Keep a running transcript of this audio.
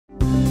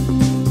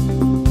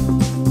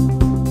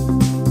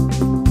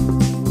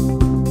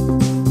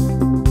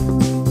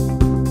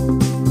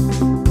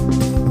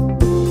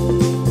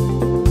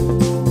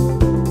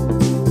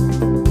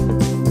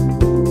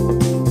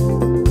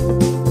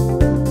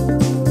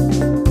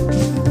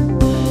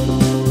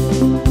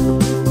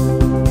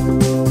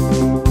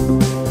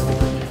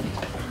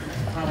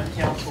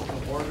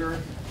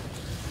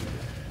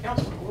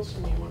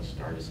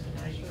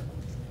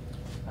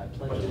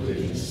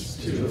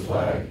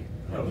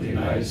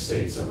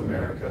States of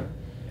America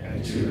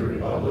and to the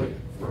republic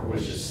for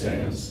which it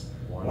stands,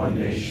 one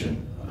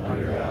nation,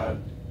 under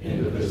God,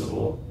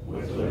 indivisible,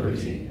 with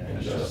liberty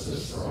and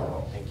justice for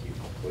all. Thank you.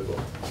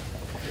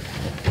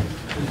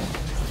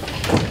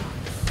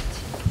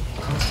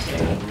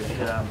 Okay,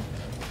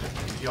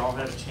 if you all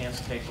had a chance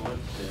to take a look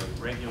at the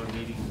regular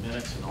meeting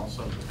minutes and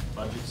also the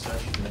budget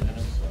session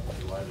minutes of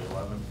July the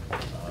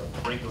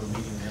 11th. Regular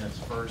meeting minutes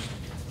first.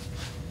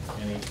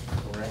 Any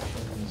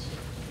corrections,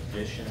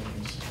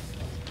 additions?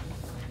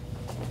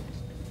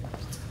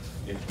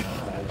 If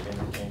not, I would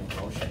entertain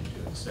a motion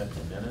to accept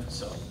the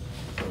minutes of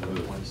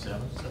February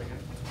 27th. Second.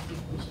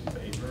 Those in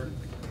favor?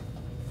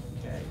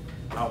 Okay.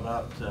 How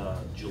about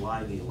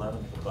July the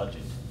 11th, the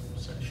budget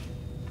session?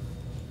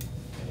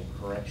 Any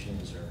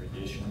corrections or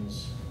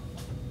additions?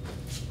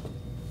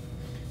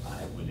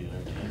 I would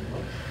entertain a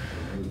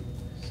motion.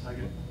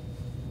 Second.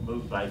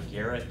 Moved by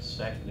Garrett,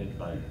 seconded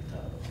by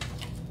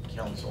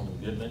Councilman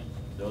Goodman.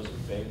 Those in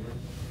favor?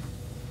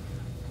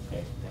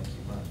 Okay, thank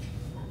you much.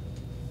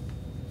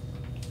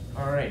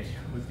 All right,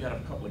 we've got a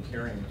public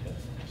hearing to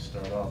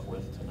start off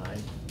with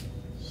tonight.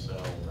 So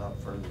without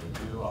further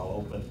ado, I'll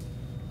open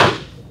the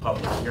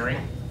public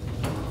hearing.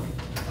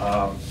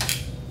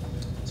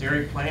 It's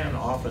area plan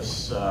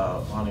office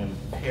on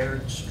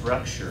impaired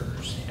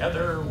structures.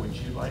 Heather, would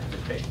you like to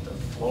take the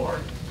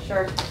floor?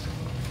 Sure.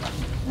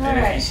 And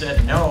if you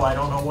said no, I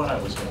don't know what I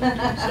was going to do,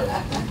 so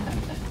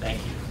thank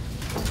you.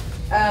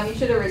 You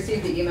should have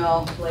received the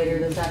email later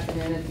this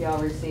afternoon if y'all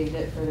received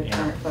it for the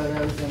current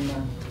photos and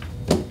the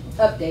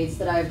updates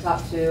that I've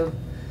talked to.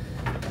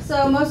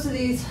 So most of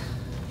these,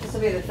 this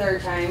will be the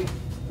third time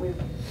we've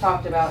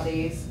talked about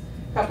these.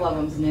 A couple of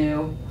them's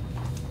new.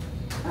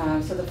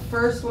 So the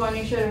first one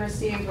you should have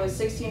received was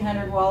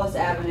 1600 Wallace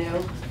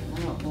Avenue. I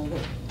don't know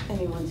that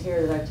anyone's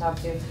here that I've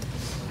talked to.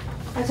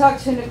 I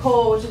talked to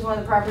Nicole, which is one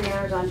of the property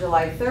owners, on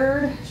July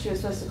 3rd. She was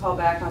supposed to call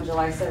back on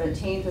July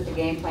 17th with a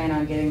game plan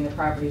on getting the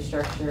property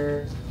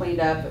structure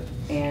cleaned up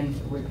and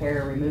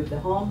remove the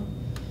home.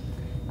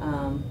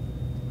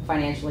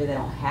 Financially, they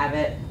don't have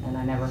it, and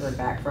I never heard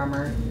back from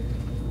her.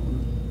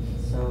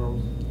 So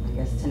I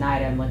guess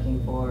tonight I'm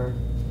looking for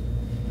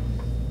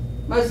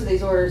most of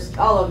these orders,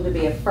 all of them to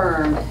be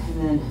affirmed,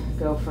 and then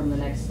go from the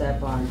next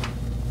step on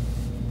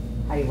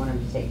how you want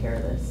them to take care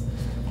of this.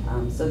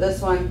 So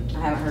this one,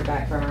 I haven't heard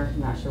back from her. I'm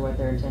not sure what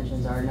their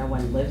intentions are. No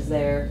one lives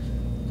there.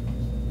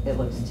 It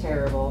looks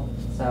terrible.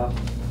 So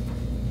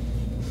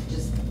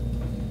just,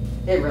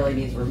 it really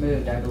needs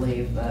removed, I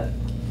believe, but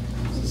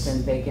it's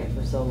been vacant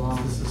for so long.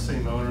 Is this the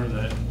same owner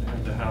that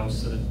had the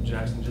house that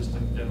Jackson just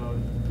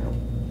demoed?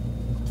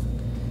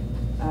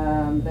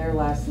 Nope. Their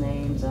last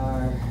names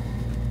are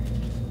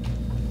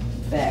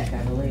Beck,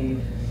 I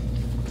believe.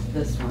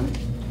 This one.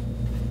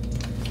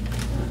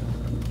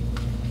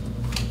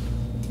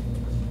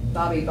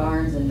 Bobby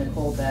Barnes and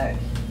Nicole Beck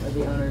are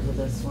the owners of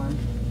this one.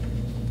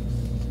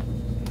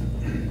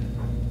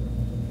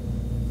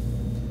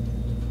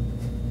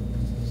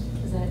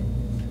 Is that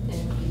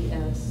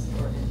N-E-S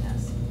or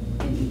N-S?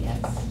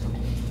 N-E-S.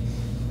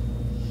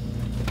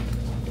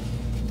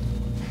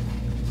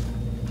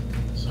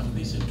 Some of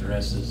these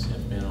addresses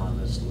have been on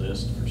this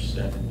list for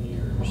 7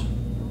 years.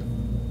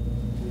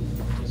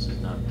 This is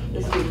not.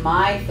 This will be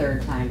my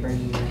third time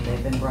bringing them.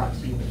 They've been brought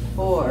to you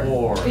before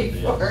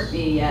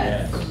me,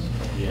 yes.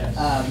 Yes.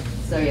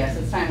 So yes,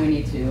 it's time we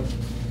need to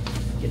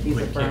get these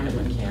Quit affirmed.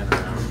 kicking the can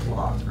around the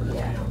block.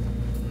 Yeah.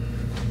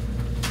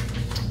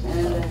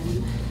 And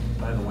then,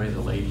 by the way, the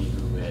lady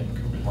who had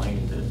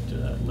complained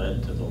that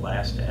led to the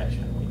last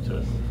action we took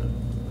with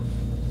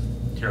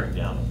the tearing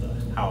down of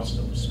the house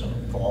that was going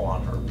to fall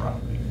on her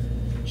property,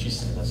 she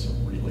sent us a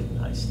really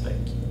nice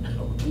thank you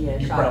note. Yeah,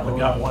 you probably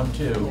got one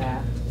too.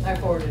 yeah. I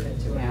forwarded it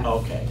to her. Yeah.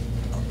 Okay.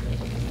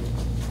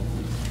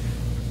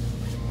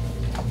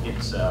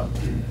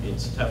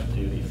 It's tough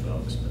duty,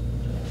 folks, but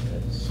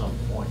at some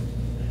point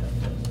you have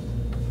to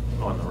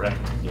go on the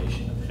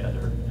recommendation of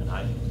Heather. And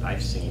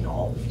I've seen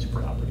all these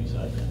properties.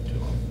 I've been to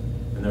them,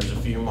 and there's a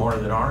few more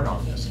that aren't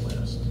on this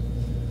list.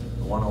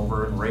 The one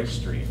over in Ray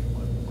Street,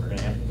 we're going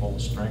to have to pull the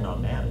string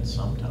on that at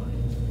some time.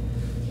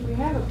 We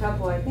have a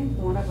couple. I think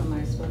one of them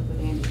I spoke with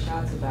Andy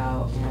Schatz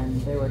about,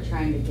 and they were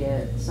trying to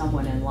get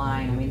someone in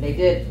line. I mean, they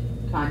did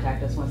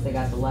contact us once they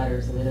got the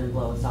letter, so they didn't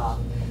blow us off.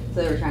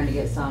 So they were trying to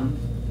get some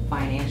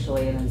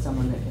financially, and then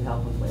someone that could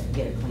help them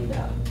get it cleaned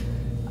up.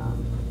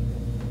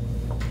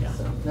 Yeah.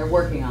 So they're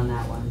working on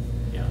that one.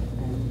 Yeah.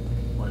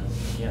 And Well,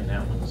 again,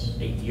 that one's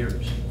 8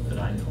 years that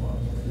I know of.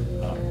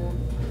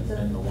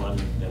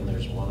 Then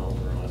there's one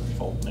over on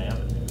Fulton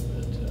Avenue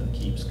that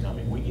keeps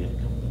coming. We get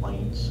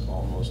complaints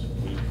almost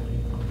weekly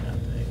on that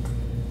thing.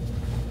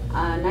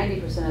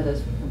 90% of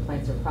those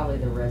complaints are probably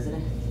the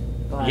residents.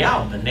 But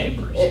Yeah, the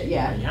neighbors.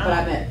 yeah, but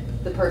I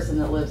meant the person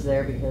that lives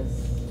there,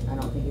 because I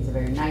don't think he's a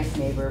very nice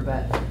neighbor.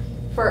 But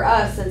for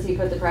us, since he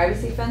put the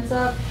privacy fence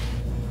up,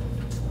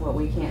 what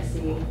we can't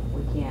see,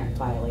 we can't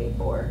violate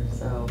for.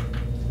 So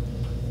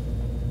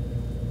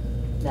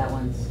that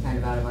one's kind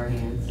of out of our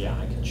hands. Yeah,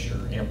 I can sure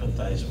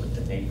empathize with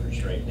the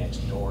neighbors right next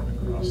door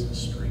and across the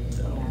street,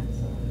 though. Yeah,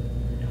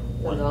 so.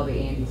 Those will all be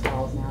Andy's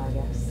calls now, I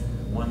guess.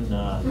 One,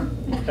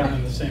 Kind of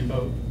in the same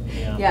boat.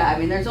 yeah. Yeah, I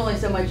mean, there's only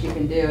so much you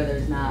can do,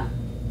 there's not,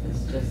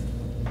 it's just,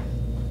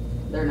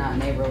 they're not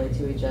neighborly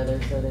to each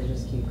other, so they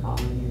just keep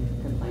calling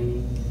and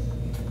complaining.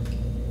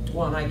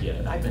 Well, and I get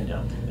it, I've been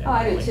down through that. Oh,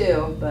 I do alley.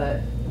 too,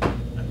 but,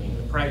 I mean,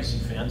 the privacy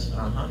fence,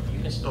 you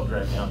can still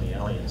drive down the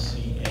alley and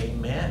see a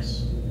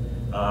mess.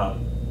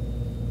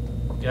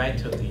 Guy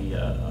to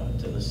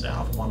the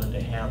south wanted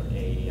to have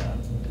a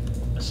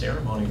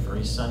ceremony for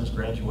his son's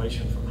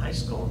graduation from high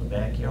school in the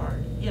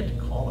backyard. He had to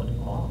call it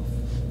off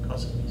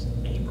because of his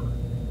neighbor.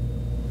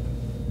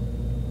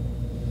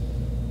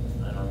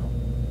 I don't know.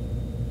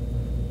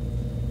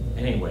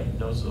 Anyway,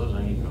 those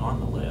aren't even on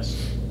the list,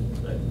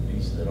 but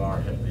these that are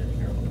have been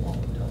here a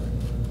long time.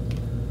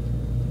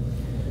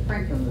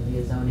 Franklin would be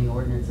a zoning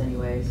ordinance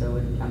anyway, so it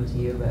wouldn't come to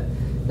you, but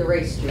the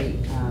Race Street,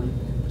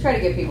 try to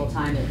give people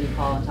time that do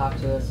call and talk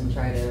to us and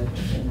try to,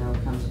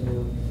 come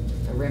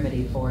to a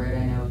remedy for it.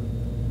 I know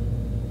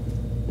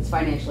it's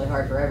financially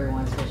hard for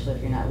everyone, especially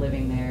if you're not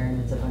living there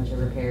and it's a bunch of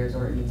repairs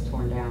or it needs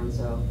torn down,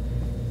 so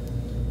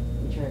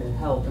we try to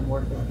help and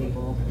work with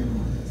people.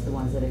 It's the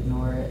ones that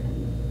ignore it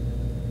and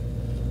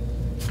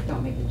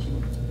don't make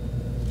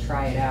it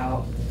try it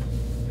out.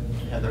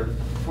 Heather,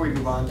 before we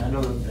move on, I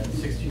know that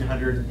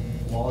 1600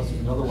 Wallace is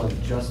another one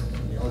just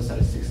on the other side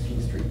of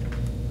 16th Street.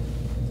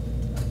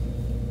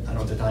 I don't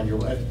know if it's on your,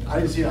 I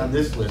didn't see it on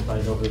this list, but I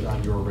don't know if it's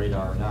on your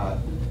radar or not.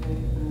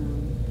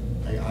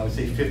 Okay, I would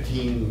say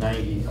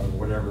 1590 or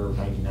whatever,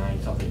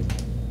 99 something.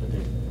 But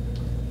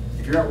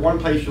if you're at one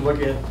place, you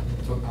look at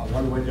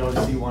one window,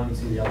 see one, and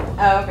see the other one.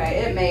 Oh, okay,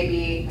 it may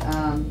be,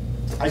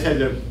 I said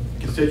the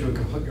constituent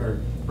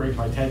bring to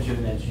my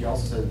attention, and she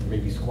also said there may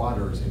be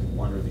squatters in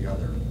one or the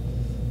other.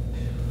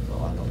 So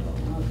I don't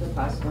know. it could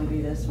possibly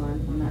be this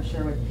one, I'm not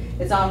sure what,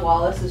 it's on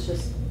Wallace,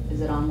 is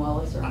it on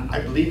Wallace or on? I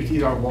believe it's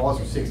either on Wallace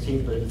or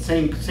 16th, but it's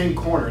the same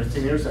corner,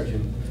 same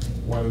intersection,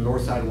 one on the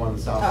north side, one on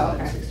the south side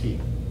of Okay. 16th.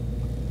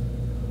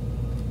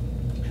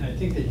 And I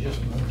think they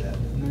just moved that,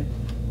 didn't they?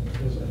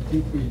 Because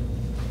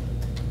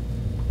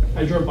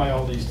I drove by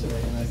all these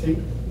today, and I think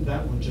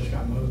that one just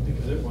got moved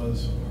because it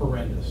was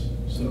horrendous,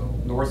 so.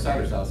 North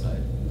side or south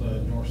side?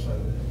 The north side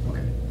of it.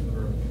 Okay. The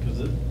road, because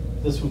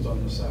this one's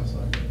on the south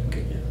side.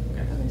 Okay,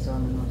 yeah, Okay, so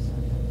on the north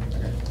side.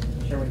 okay.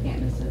 I'm sure we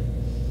can't miss it.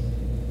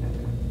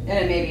 And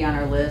it may be on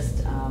our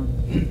list,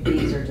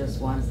 these are just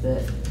ones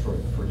that, For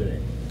today.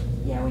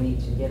 yeah, we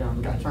need to get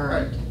them Gotcha,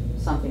 confirmed, right.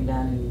 something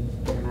done and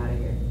get them out of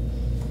here.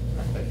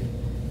 Thank you.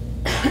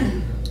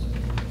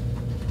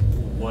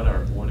 What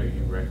are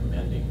you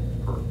recommending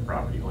per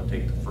property? You want to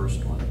take the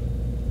first one?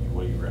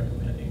 What are you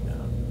recommending?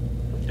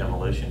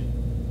 Demolition?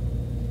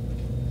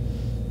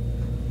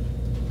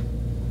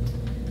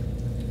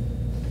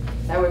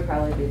 That would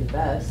probably be the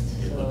best,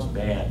 It looks so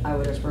bad. I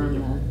would It's affirm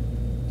pretty- the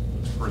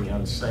It's pretty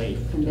unsafe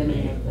to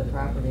condemning me. of the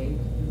property.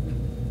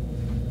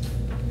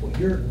 Well,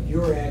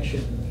 your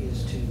action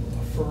is to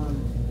affirm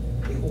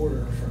the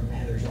order from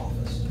Heather's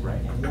office.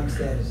 Right. And once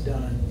that is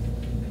done,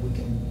 we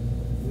can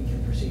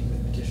proceed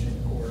with petitioning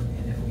the court,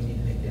 and if we need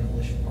to make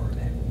demolition part of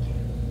that, we can.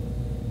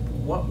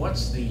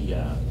 What's the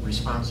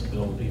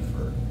responsibility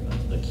for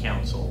the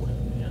council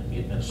and the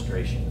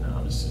administration now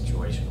in a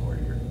situation where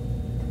you're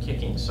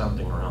kicking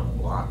something around the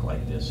block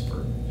like this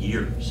for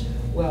years?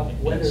 Well,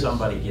 And whether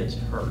somebody gets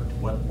hurt,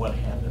 what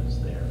happens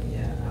there?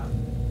 Yeah,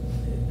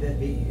 that'd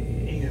be,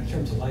 in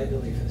terms of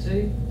liability for the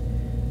city,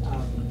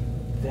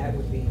 that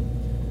would be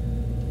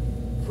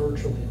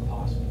virtually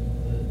impossible.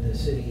 The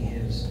city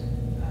has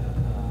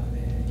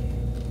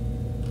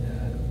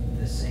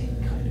the same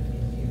kind of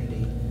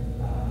immunity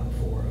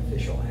for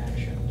official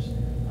actions.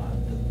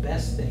 The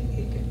best thing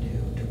it can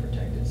do to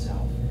protect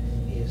itself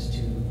is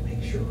to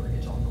make sure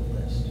it's on the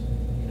list.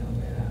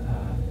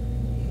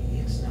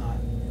 It's not,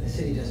 the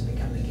city doesn't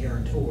become the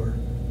guarantor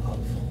of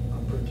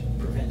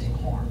preventing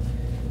harm.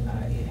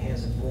 It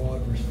has a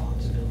broad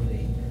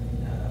responsibility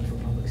for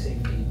public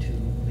safety to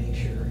make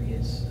sure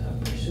it's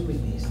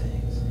pursuing these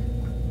things.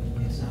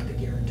 It's not the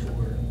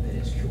guarantor that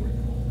has cured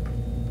them all.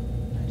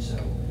 And so,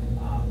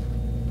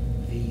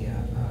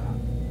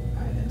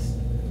 that's,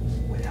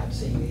 without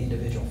seeing the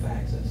individual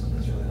facts, that's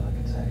really all I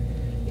can say,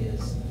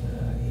 is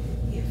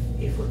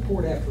if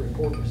report after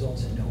report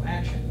results in no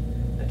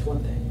action, that's one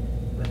thing.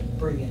 But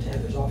bringing it to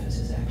Heather's office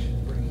is action.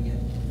 Bringing it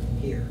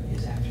here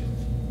is action.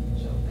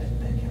 So that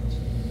counts.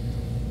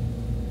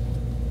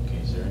 Okay,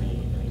 is there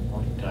any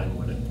point in time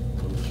when it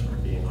moves from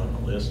being on the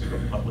list to a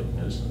public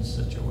nuisance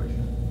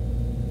situation?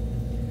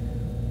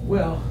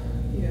 Well,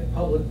 yeah,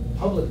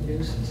 public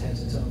nuisance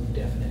has its own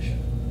definition.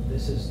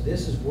 This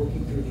is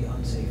working through the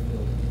unsafe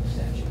building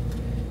statute.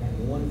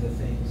 And one of the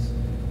things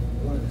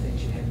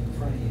you have in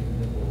front of you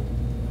that will,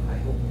 I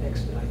hope,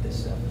 expedite this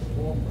stuff in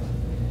the long run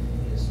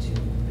is to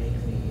make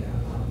the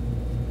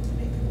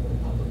Board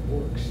of Public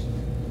Works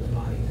the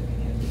body that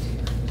can have these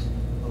hearings.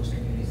 Most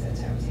communities,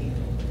 that's how it's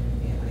handled.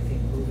 And I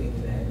think moving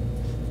that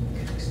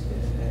could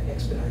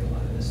expedite a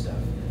lot of this stuff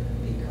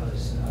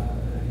because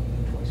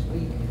twice a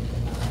week,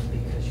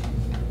 because you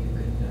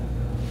could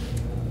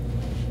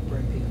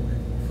bring people in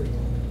more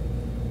frequently.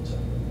 So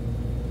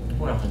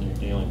Well, when you're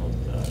dealing with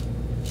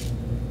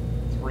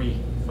 3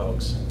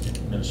 folks at the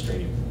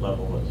administrative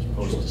level as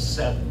opposed to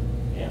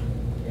 7, yeah.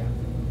 Yeah.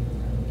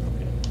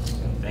 Okay,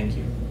 thank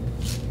you.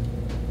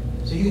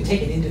 So you can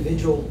take an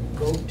individual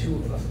vote to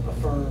a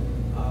firm,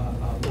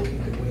 or you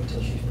could wait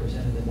till she's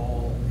presented them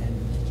all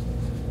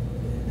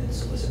and then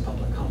solicit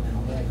public comment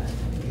on all that.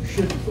 You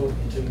shouldn't vote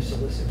until you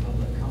solicit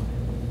public comment.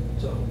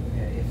 So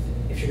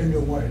if you're gonna do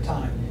them one at a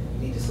time,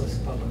 you need to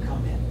solicit public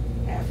comment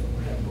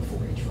before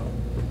each vote.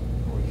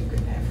 Or you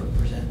can have her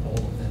present all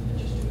of them and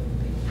just do it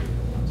at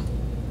once.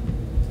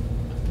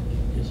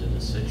 Is it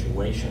a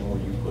situation where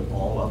you put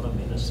all of them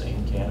in the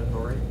same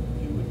category?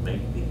 You would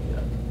make the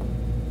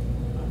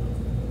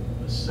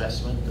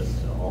assessment that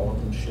all of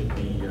them should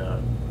be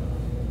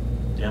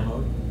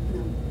demoed? No.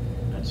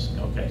 That's,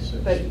 okay, so.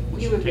 But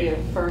we you should would be take-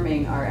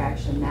 affirming our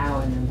action now,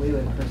 and then we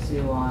would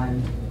pursue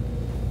on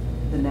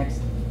the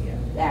next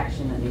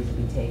action that needs to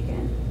be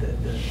taken.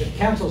 The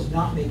council's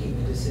not making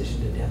the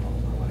decision to demo,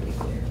 I want to be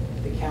clear.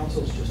 The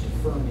council's just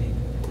affirming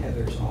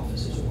Heather's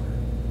office's order.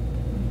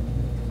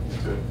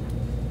 Good.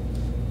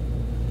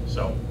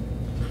 So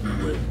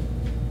you would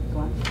Go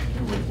on.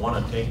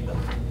 want to take them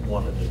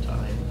one at a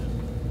time,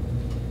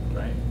 then,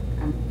 right?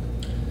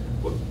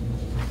 Well,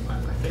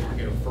 I think we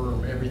can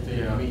affirm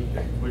everything. I mean,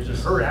 We're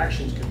just- her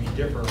actions can be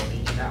different on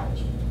each house.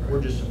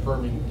 We're just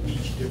affirming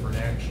each different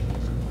action.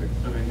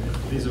 I mean,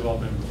 if these have all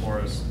been before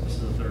us, this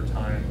is the 3rd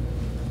time,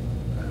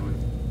 I would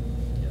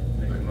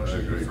make a motion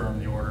to agree. affirm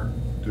the order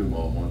Do them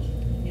all at once.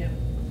 Yeah.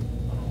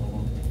 on all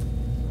of them.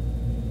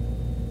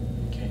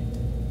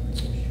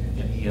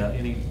 Okay.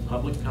 Any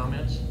public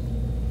comments?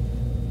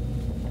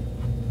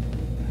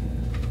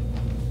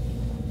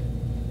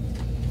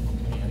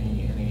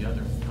 Any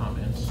other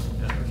comments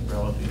that are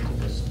relative to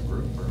this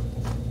group or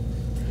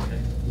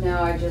anything?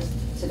 No,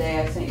 today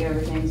I sent you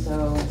everything,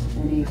 so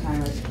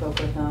anytime I spoke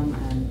with them,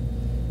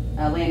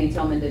 and Lanny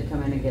Tillman did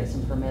come in and get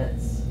some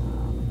permits.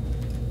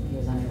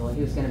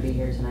 He was gonna be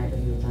here tonight, but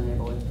he was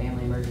unable with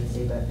family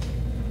emergency, but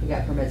he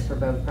got permits for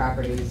both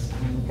properties.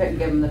 We couldn't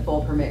give him the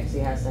full permit because he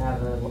has to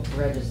have a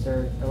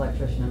registered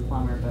electrician and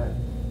plumber, but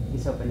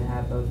he's hoping to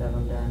have both of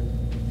them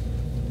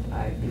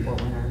done before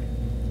winter.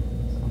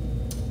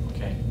 So,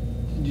 Okay.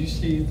 Did you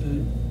see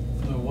the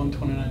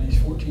 129 East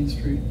 14th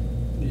Street,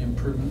 the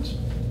improvements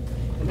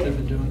that they've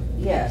been doing?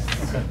 yes.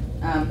 Okay.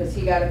 Because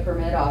he got a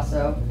permit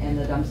also, and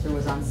the dumpster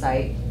was on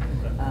site.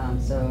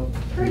 So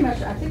pretty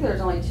much, I think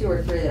there's only 2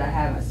 or 3 that I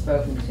haven't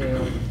spoken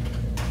to.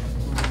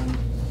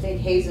 I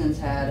think Hazen's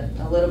had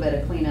a little bit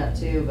of cleanup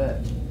too,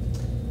 but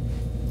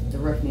the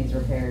roof needs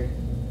repaired.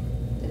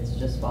 It's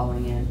just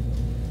falling in.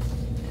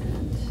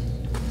 And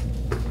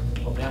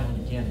Well, that one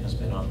again has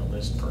been on the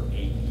list for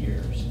 8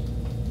 years.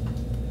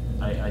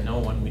 I know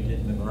when we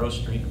did Monroe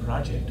Street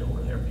project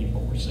over there,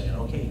 people were saying,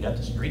 okay, you got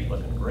the street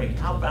looking great.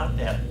 How about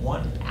that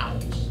one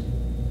house?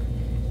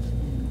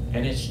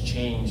 And it's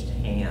changed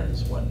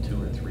hands, what,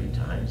 2 or 3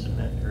 times in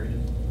that period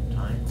of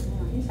time?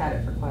 he's had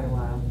it for quite a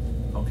while.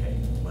 Okay,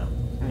 well,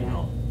 you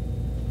know,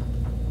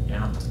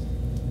 yeah.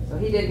 So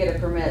he did get a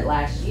permit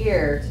last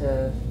year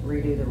to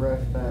redo the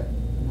roof, but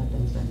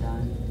nothing's been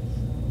done.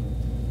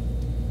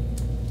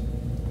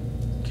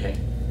 Okay.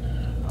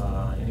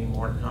 Any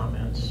more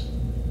comments?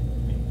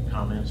 Any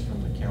comments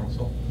from the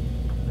council?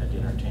 I'd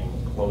entertain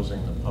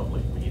closing the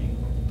public meeting.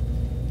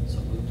 So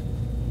moved.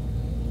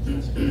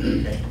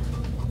 Okay.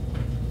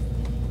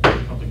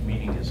 Public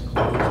meeting is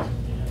closed,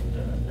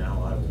 and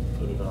now I will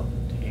put it on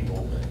the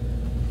table.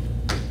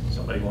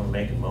 Somebody want to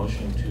make a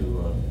motion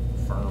to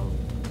affirm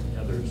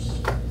Heather's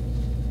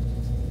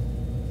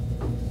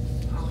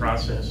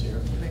process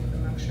here? Make the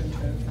motion to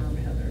affirm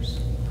Heather's.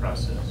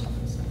 Process.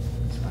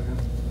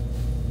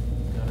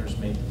 Heather's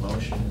made the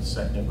motion,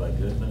 seconded by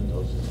Goodman.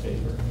 Those in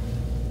favor?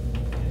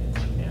 And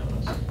it's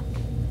unanimous.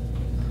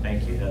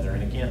 Thank you, Heather.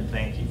 And again,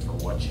 thank you for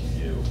what you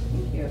do.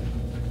 Thank you.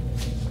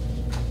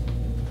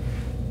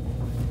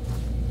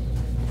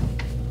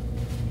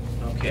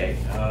 Okay,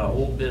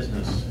 old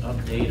business,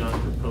 update on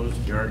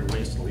proposed yard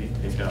waste leaf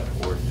pickup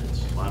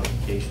ordinance,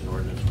 modification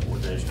ordinance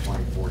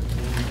 4-2014,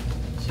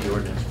 see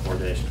ordinance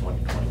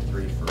 4-2023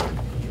 for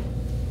repeal.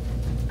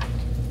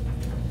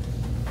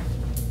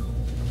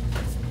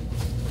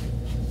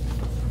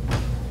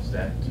 Is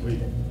that?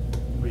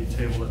 We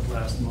tabled it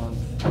last month.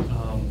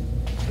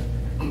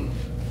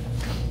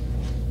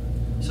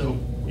 So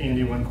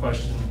Andy, one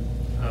question.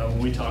 When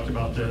we talked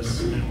about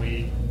this and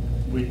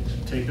we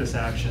take this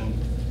action,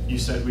 you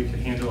said we could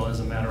handle it as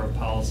a matter of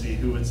policy.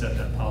 Who would set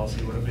that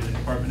policy? Would it be the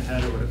department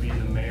head or would it be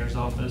the mayor's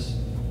office?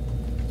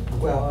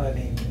 Well, I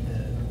mean,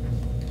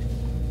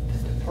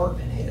 the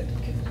department head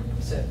can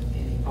set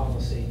any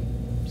policy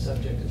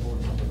subject to Board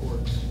of Public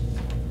Works.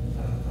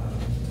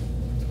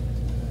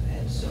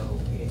 And so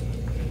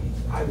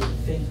I would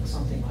think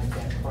something like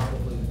that,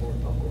 probably the Board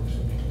of Public Works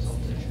would be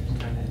consulted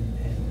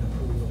and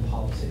approve a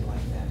policy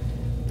like that.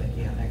 But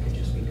yeah, that could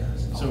just be done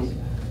as a So policy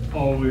matter.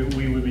 all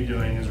we would be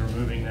doing is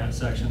removing that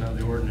section of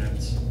the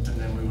ordinance, and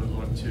then we would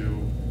look to,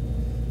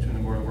 between the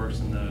Board of Works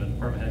and the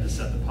department head, to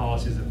set the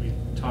policies that we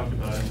talked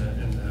about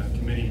in the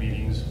committee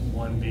meetings.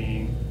 One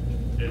being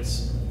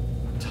it's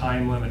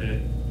time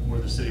limited where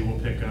the city will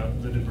pick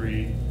up the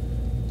debris.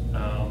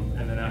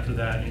 And then after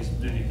that,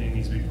 anything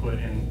needs to be put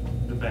in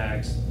the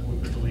bags that we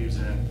put the leaves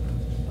in.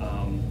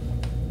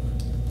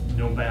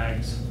 No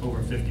bags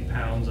over 50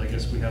 pounds. I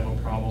guess we have a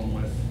problem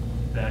with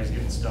bags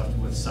getting stuffed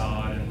with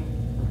sod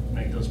and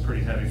make those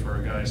pretty heavy for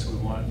our guys, so we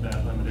want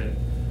that limited.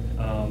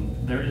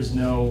 There is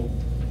no,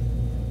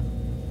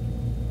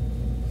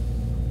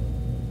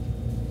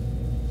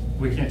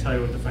 we can't tell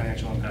you what the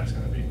financial impact's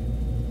gonna be.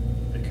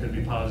 It could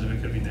be positive,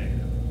 it could be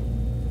negative.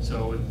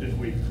 So if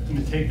we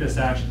take this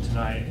action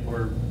tonight,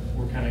 we're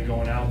kind of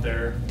going out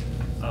there.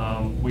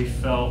 We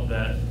felt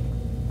that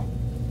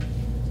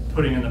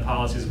putting in the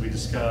policies we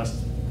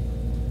discussed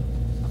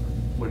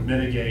would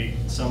mitigate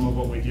some of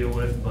what we deal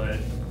with, but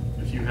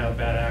if you have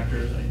bad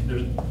actors,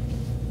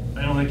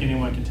 I don't think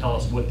anyone can tell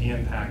us what the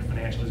impact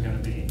financially is going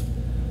to be.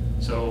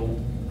 So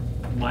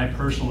my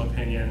personal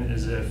opinion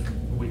is if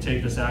we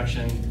take this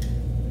action,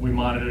 we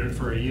monitor it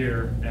for a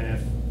year, and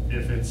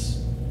if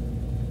it's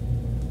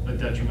a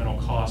detrimental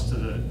cost to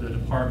the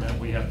department,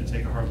 we have to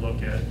take a hard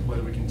look at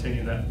whether we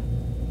continue that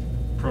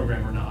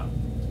program or not.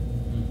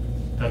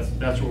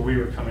 That's where we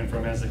were coming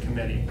from as a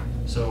committee.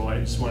 So I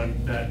just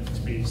wanted that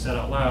to be said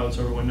out loud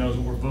so everyone knows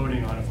what we're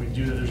voting on. If we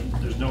do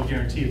that, there's no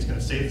guarantee it's going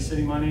to save the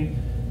city money.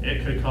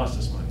 It could cost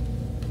us money,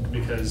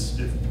 because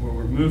if we're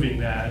removing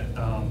that,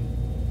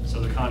 so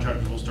the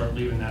contractors will start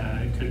leaving that,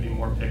 and it could be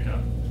more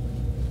pickup.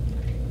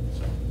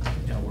 So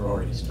yeah, we're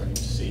already starting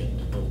to see it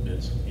a little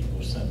bit. Some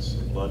people sense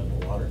the blood in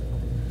the water.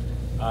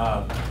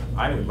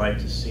 I would like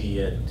to see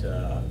it,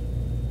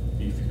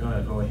 if you're going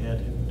to go ahead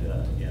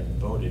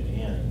and vote it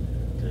in,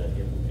 it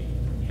will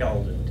be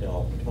held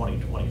until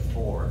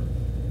 2024.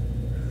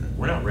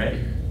 We're not ready,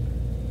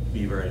 to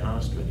be very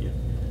honest with you.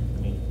 I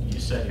mean, you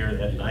sat here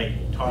that night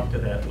and talked to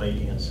that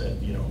lady and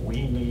said, you know,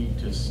 we need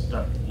to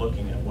start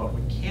looking at what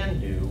we can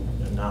do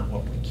and not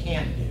what we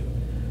can't do.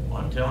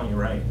 Well, I'm telling you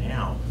right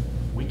now,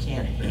 we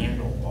can't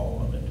handle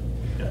all of it.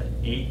 We've got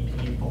 8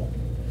 people.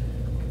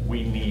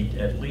 We need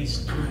at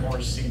least 2 more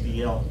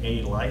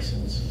CDLA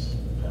licenses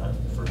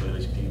for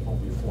those people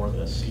before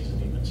the season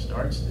even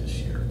starts this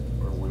year,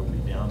 or we'll be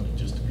down to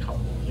just a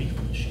couple of leaf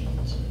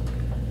machines.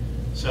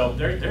 So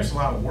there's a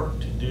lot of work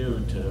to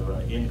do to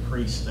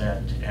increase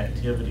that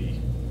activity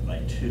by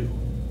 2.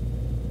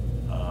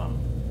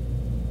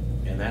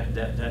 And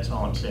that's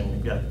all I'm saying.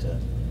 We've got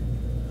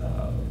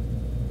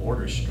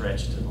orders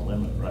stretched to the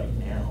limit right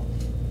now.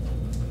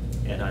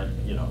 And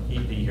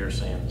he'd be here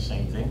saying the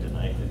same thing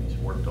tonight, that he's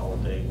worked all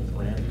day with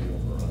Randy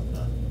over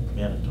on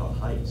Manitou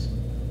Heights.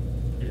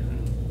 Yeah,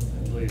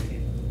 I believe he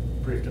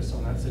briefed us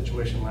on that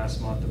situation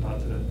last month about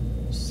the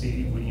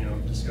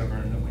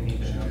discovering that we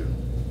need to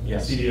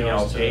have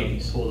CDLs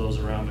to pull those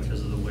around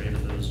because of the weight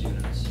of those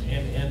units.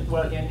 And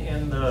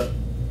in the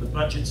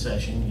budget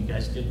session, you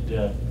guys did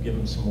give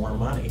him some more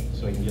money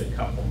so he can get a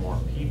couple more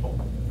people.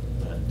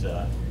 But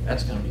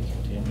that's going to be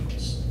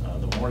continuous.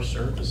 The more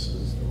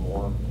services, the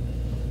more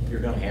you're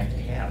going to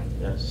have.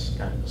 That's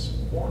kind of the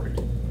support.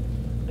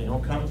 They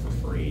don't come for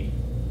free.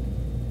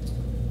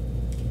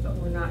 But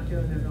we're not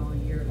doing it all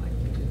year like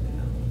we do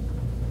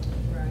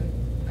now,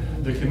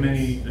 right? The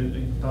committee,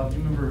 Bob, do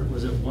you remember,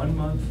 was it 1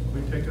 month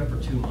we pick up or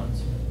 2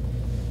 months?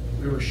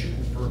 We were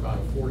shooting for about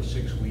a 4 to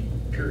 6 week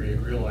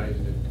period,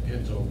 realizing it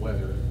depends on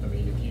weather. I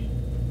mean,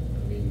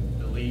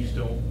 the leaves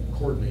don't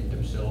coordinate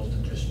themselves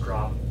to just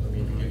drop. I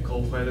mean, if you get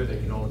cold weather, they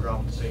can all drop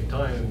at the same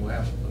time and we'll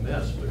have a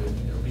mess, but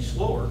it'll be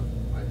slower.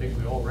 I think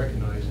we all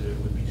recognize that it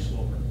would be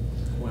slower.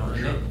 Well,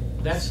 sure.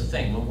 That's the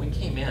thing. When we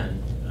came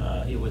in,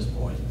 it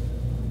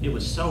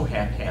was so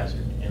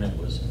haphazard, and it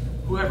was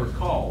whoever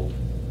called,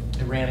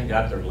 they ran and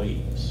got their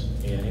leaves,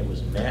 and it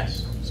was a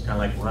mess. It's kind of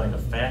like running a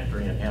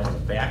factory and having a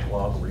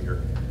backlog where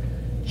you're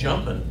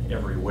jumping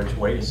every which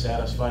way to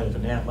satisfy the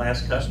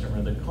last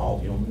customer that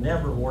called. You'll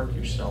never work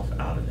yourself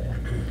out of that.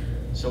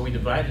 So we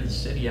divided the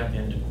city up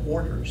into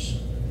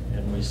quarters,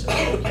 and we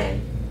said,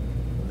 okay,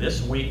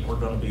 this week we're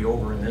going to be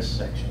over in this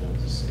section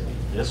of the city.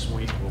 This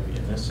week we'll be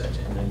in this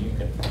section, and then you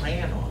can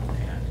plan on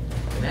that.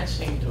 And that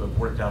seemed to have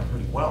worked out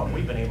pretty well. And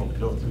we've been able to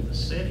go through the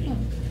city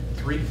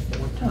 3 to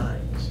 4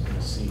 times in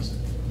a season,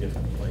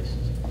 different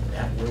places.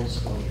 That will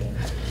slow down.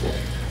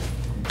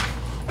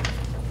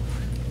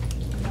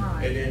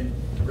 Right. And then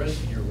the rest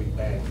of the year we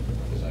bag,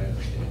 as I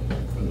understand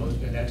it, for those,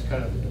 and that's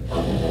kind of the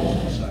department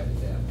that decided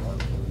that part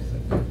of it.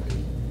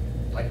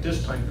 Like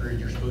this time period,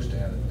 you're supposed to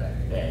have it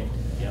bagged.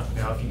 Yeah.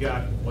 Now, if you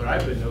got, what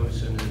I've been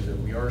noticing is that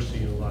we are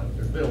seeing a lot,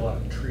 there's been a lot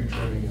of tree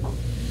trimming and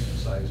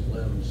sized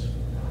limbs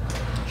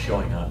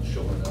Showing up.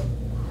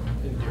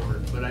 in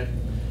different, but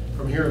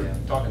from here,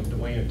 talking to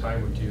Dwayne a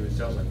time or 2, it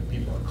sounds like the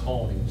people are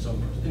calling in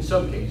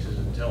some cases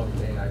and telling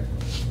me, hey, I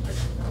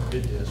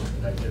did this,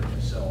 but I did it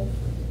myself,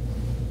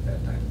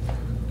 that type of thing.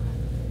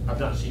 I've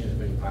not seen as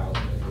many piles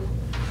as I did,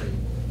 say,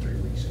 3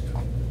 weeks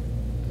ago.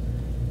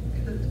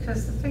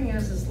 Because the thing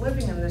is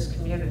living in this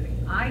community,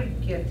 I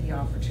get the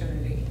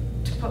opportunity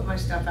to put my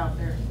stuff out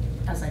there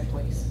as I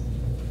please.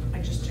 I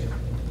just do,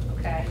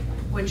 okay?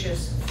 Which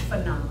is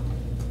phenomenal.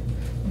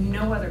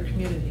 No other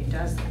community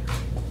does that.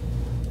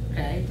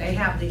 okay? They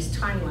have these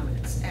time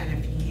limits,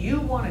 and if you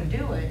wanna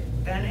do it,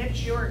 then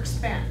it's your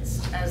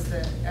expense as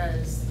the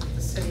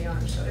city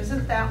owner. So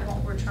isn't that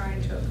what we're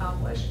trying to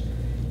accomplish?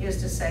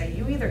 Is to say,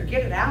 you either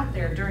get it out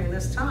there during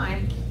this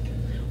time,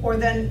 or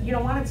then, you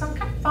know what, it's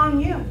kind of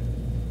on you.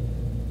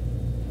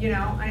 You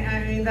know,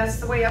 I mean, that's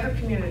the way other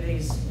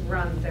communities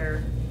run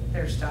their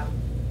stuff.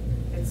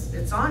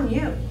 It's on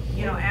you.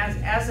 You know,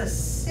 as a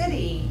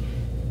city,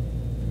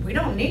 we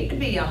don't need to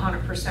be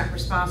 100%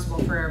 responsible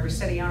for every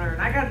city owner.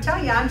 And I gotta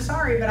tell you, I'm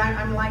sorry, but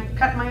I'm like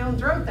cutting my own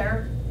throat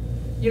there.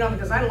 You know,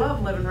 because I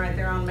love living right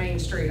there on Main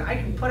Street. I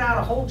can put out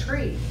a whole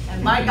tree,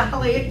 and by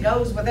golly, it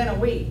goes within a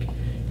week,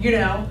 you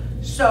know?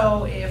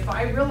 So if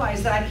I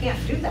realize that I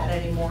can't do that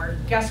anymore,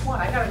 guess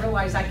what? I gotta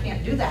realize I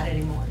can't do that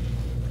anymore.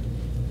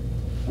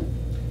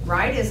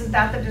 Right? Isn't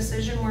that the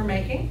decision we're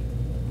making?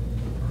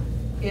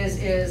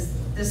 Is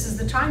this is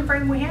the time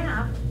frame we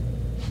have,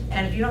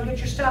 and if you don't get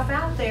your stuff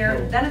out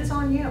there, then it's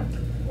on you.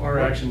 Our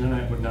action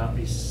tonight would not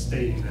be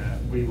stating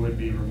that. We would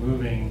be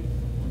removing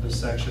the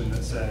section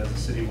that says the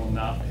city will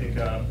not pick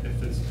up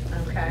if it's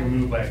Okay.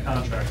 removed by a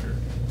contractor.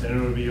 Then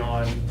it would be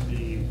on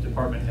the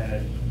department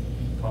head,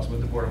 possibly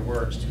the Board of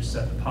Works, to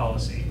set the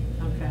policy.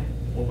 Okay.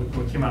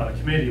 What came out of the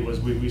committee was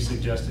we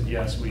suggested,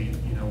 yes, we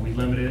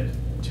limit it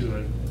to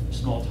a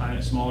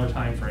smaller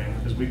time frame,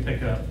 because we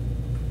pick up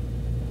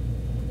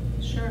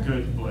Sure.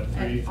 good,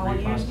 three, all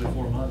year. possibly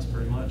 4 months,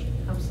 pretty much.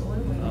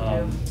 Absolutely,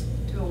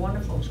 you do a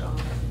wonderful job.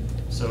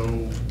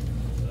 So,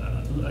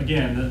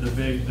 again, the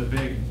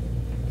big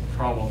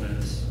problem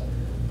is,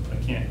 I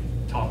can't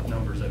talk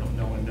numbers,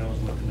 no one knows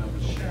what the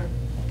numbers are. Sure.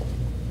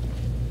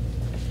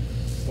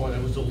 Well,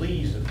 it was the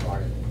leaves that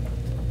brought it.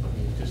 I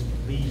mean, just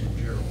leaves in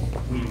general.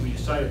 We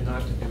decided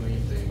not to do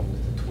anything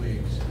with the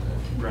twigs.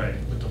 Right.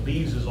 But the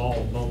leaves is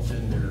all lumped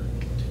in there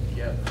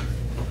together.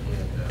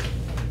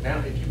 And now,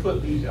 if you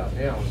put leaves out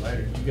now,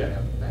 later, you gotta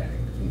have a bag.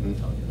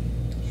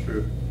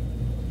 Sure.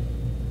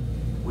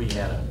 We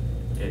had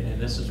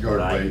and this is what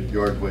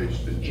Yard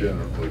waste in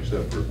general,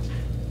 except for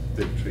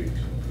big trees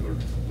or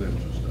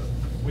limbs and stuff.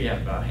 we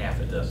had about half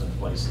a dozen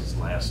places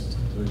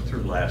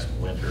through last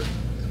winter.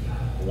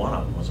 One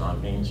of them was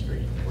on Main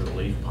Street, where the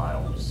leaf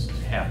pile was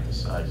half the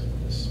size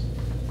of this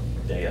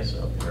dais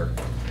up there.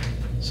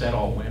 Sat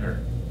all winter,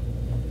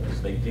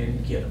 because they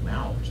didn't get them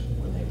out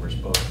when they were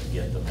supposed to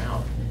get them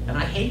out. And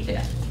I hate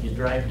that. You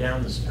drive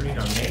down the street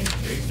on Main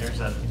Street, and there's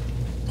a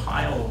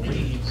pile of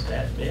leaves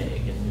that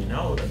big, and you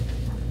know that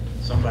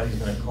somebody's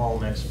gonna call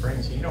next spring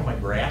and say, you know, my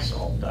grass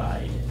all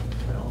died.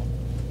 Well,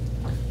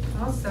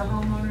 It's the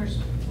homeowner's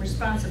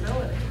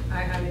responsibility.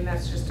 I mean,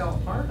 that's just all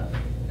part of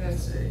it.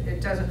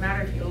 It doesn't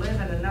matter if you live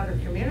in another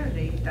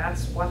community,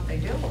 that's what they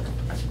deal with.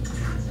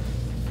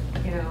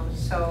 You know,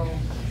 so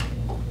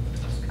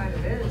this kind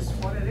of is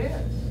what it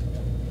is.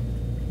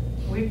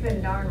 We've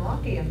been darn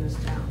lucky in this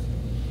town.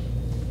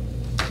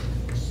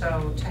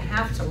 So to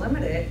have to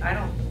limit it, I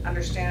don't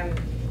understand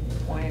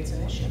why it's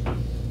an issue.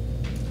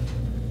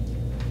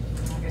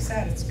 Like I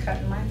said, it's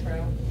cutting my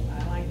throat.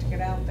 I like to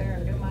get out there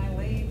and do my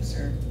leaves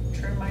or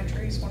trim my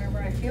trees whenever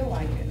I feel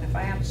like it. And if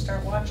I have to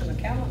start watching the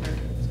calendar,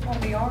 it's gonna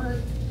be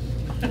hard.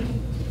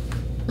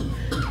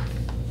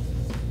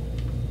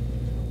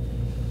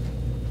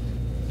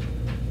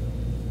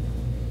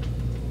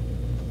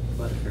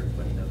 But if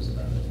everybody knows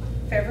about it.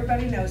 If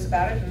everybody knows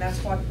about it, and that's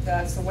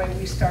the way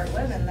we start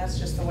living, that's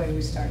just the way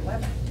we start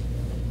living.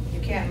 You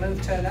can't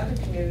move to another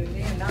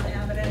community and not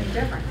have it any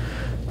different.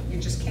 You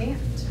just can't.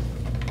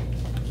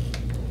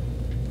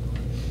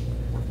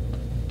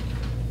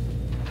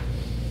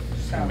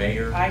 So, the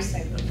mayor, I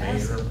say the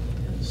pass mayor it.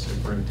 and the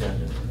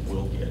superintendent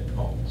will get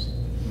calls.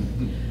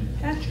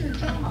 That's your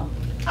job.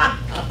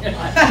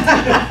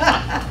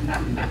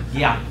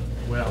 Yeah,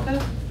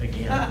 well,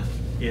 again,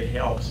 it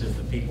helps if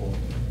the people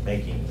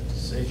making the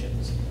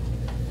decisions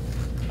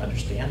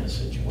understand the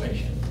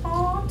situation.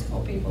 Oh, I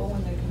tell people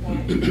when they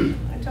complain.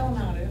 I tell them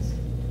how it is.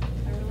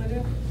 I really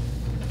do.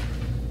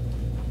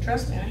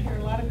 Trust me, I hear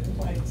a lot of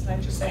complaints, and I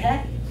just say,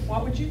 hey,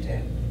 what would you do?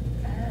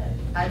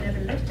 I never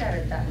looked at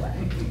it that way.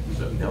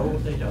 No,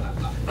 they don't.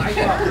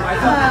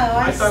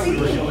 I thought we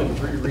were see. doing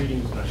 3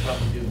 readings, and I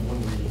thought we did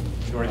 1 reading.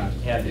 You already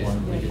had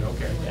one We did, reading.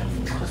 okay. Yeah.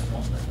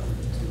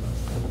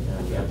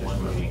 Yeah, you had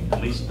one reading.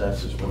 At least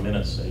that's just the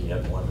minutes say you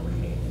had one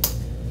reading.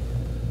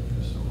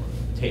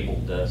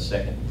 Tabled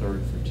second and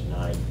third for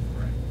tonight.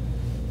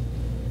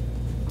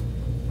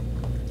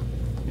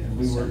 Yeah,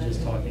 we So weren't then just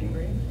we talking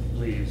agree?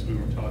 leaves, we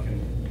were talking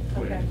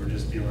twigs, Okay. we're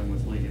just dealing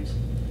with leaves.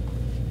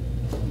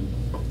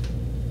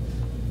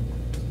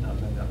 Not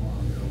been that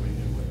long ago, we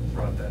knew what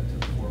brought that to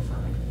the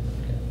forefront.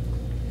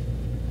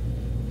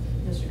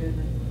 Mr.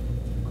 Goodman,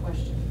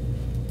 question.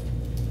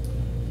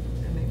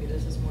 And maybe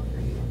this is more for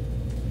you.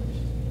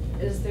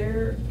 Is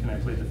there, Can I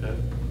plead the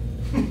fifth?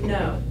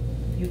 no,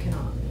 you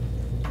cannot.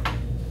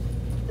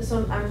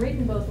 So I'm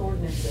reading both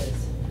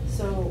ordinances.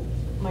 So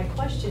my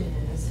question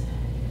is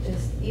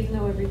even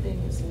though everything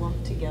is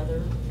lumped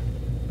together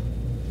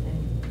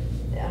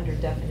and under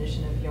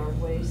definition of yard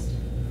waste,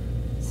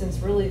 since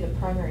really the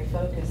primary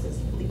focus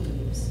is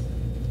leaves,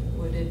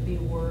 would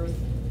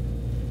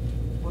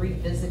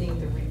revisiting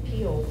the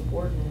repealed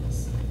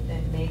ordinance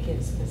and make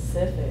it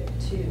specific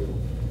to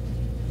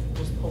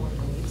just pulling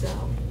the weeds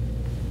out.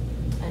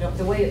 I don't,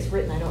 the way it's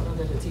written, I don't know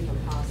that it's even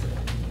possible,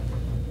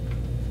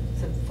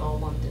 since it's all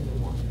lumped into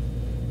one.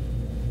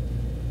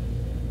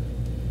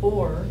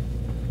 Or,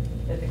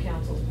 at the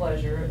council's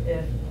pleasure,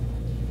 if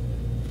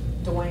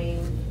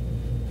Dwayne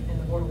and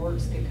the Board of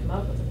Works could come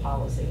up with a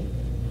policy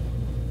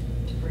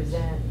to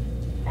present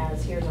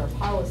as, here's our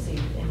policy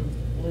in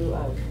lieu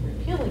of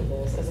repealing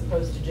this, as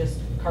opposed to just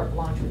carte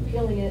blanche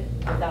repealing it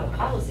without a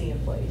policy in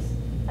place.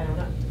 I don't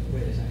know.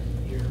 Wait a second,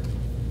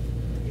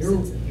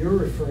 you're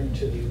referring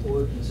to the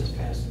ordinances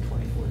passed in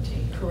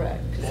 2014.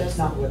 Correct. 'Cause That's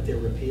not what they're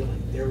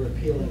repealing. They're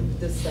repealing.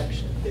 This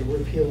section. They're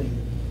repealing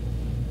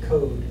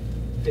code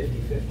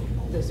 50/50,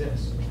 only This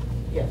this.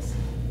 Yes.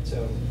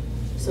 So.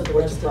 So the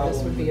what's rest the of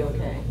this problem would be with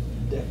okay?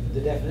 The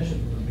definition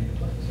would remain in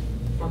place.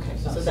 Okay,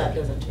 It's not so that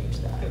subject. doesn't change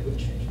that. That would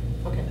change.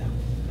 Okay. No,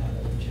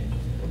 that would change.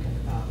 Okay.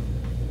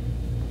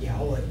 Yeah,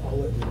 all it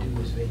would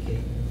do is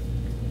vacate.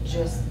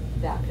 Just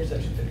that 50.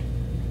 Section 50.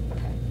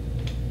 Okay.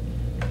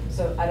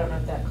 So I don't know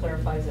if that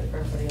clarifies it for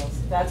everybody else.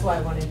 That's why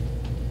I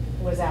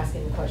was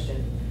asking the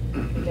question.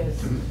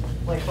 Because,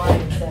 like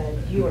Brian said,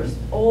 you are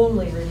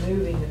only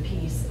removing the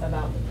piece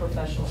about the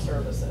professional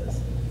services.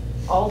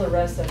 All the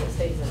rest of it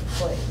stays in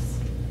place.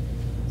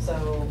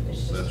 So it's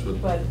just, That's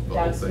what but the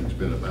whole that's, thing's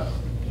been about.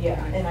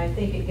 yeah, and I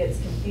think it gets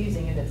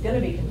confusing, and it's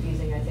gonna be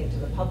confusing, I think, to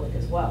the public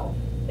as well,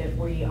 if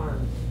we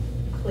aren't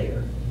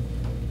clear.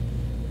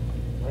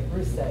 Like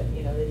Ruth said,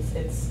 you know,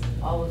 it's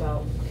all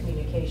about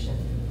communication,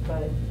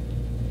 but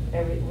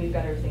we've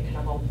got everything kind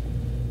of all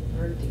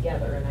grouped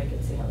together, and I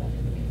can see how that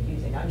can be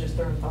confusing. I'm just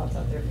throwing thoughts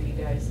out there for you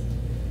guys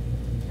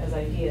as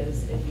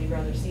ideas, if you'd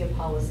rather see a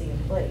policy in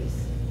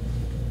place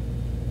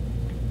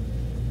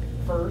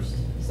first,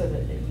 so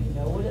that you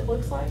know what it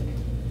looks like.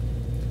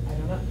 I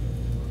don't know.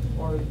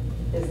 Or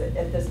is it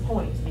at this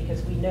point,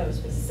 because we know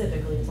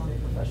specifically it's only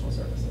professional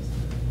services,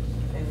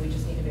 and we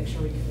just need to make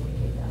sure we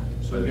communicate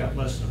that. So we've got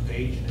less than a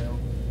page now?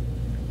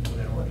 Would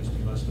that ordinance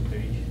be less than a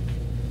page?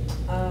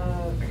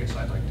 I guess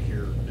I'd like to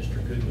hear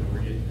Mr. Goodwin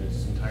read it in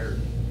its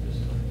entirety this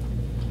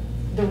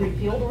time. The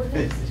repealed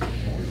ordinance?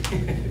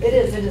 It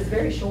is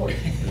very short.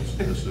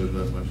 There's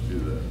not much to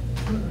that.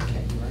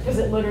 Because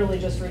it literally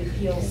just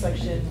repeals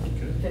section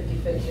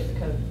 50/50 of the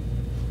code.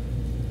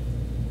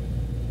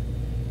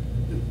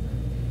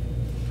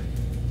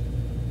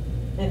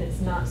 And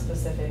it's not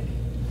specific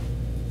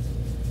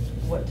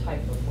what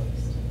type of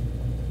waste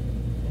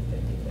in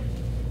 50/50.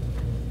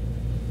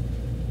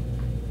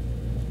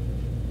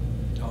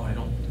 Oh, I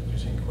don't think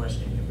there's any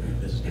question you'll be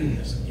visiting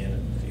this again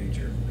in the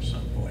future for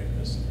some point,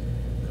 because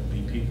there'll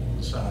be people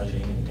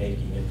massaging and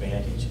taking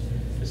advantage.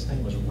 This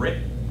thing was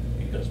written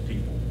because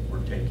people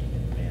were taking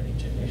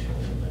advantage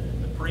initially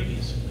in the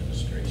previous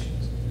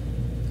administrations.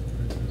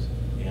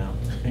 Yeah.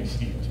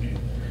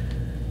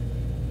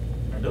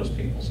 Are those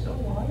people still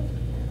alive?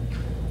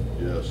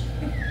 Yes.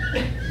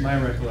 My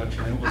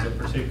recollection, it was a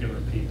particular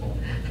people.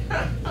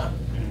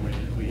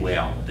 And we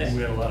Well, had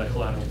a lot of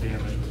collateral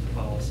damage with the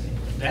policy.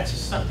 That's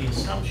the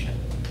assumption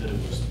that it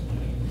was,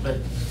 but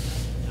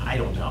I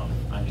don't know.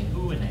 I mean,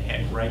 who in the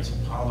heck writes a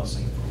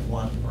policy for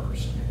one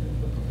person?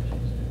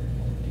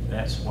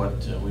 That's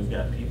what we've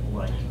got people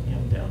like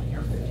him down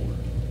here for.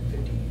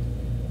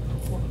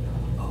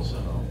 So,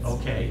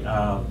 okay, is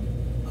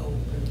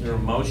there a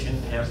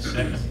motion to have a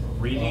second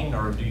reading,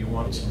 or do you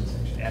want some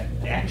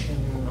action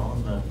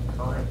on the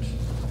current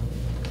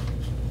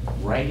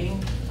writing?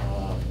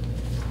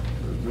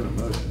 There's been a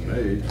motion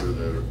made for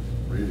the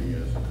reading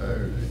in its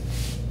entirety.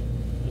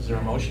 Is there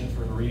a motion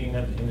for the reading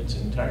of it in its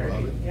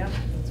entirety? Bobby? Yeah.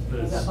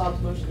 But Was that it's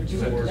Bob's motion, or did you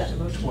do that towards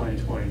motion?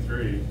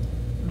 2023, Mhm.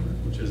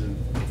 which isn't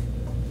the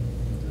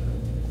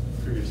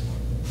previous one.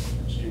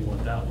 So you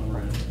want that one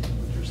read,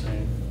 what you're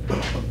saying?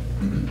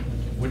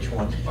 Which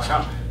one?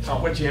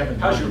 What you haven't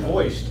How's done your about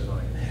voice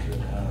tonight?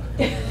 I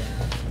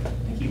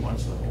think he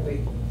wants the whole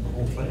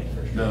thing.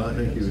 No, I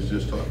think he was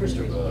just talking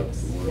about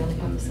the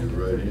one with your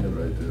right hand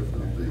right there for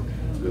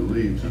the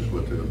leaves is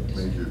what the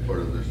major part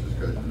of this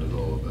discussion is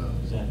all about.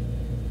 Is that,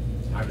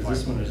 Because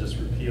this one is just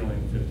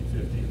repealing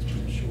 50/50, it's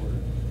pretty short.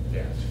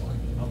 Yeah, it's fine.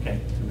 okay,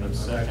 do we have a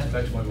second?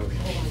 That's my motion.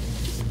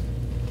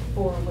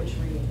 Hold on. For which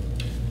reading?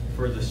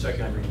 For the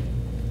second reading.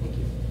 Thank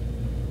you.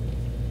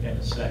 And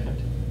a second.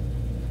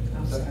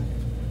 I'll second.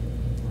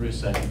 Bruce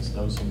seconds.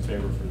 Those in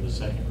favor for the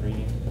second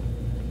reading?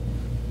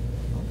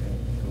 Okay,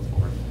 go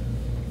for it.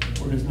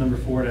 Ordinance number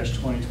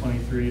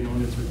 4-2023, an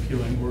ordinance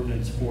repealing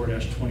ordinance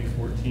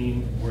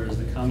 4-2014, whereas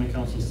the Common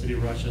Council of the City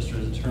of Rochester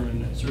has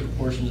determined that certain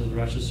portions of the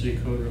Rochester City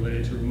Code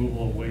related to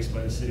removal of waste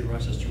by the City of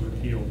Rochester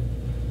repealed.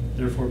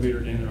 Therefore, be it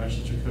ordained the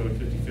Rochester Code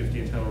 50/50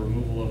 entitled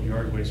Removal of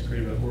Yard Waste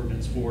created by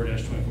ordinance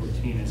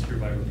 4-2014 is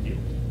hereby repealed.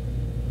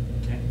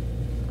 Okay.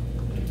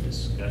 Any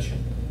discussion?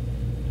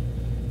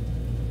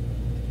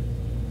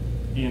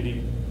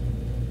 Andy,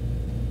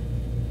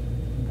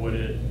 would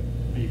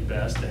it be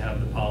best to have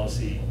the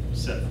policy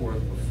set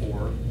forth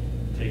before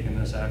taking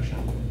this action?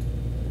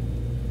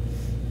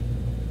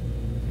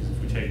 Because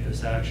if we take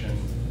this action,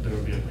 there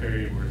will be a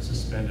period where it's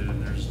suspended,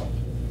 and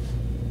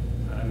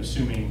I'm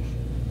assuming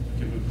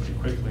we can move pretty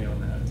quickly on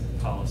that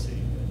policy.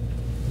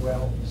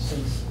 Well,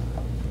 since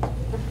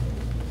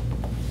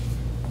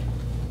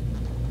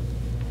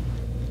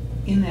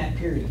in that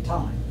period of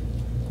time,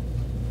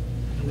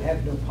 you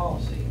have no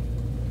policy,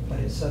 but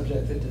it's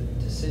subject to the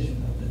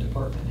decision of the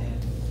department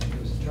head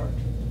who's in charge.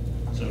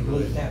 So You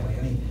put it that way.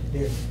 I mean,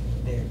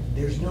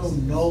 there's no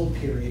null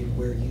period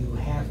where you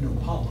have no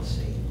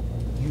policy.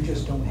 You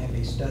just don't have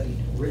a studied,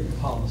 written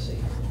policy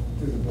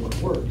through the Board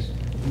of Works.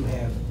 You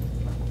have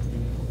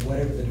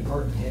whatever the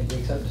department head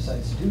wakes up,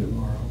 decides to do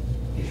tomorrow,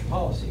 is your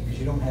policy, because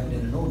you don't have it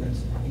in an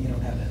ordinance, and you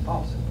don't have it in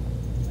policy.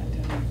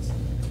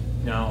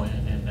 No,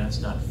 and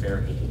that's not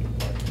fair to the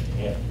department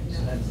head.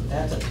 So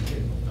that's up to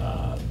you.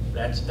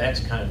 That's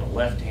kind of a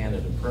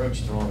left-handed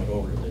approach, throwing it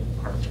over to the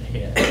department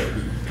head.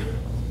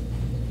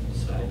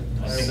 So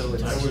I think So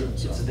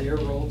it's- it's their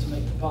role to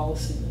make the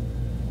policy?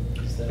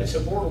 Is that- It's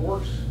a Board of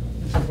Works.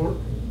 It's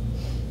important.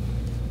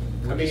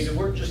 I mean,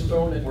 we're just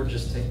throwing it, We're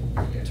just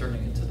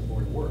turning it to the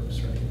Board of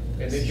Works, right?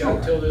 and they've got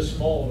until this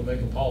fall to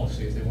make a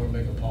policy, if they wanna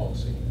make a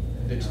policy.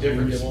 It's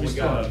different than what we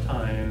still got. have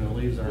time, and the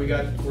leaves aren't.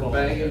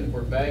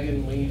 We're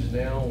bagging leaves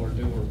now, we're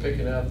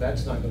picking up,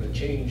 that's not gonna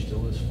change till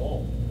this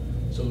fall.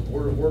 So the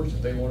Board of Works,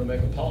 if they wanna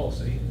make a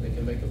policy, they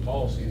can make a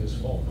policy this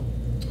fall.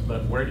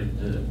 But where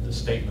did the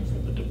statement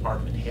from the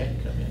department head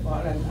come in?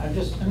 Well, I'm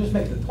just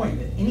making the point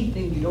that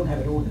anything you don't have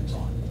an ordinance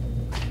on,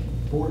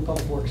 Board of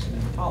Public Works can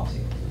make a policy.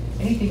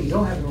 Anything you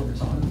don't have an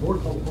ordinance on, the Board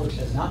of Public Works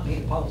has not made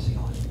a policy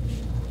on,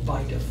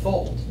 by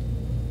default,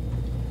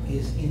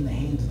 is in the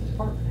hands of the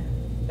department head.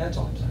 That's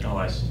all I'm saying. Oh,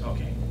 I see,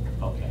 okay.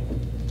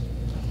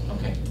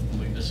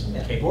 Leave this in the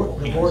Yeah, capable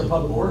The hands Board of of the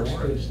Public Board Works of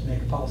Works. could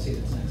make a policy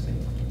that's next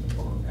meeting,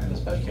 or have a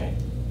special. Okay.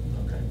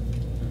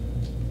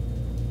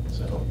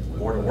 So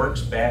Board of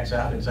Works backs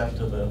out, it's up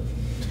to the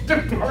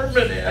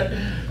department head.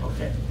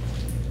 Okay.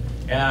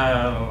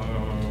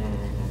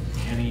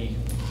 Any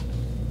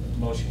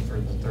motion for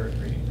the third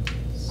reading?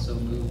 So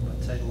moved by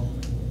title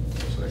only.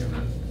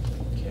 Second.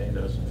 Okay,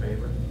 those in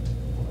favor?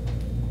 All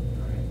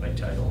right, by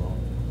title only.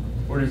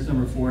 Ordinance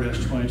number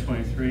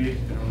 4-2023,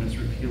 an ordinance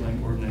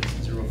repealing ordinance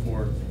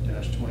 04-2014.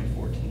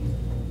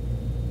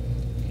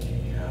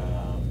 Okay,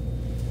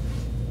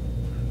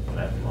 do I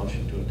have a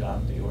motion to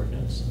adopt the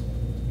ordinance?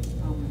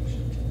 I'll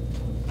motion to.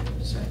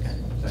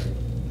 Second.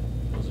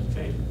 Those in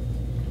favor?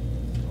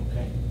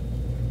 Okay.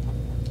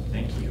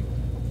 Thank you.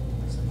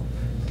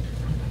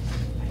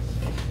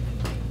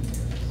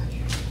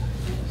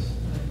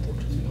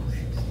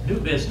 New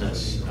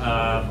business.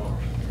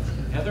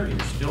 Heather, you're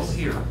still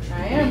here.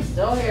 I am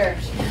still here.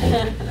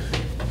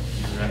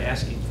 You're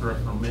asking for a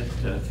permit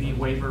fee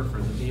waiver for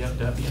the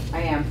VFW?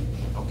 I am.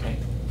 Okay.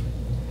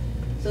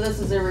 So this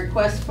is a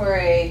request for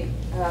a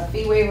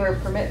fee waiver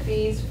of permit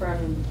fees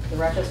from the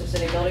Rochester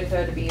City Building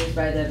Code to be used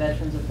by the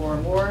Veterans of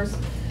Foreign Wars.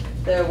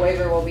 The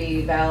waiver will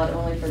be valid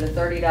only for the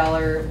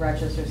 $30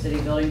 Rochester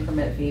City building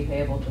permit fee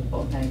payable to the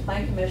Fulton County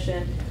Plan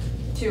Commission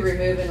to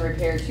remove and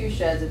repair 2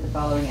 sheds at the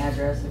following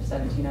address of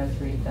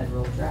 1703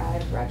 Federal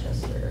Drive,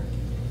 Rochester.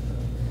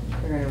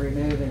 They're going to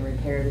remove and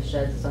repair the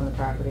sheds that's on the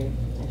property.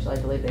 Actually,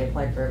 I believe they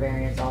applied for a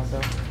variance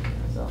also,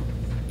 so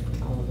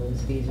all of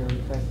those fees are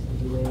requested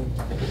to be waived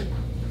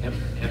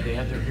Have they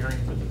had their hearing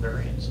for the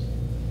variance?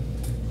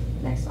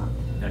 next month.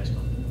 Next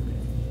month.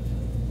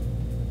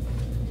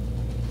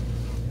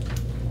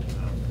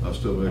 I'll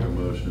still make a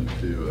motion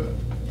to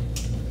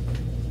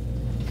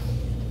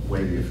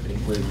Waive the fee.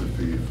 waive the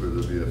fee for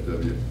the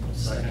VFW.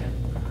 Second.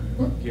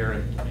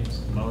 Garrett makes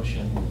the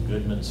motion,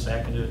 Goodman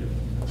seconded,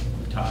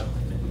 Todd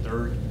in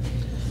third.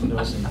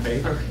 Those in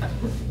favor?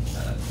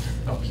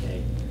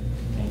 Okay,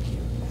 thank you.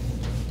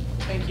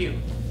 Thank you.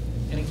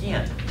 And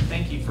again,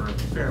 thank you for a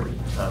very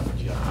tough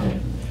job.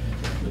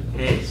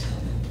 Hey,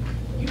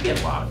 you get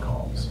a lot of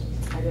calls.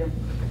 I do.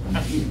 I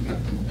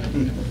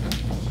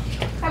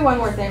have one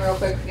more thing real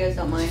quick, if you guys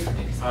don't mind.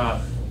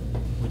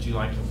 Would you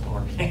like the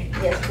floor?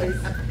 Yes, please.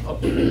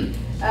 Okay.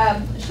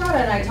 Shauna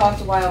and I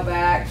talked a while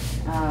back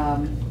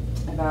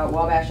about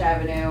Wabash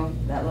Avenue,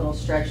 that little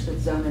stretch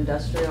that's zoned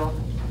industrial.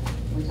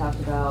 We talked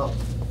about,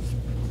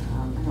 I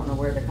don't know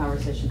where the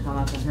conversation come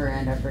up on her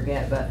end, I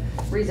forget, but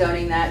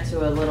rezoning that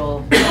to a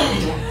little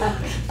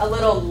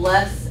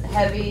less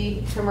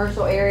heavy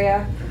commercial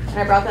area. And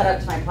I brought that up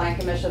to my plan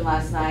commission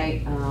last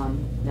night.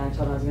 And I told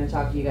them I was gonna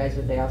talk to you guys,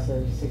 but they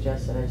also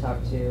suggested I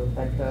talk to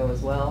Fedco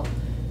as well.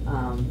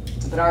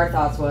 But our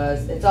thoughts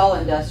was, it's all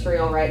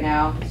industrial right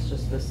now. It's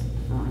just this, I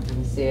don't know if you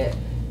can see it,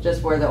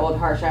 just where the old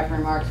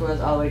Harshafner Marks was,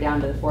 all the way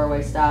down to the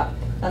 4-way stop.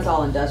 That's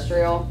all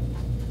industrial.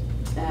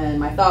 And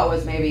my thought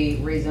was maybe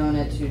rezone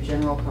it to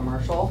general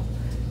commercial.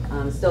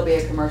 Still be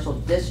a commercial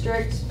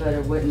district, but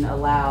it wouldn't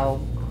allow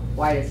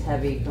quite as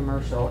heavy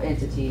commercial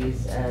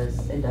entities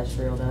as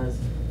industrial does,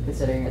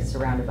 considering it's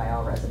surrounded by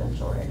all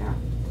residential right now.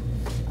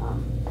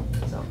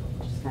 So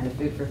just kind of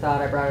food for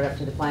thought. I brought it up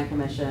to the Plan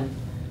Commission.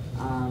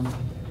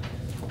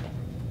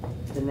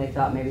 Then they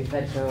thought maybe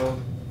Fedco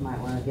might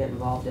want to get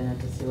involved in it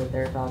to see what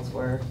their thoughts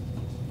were.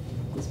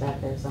 He's back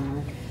there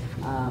somewhere.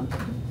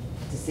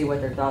 to see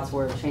what their thoughts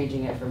were of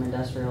changing it from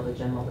industrial to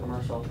general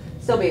commercial.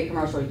 Still be a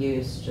commercial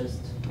use, just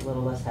a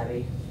little less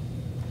heavy.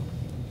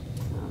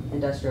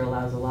 Industrial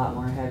allows a lot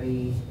more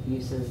heavy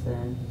uses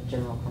than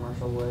general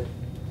commercial would.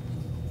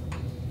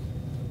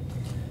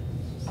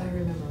 I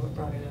remember what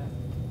brought it up.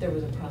 There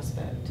was a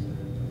prospect,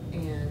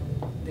 and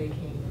they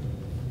came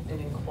and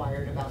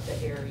inquired about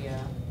the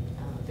area.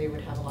 They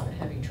would have a lot of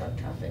heavy truck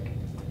traffic,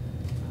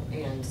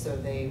 and so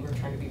they were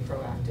trying to be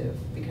proactive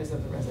because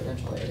of the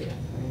residential area.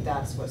 I mean,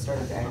 that's what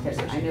started the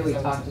conversation. I knew we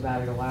talked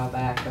about it a while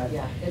back, but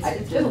Yeah,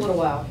 it's been a little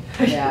while.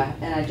 Yeah,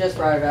 and I just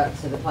brought it up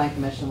to the Plan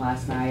Commission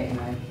last night, and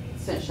I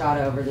sent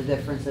Shada over the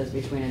differences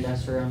between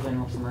industrial and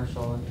general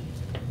commercial, and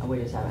we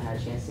just haven't had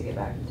a chance to get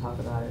back and talk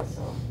about it,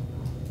 so.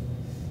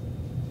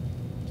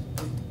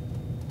 Food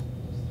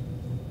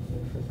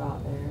for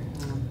thought there.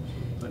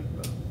 Think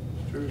about it.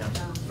 It's true. Yeah.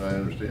 I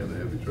understand the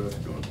heavy trucks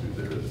going through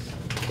there.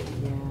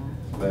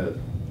 Yeah. Bad.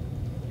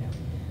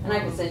 And I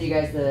can send you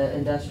guys the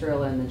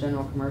industrial and the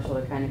general commercial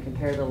to kind of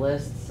compare the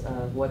lists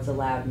of what's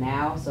allowed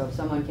now. So if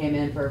someone came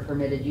in for a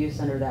permitted use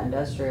under that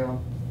industrial,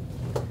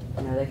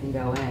 you know, they can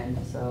go in,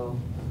 so.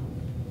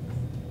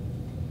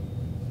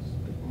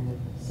 Kind of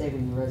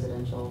saving the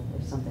residential,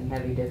 if something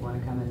heavy did want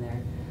to come in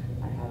there,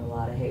 I'd have a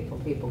lot of hateful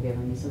people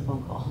giving me some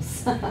phone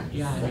calls.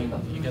 Yeah, I mean,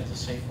 you got the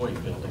Safeway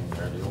building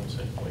there, the old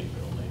Safeway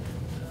building.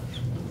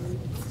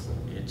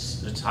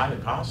 It's highly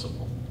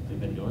possible. They've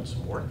been doing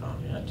some work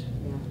on it.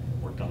 Yeah.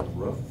 Worked on the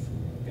roof,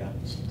 got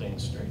some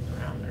things straightened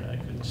around there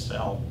that could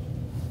sell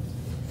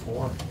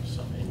for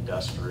some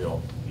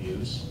industrial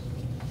use.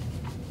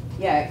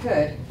 Yeah, it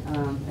could.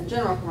 And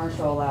general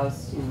commercial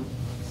allows, you know,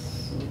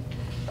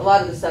 a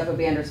lot of the stuff would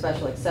be under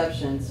special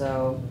exception.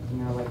 So, you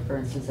know, like for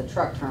instance, a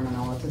truck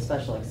terminal, it's a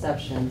special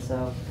exception.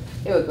 So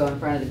it would go in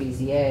front of the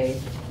BZA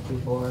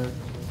before,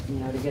 you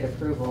know, to get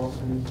approval,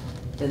 and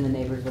then the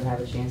neighbors would have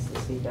a chance to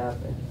speak up.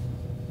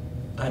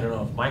 I don't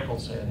know if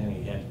Michael's had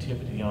any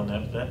activity on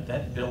that.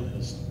 That building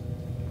is,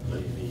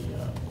 the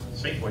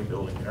Safeway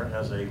building there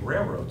has a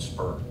railroad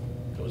spur,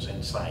 goes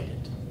inside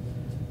it.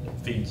 It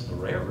feeds the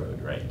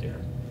railroad right there.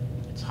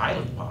 It's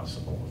highly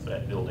possible if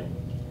that building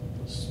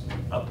was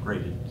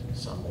upgraded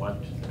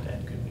somewhat,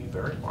 that could be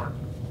very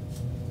marketable.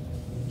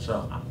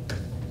 So,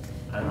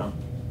 I don't know.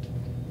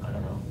 I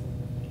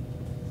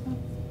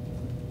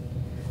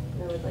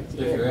would like to If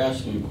get- you're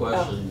asking a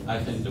question, I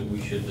think that we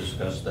should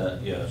discuss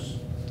that, yes.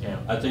 Yeah.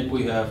 I think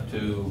we have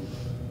to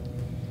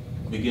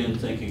begin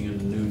thinking in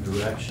a new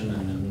direction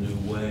and in a new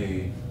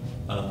way,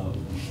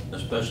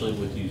 especially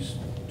with these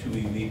 2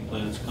 EV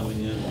plants coming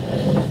in.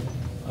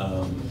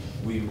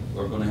 We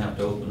are gonna have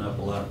to open up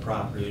a lot of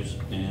properties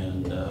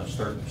and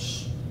start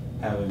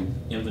having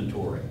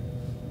inventory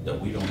that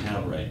we don't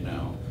have right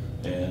now.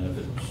 And if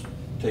it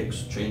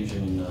takes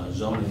changing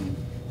zoning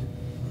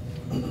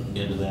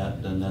into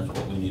that, then that's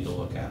what we need to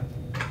look at.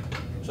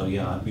 So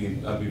yeah, I'd be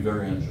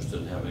very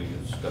interested in having a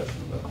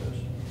discussion about this.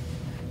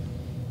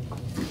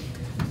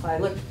 I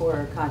looked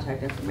for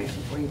contact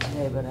information for you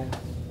today, but I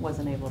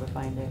wasn't able to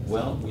find it.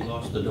 Well, we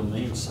lost the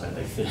domain site,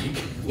 I think.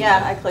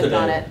 Yeah, I clicked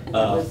on today. it. And it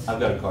was- I've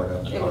got a card out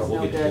in the It car, was we'll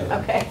no get good.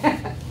 together. Okay.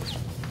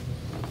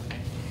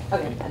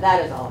 Okay,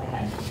 that is all I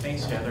had.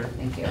 Thanks, Heather.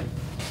 Thank you.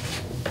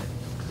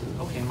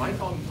 Okay,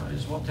 Michael, you might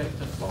as well take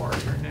the floor.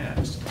 You're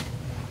next.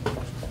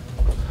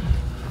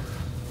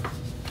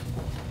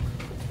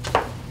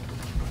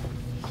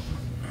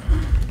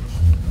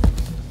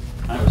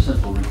 I have a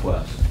simple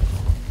request.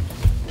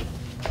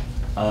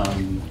 A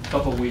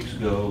couple of weeks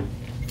ago,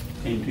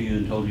 came to you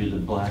and told you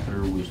that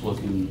Blackadder was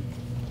looking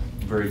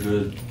very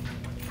good.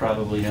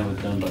 Probably have it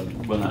done by,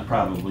 well, not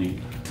probably,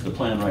 the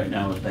plan right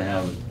now is to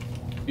have it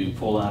in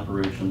full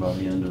operation by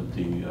the end of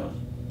the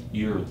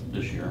year,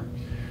 this year.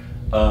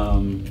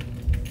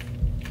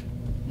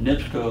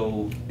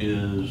 NIPSCO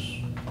is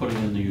putting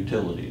in the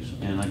utilities,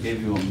 and I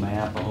gave you a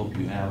map, I hope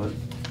you have it.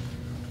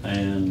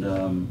 And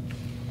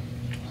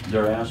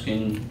they're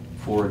asking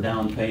for a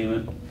down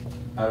payment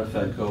out of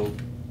FEDCO.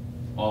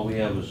 All we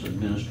have is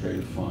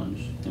administrative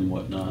funds and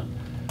whatnot.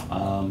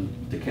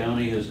 The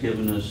county has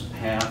given us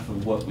half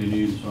of what we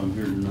need, so I'm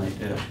here tonight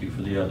to ask you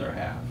for the other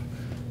half,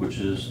 which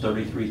is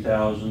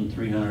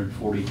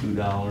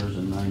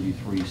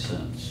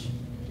 $33,342.93.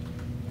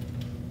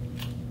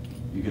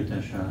 You get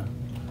that shot?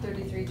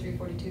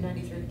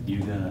 33,342.93. You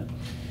got it.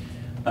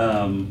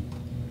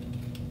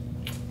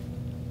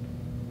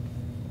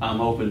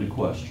 I'm open to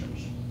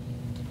questions.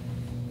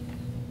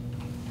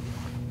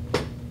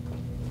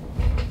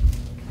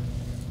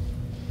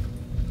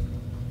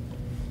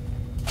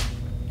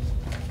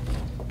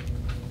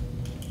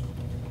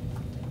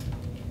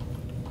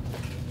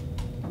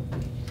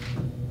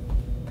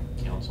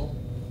 Council?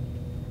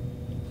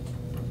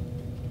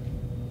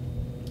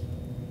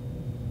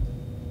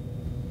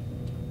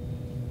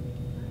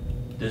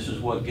 This is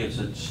what gets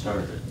it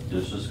started.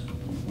 This is,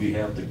 we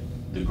have the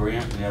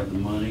grant, we have the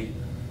money.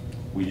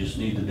 We just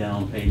need the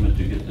down payment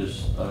to get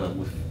this,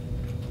 with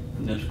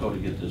NIPSCO to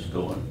get this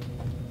going.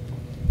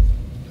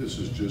 This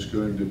is just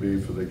going to be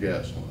for the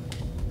gas line.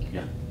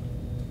 Yeah.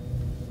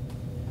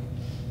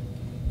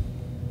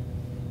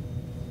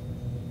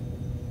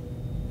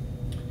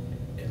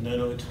 none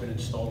of it's been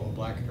installed on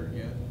Blackburn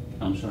yet?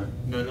 I'm sorry?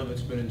 None of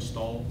it's been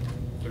installed?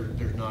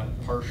 There's not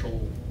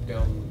partial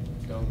down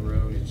the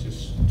road, it's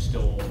just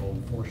still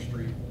on 4th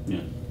Street? Yeah.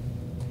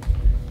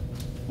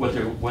 What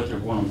they're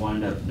gonna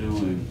wind up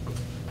doing,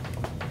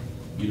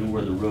 you know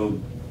where the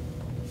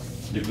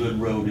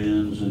good road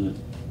ends and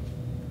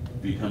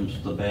it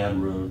becomes the bad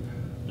road?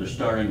 They're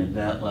starting at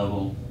that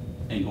level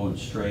and going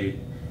straight,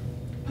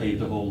 pave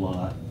the whole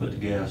lot, put the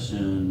gas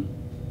in,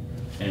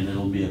 and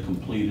it'll be a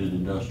completed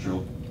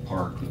industrial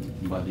park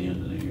by the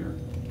end of the year.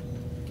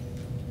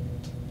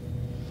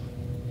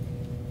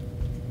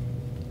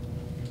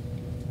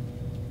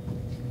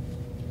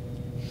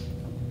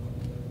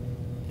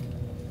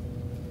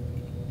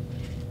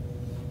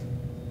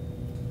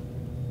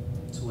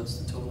 So what's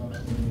the total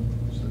amount?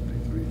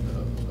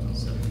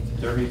 73,000.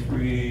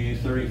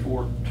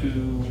 34,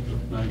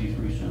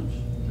 2.93 cents.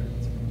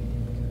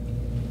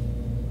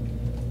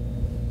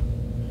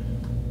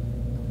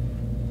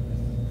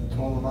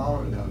 Total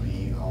amount, or that would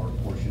be our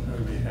portion? That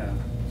would be half.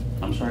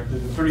 I'm sorry? The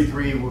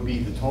 33 would be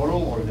the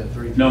total, or the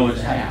 33? No, it's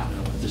is half.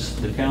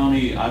 The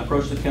county, I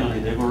approached the county,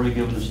 they've already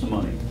given us the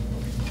money.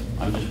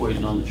 I'm just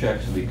waiting on the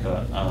checks to be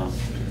cut.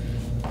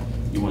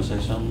 You wanna say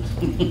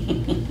something?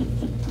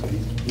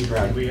 He's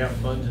right. Do we have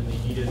funds in the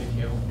HEDA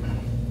account?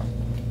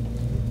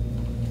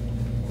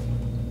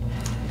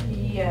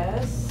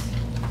 Yes.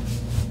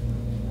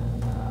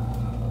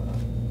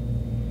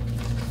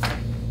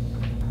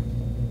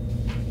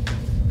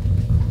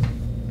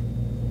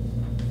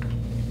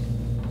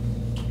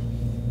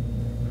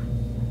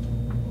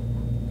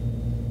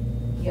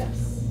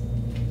 Yes.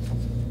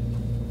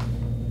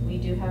 We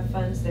do have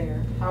funds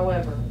there.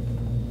 However,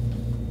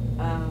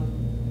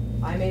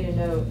 I made a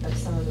note of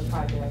some of the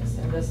projects,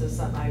 and this is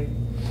something I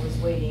was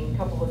waiting, a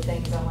couple of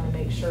things I want to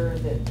make sure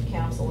that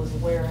council is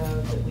aware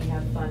of, that we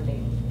have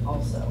funding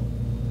also.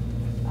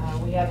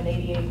 We have an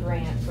ADA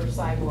grant for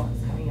sidewalks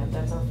coming up.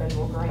 That's our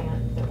federal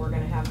grant that we're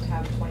going to have a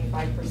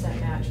 25%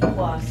 match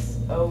plus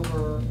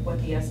over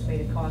what the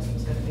estimated cost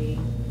was going to be.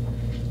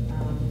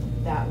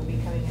 That will be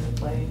coming into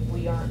play.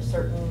 We aren't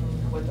certain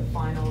what the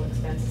final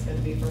expense is going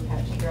to be for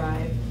Apache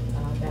Drive.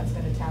 That's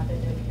going to tap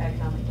into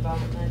economic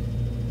development.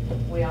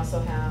 We also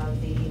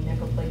have the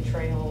Nickel Plate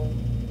Trail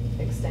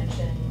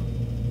extension,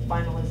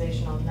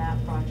 finalization on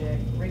that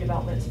project.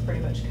 Redevelopment's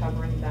pretty much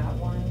covering that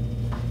one.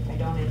 I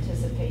don't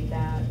anticipate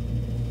that.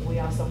 We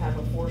also have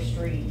a 4th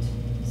Street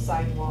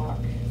sidewalk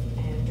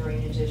and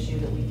drainage issue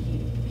that we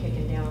keep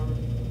kicking down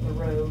the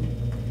road.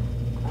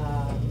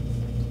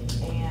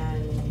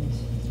 And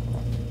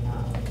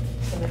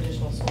some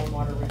additional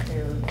stormwater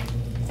repair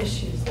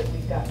issues that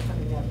we've got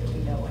coming up that we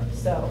know of.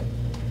 So,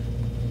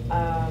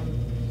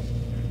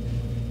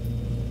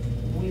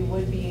 we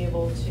would be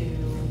able to,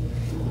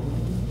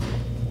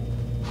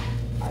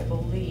 I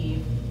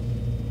believe,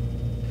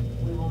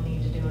 we will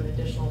need to do an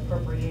additional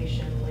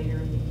appropriation later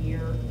in the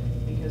year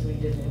because we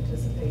did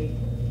anticipate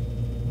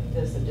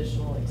this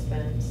additional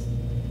expense.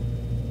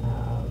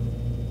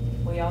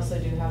 We also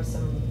do have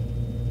some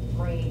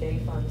rainy day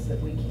funds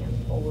that we can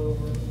pull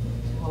over to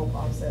help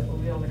offset, but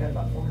we only got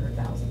about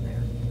 400,000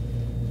 there.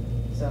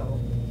 So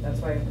that's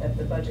why at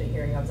the budget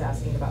hearing, I was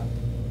asking about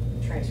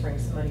transferring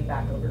some money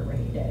back over to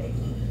rainy day,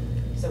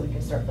 so we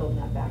can start building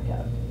that back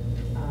up.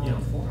 You know,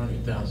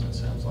 400,000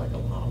 sounds like a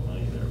lot of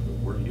money there, but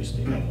we're used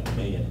to having $1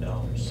 million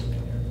sitting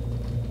there.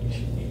 You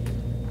should need it.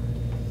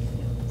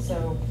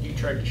 So. You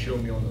tried to show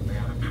me on the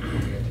map at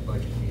the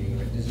budget meeting,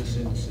 but is this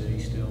in the city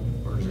still,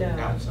 or is it No.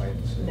 outside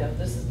the city? No,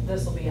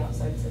 this will be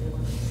outside city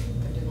limits,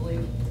 I do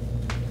believe.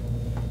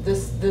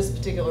 This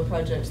particular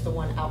project's the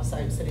one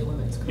outside city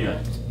limits,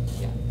 correct?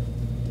 Yeah.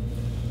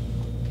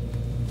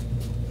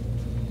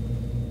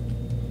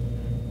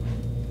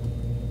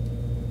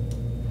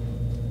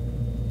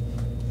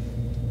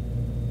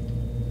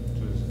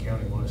 So does the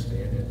county want us to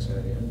annex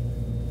that in?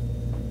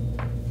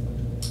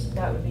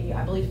 That would be,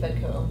 I believe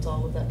Fedco owns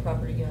all of that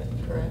property yet,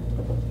 correct?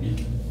 Yeah.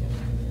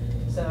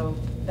 So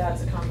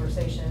that's a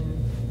conversation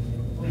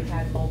we've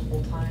had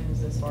multiple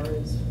times as far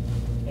as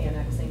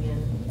annexing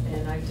in,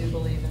 and I do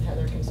believe, and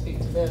Heather can speak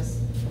to this,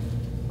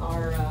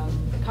 our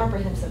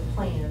comprehensive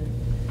plan,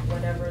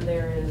 whenever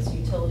there is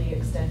utility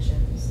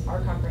extensions,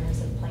 our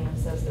comprehensive plan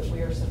says that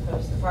we are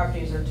supposed, the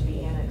properties are to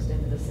be annexed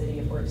into the city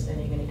if we're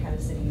extending any kind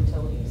of city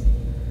utilities.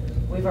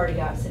 We've already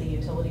got city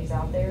utilities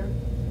out there.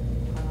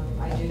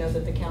 I do know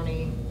that the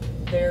county,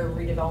 their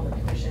redevelopment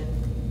commission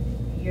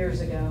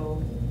years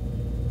ago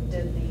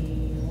did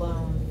the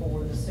loan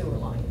for the sewer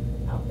line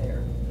out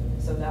there.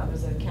 So that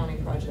was a county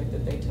project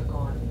that they took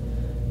on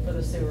for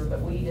the sewer,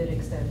 but we did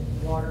extend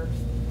water.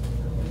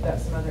 We've got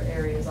some other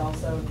areas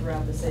also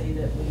throughout the city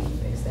that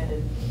we've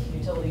extended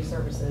utility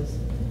services,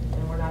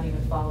 and we're not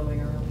even following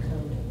our own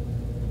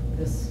code.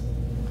 This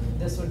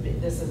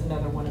is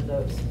another one of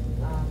those.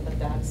 But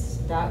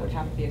that would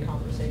have to be a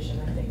conversation,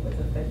 I think, with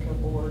the Fedco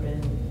board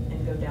and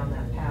go down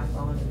that path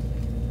on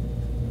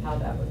how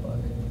that would look.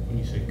 When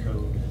you say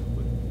code,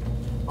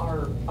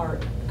 Our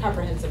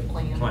comprehensive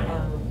plan,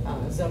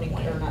 our zoning,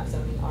 or not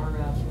zoning, our.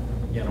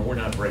 Yeah, no, we're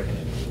not breaking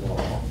any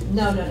law.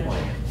 No.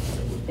 Plan.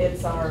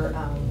 It's our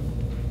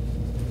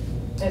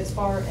as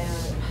far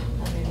as,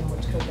 I don't even know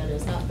which code that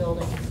is, not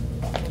building,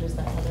 what is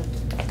that, Heather?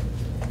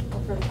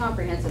 Well, for the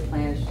comprehensive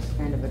plan, it's just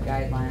kind of a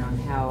guideline on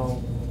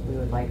how we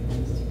would like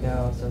things to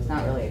go. So it's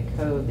not really a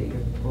code that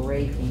you're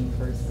breaking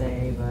per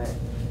se, but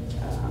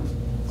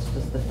it's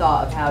just the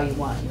thought of how you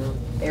want your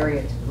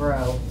area to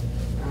grow.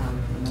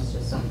 And that's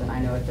just something I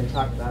know it's been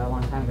talked about a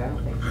long time ago. I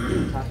don't think it's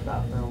been talked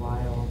about for a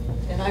while.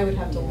 And I would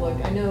have to look,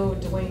 I know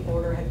Dwayne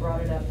Border had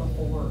brought it up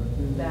before,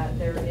 that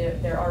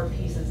there are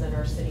pieces in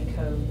our city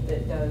code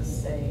that does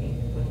say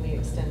when we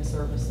extend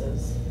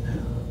services,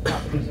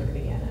 properties are gonna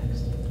be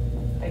annexed.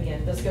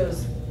 Again, this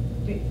goes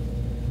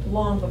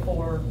long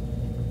before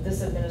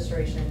this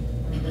administration.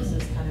 I mean, this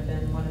has kind of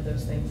been one of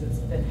those things that's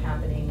been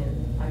happening,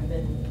 and I've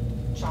been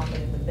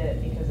chomping at the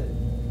bit because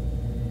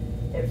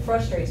it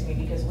frustrates me,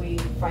 because we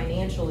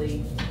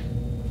financially,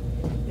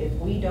 if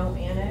we don't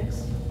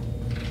annex,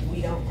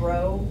 we don't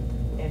grow,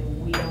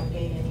 and we don't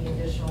gain any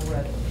additional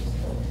revenues.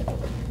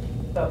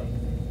 But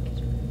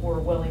we're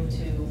willing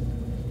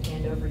to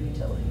hand over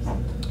utilities.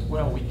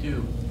 Well, we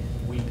do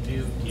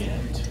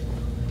get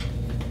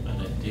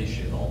an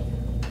additional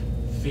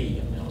fee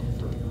amount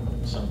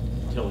for some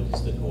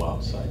utilities that go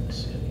outside the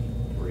city.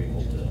 We're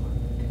able to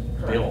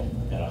bill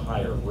at a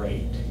higher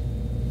rate,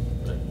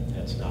 but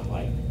that's not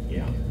like,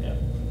 that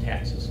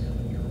taxes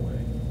coming your way.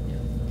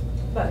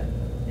 But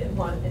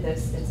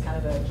it's kind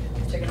of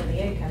a chicken and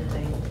the egg kind of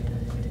thing.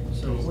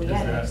 So We is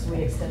annex, that,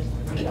 we extend,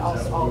 is we that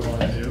also what all. we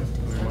want to do? Do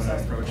we I'm want to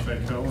sorry. approach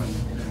Fedco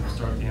and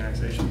start the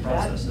annexation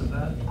process of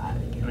that? I-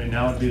 I mean,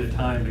 now would be the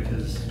time,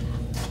 because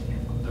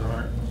there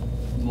aren't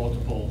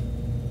multiple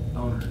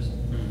owners.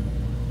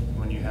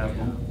 When you have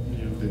Then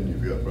new,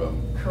 you've got a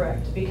problem.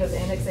 Correct, because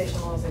annexation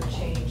laws have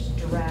changed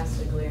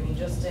drastically. I mean,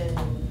 just in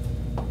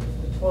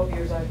the 12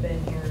 years I've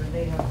been here,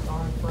 they have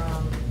gone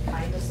from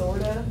kinda,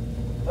 sorta,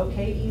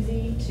 okay,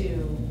 easy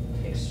to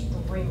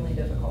extremely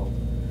difficult.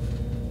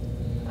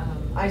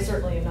 I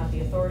certainly am not the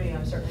authority, and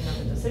I'm certainly not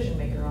the decision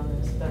maker on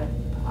this, but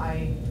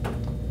I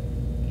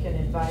can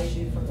advise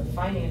you from the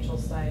financial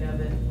side of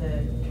it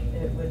that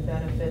it would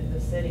benefit the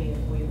city if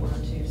we were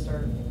to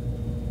start.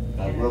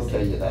 I will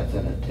tell you, that's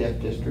in a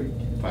TIF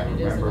district, if I It is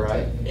in remember a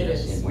right. TIF. It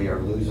is. And we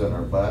are losing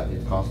our butt,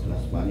 it's costing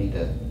us money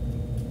to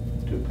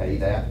pay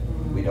that.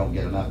 We don't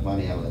get enough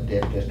money out of the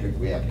TIF district,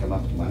 we have to come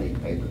up with money to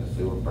pay for the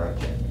sewer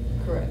project.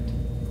 Correct.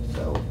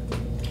 So,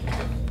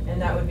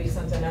 And that would be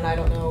something, and I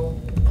don't know.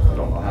 I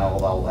don't know how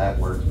all that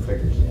works and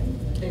figures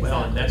in.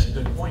 Well, and that's a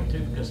good point too,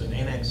 because an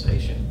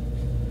annexation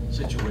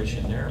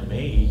situation there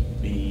may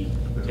be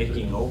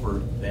taking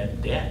over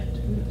that debt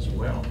as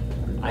well.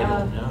 I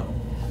don't know.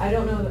 I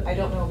don't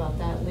know about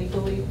that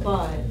legally,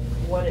 but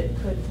what it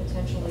could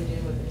potentially do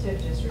with the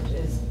TIF district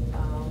is,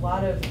 a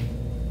lot of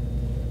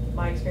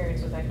my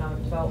experience with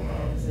economic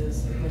development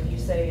is when you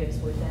say it's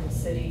within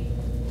city,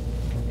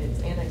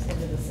 it's annexed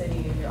into the city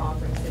and you're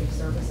offering city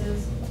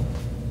services,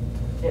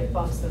 it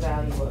bumps the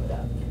value of it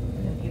up.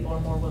 And people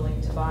are more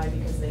willing to buy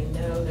because they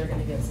know they're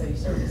gonna get city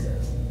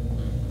services.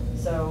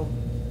 So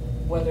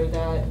whether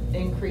that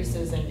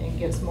increases and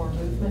gets more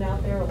movement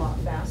out there a lot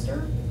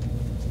faster,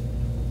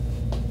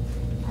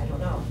 I don't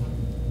know.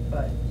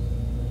 But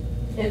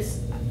it's,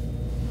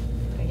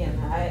 again,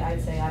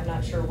 I'd say I'm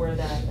not sure where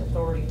that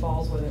authority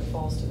falls, whether it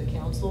falls to the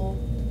council.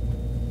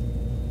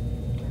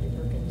 Randy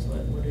Perkins,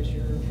 what is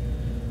your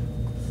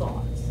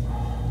thoughts?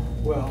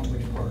 Well,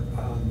 which part?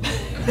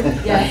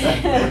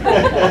 Yes.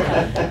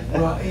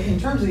 Well, in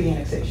terms of the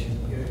annexation,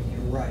 you're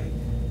right.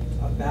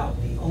 About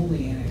the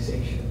only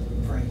annexation,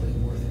 frankly,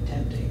 worth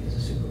attempting is a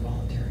super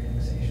voluntary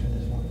annexation at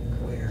this point,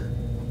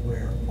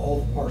 where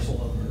all the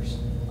parcel owners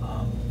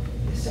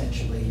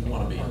essentially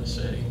Want to be in the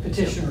city.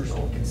 petitioners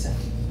or consent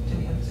to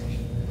the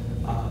annexation.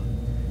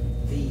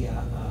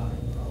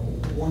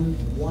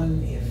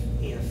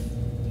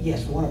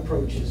 One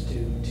approach is to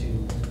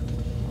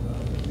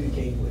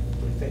communicate with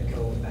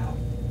Fedco about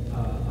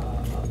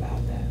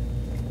that.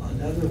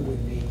 Another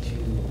would be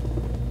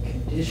to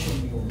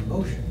condition your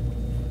motion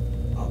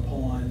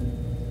upon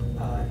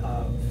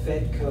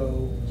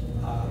Fedco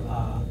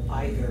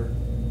either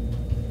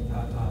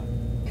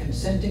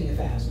consenting if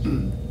asked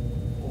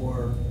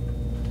or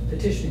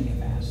petitioning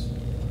if asked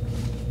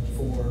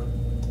for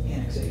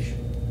annexation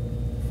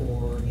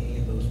for any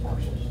of those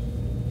parcels.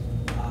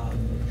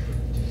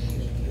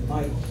 You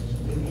might,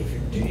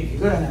 if you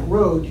go down that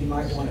road, you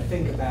might want to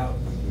think about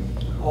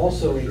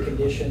also a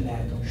condition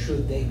that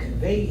should they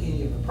convey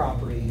any of the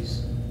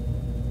properties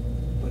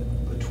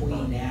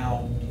between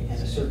now and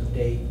a certain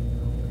date,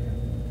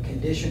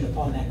 conditioned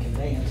upon that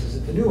conveyance is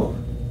that the new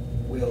owner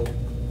will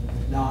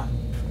not,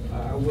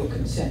 will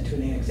consent to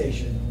an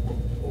annexation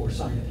or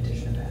sign a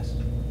petition if asked.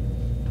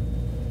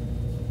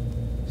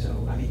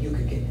 So, I mean,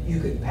 you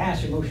could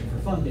pass your motion for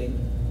funding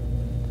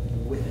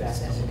with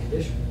that as a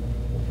condition.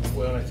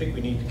 Well, I think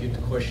we need to get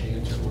the question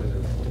answered whether,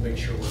 to make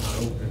sure we're not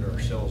opening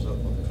ourselves up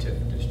on the TIF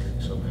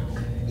district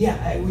somehow. Yeah,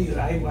 I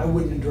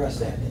wouldn't address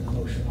that in the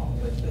motion, Paul,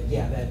 but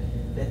yeah,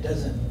 that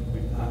doesn't.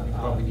 We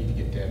probably need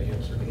to get that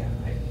answered. Yeah,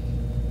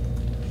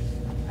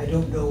 I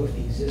don't know if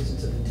the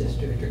existence of the TIF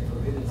district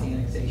prohibits the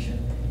annexation.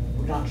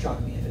 Would not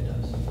shock me if it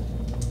does.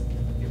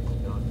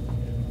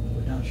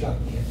 shock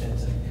me if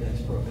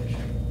that's prohibition.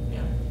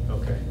 Yeah.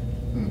 Okay.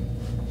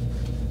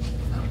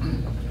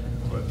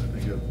 But I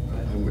think,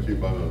 I'm with you,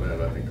 Bob, on that.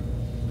 I think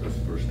that's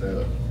the first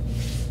step.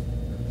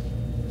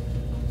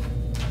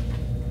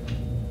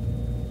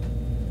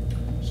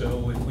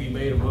 So if we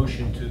made a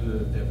motion to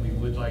that we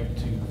would like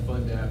to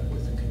fund that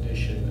with the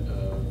condition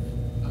of,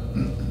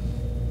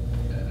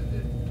 that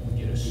we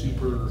get a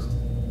super,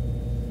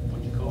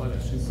 what do you call it,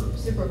 a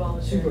Super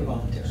voluntary. Super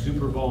voluntary.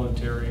 super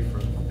voluntary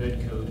from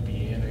Fedco to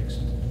be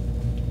annexed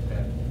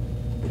back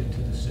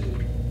into the city,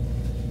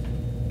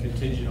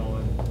 contingent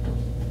on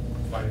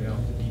finding out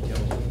the details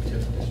of the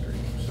TIF district,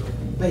 so.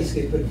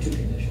 Basically, putting two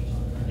conditions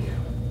on it.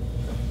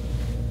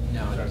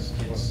 Yeah. Now,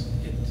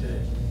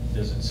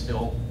 does it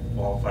still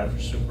qualify for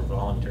super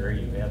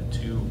voluntary? You've had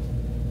two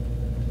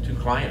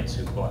clients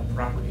who bought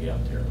property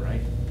out there,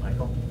 right,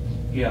 Michael?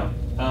 Yeah,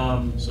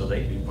 So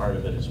they'd be part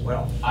of it as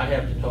well. I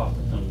have to talk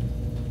with them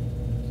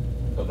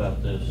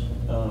about this.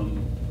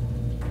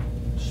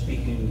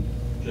 Speaking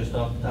just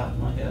off the top of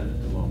my head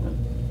at the moment,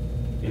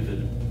 if it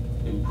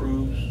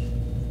improves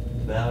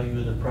the value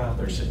of the Their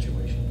property,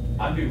 situation.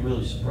 I'd be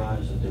really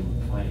surprised if they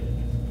would fight it.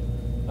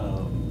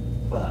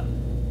 But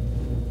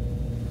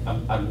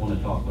I'd want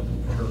to talk with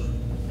them first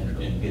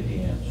and get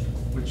the answer.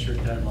 What's your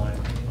deadline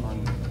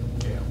on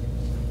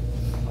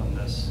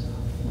this?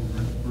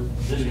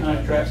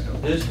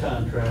 This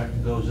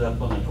contract goes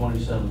up on the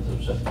 27th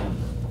of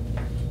September.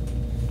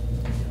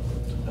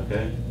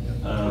 Okay?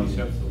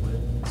 27th of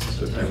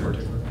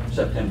when?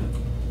 September.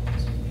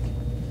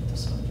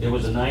 It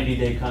was a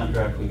 90-day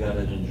contract, we got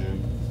it in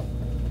June.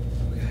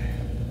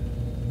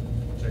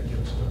 Does that give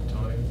us enough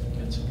time?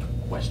 Get some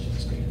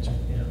questions to answer,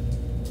 yeah.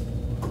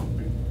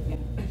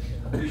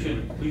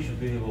 We should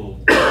be able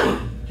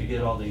to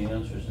get all the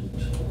answers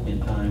in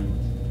time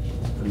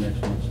for next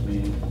month's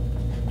meeting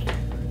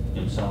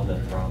and solve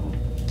that problem.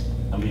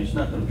 I mean, it's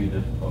not gonna be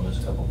difficult, it's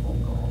a couple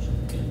phone calls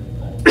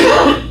and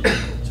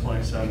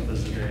 27th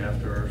is the day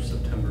after our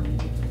September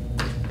meeting.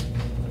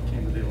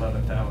 Came to the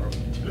 11th hour. We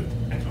could do it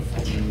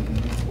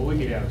before. Well, we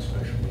could have a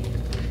special meeting.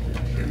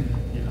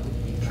 Yeah.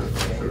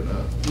 Sure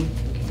not.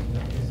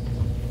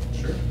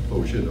 Sure. But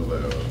we should know by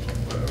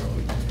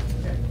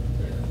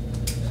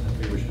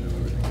maybe we should do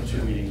everything.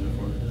 Two meetings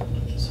before.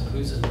 So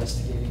who's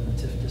investigating the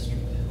TIF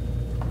district?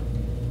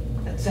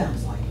 That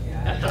sounds like,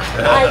 yeah.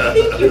 I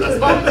think you just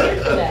volunteered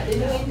for that,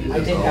 didn't you, Andy? I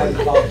think I was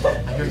volunteer.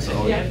 I heard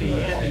some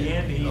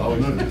Andy.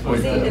 Always looking for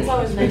See, it's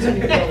always nice when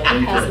you're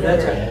building, pass it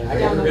That's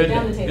over, right.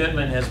 down the table.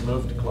 Goodman has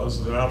moved to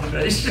close the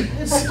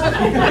nominations.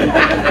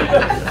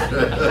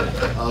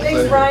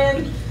 Thanks, Brian.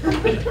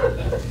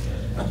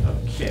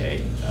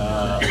 Okay,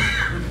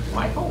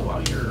 Michael,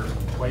 while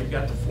you've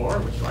got the floor,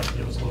 would you like to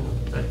give us a little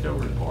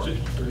Fedco report? Do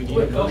we need a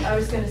Wait, motion? I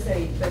was gonna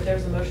say, but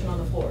there's a motion on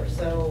the floor,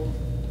 so.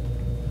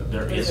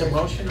 There is a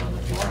motion on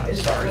the floor, I'm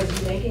Was sorry.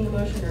 he making a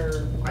motion,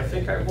 or? I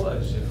think I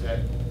was, if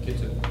that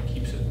keeps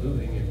it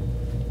moving. And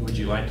Would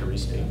you like to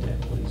restate that,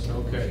 please?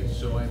 okay,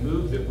 so I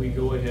move that we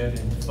go ahead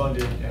and fund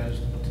it as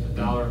to the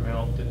dollar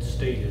amount that's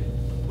stated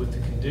with the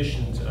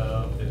conditions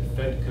of that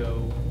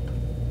Fedco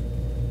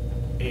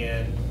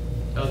and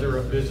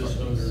other business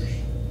owners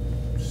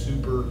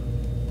super,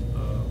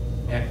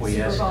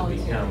 Acquiesce to Super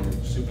become.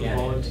 super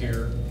annexed.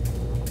 volunteer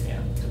Yeah.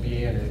 to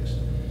be annexed.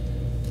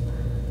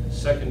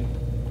 Second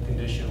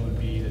condition would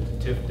be that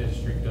the TIF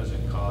district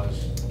doesn't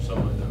cause some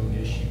unknown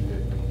issue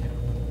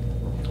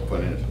that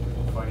Financially.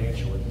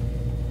 financially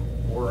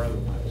or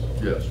otherwise.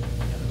 Yes.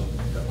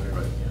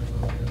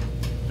 Right.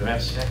 Do I have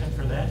a second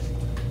for that?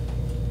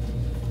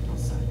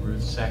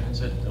 Ruth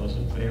seconds it, those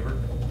in favor?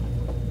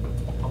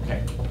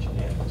 Okay, it's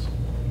unanimous.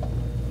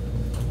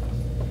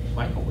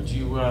 Michael, would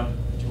you want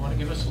to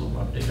give us a little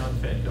update on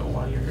Fedco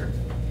while you're here?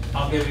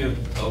 I'll give you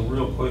a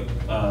real quick,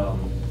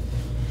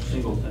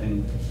 single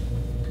thing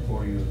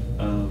for you.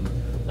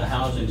 The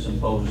housing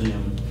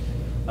symposium,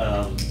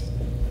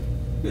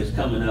 is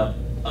coming up.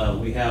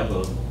 We have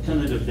a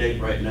tentative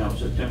date right now,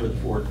 September the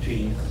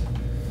 14th,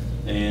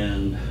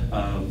 and,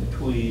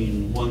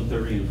 between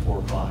 1:30 and 4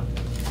 o'clock.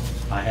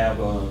 I have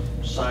a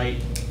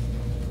site,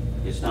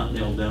 it's not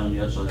nailed down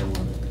yet, so I don't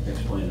want to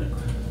explain it.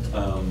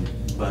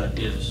 But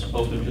it's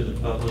open to the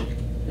public,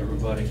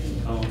 everybody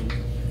can come.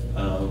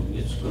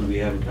 It's gonna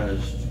be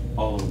advertised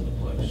all over the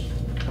place.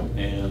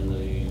 And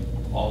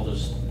all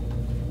this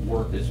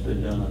work that's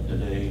been done up to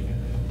date,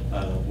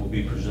 will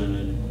be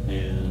presented,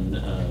 and,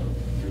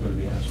 you're gonna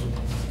be asking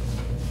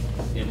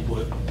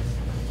input,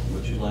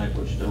 what you like,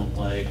 what you don't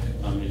like.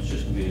 It's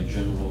just gonna be a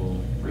general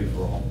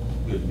free-for-all,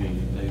 good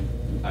meeting.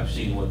 I've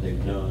seen what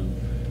they've done,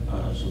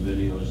 some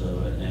videos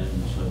of it, and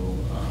so,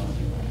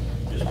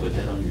 just put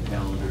that on your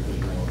calendar, because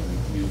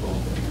you've all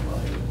been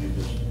invited.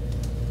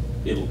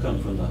 It'll come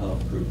from the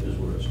hub group is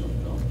where it's gonna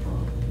come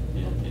from,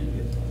 and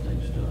get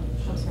things done.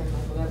 I'm So, sorry,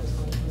 Michael, that was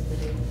the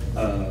date.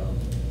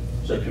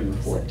 September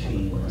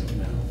 14 right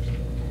now,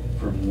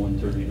 from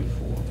 1:30 to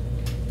 4.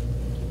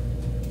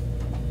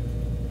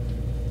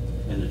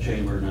 And the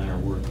chamber and I are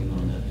working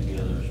on that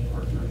together as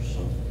partners,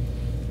 so,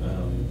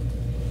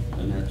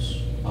 and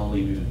I'll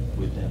leave you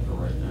with that for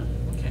right now.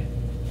 Okay.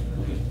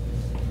 Okay.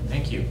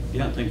 Thank you.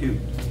 Yeah, thank you.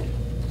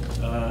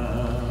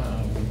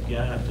 We've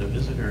got a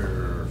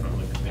visitor from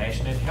the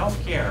Compassionate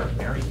Healthcare,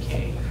 Mary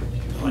Kay.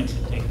 She'd like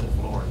to take the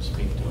floor and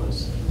speak to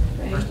us.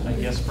 I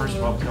guess first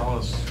of all, tell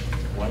us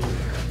why you're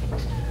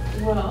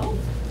here. Well,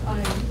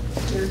 I'm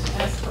here to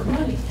ask for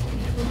money.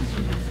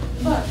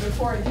 But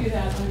before I do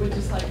that, I would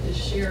just like to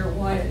share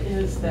why it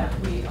is that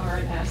we are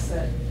an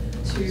asset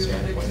to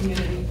the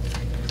community.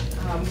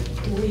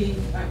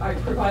 I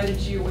provided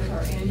you with our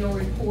annual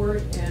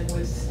report and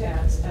with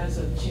stats as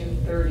of June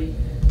 30,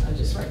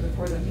 just right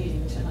before the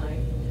meeting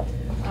tonight.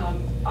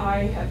 I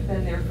have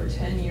been there for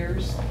 10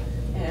 years,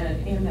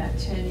 and in that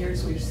 10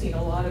 years, we've seen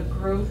a lot of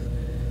growth.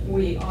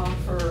 We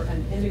offer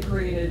an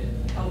integrated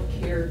health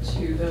care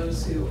to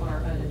those who are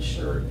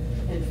uninsured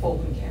in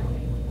Fulton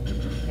County.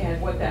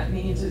 And what that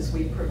means is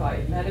we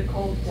provide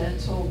medical,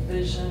 dental,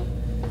 vision,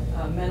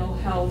 mental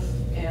health,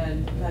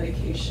 and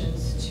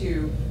medications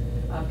to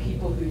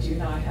people who do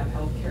not have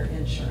health care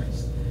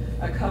insurance.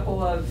 A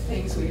couple of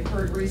things we've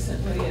heard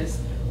recently is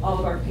all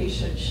of our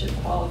patients should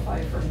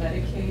qualify for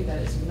Medicaid.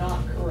 That is not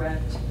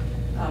correct.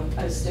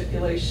 A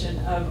stipulation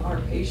of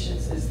our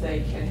patients is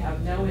they can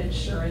have no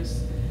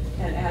insurance,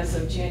 and as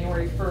of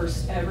January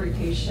 1st, every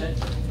patient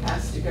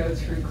has to go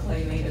through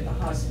claim aid at the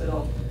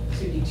hospital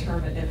to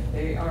determine if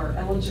they are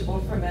eligible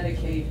for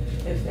Medicaid.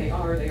 If they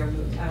are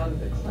moved out of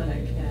the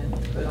clinic and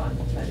put on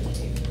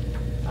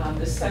Medicaid.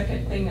 The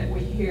second thing that we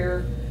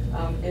hear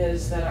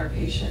is that our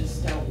patients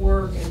don't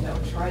work and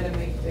don't try to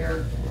make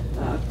their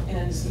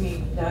ends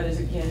meet. That is,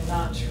 again,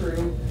 not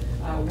true.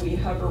 We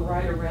hover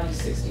right around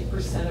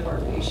 60% of our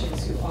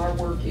patients who are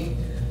working.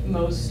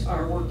 Most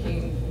are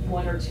working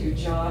 1 or 2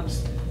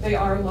 jobs. They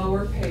are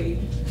lower paid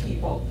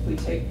people. We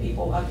take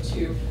people up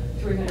to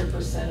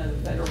 300% of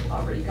the federal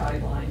poverty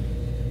guideline.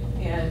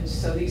 And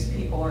so these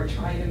people are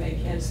trying to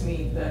make ends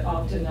meet, that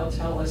often they'll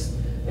tell us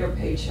their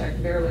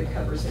paycheck barely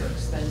covers their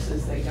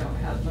expenses. They don't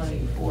have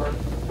money for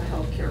a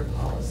health care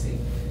policy.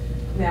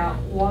 Now,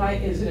 why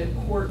is it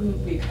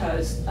important?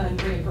 Because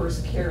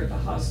unreimbursed care at the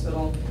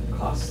hospital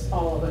costs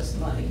all of us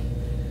money.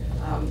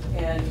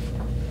 And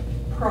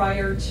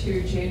prior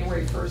to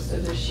January 1st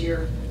of this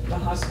year, the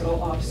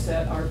hospital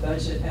offset our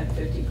budget at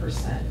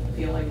 50%,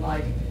 feeling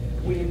like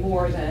we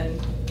more than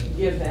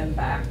give them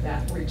back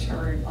that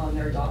return on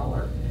their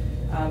dollar.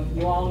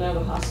 You all know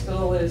the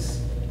hospital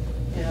is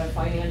in a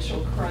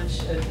financial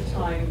crunch at the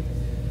time,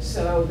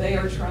 so they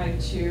are trying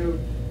to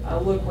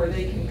look where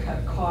they can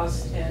cut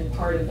costs, and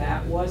part of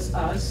that was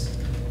us.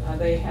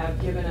 They have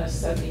given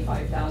us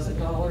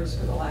 $75,000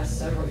 for the last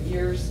several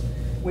years,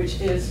 which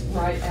is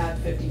right at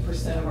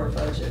 50% of our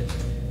budget.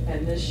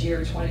 And this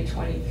year,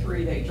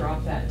 2023, they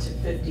dropped that to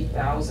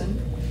 $50,000.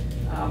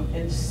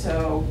 And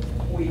so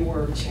we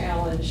were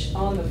challenged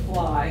on the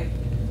fly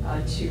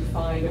to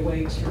find a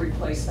way to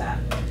replace that.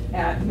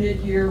 At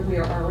mid-year, we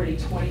are already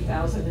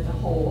 $20,000 in the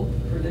hole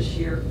for this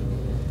year,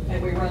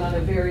 and we run on a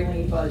very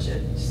lean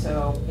budget.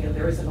 So,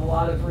 there isn't a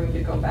lot of room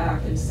to go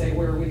back and say,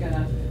 where are we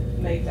gonna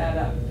make that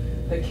up?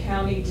 The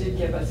county did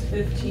give us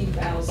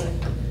 $15,000,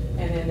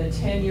 and in the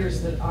 10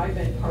 years that I've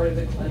been part of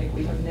the clinic,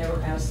 we have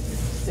never asked the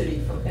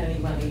city for any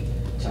money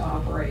to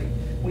operate.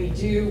 We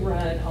do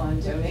run on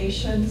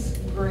donations,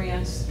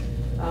 grants,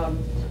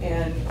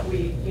 and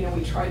we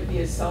try to be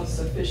as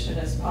self-sufficient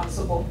as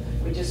possible.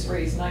 We just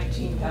raised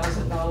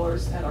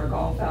 $19,000 at our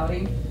golf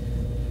outing.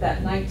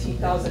 That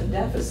 $19,000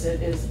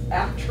 deficit is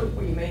after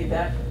we made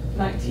that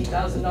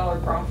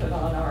 $19,000 profit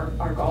on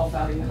our golf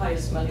outing, the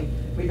highest money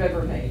we've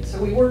ever made.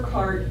 So we work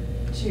hard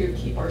to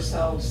keep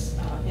ourselves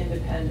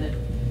independent.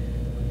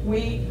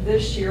 We,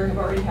 this year, have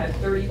already had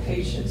 30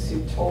 patients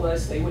who told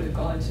us they would have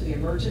gone to the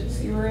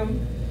emergency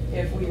room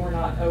if we were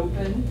not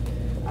open.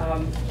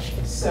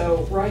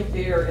 So right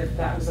there, if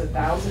that was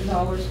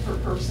 $1,000 per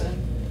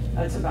person,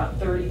 that's about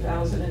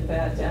 $30,000 in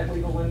bad debt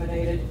we've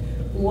eliminated.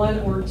 1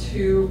 or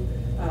 2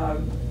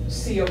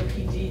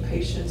 COPD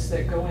patients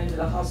that go into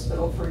the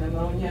hospital for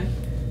pneumonia,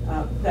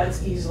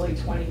 that's easily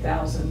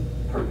 $20,000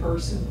 per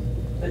person.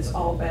 That's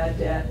all bad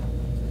debt.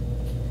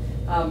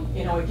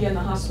 Again,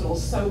 the hospital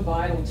is so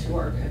vital to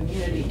our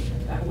community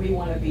that we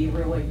want to be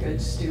really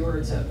good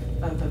stewards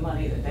of the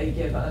money that they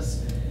give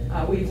us.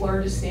 We've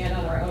learned to stand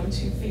on our own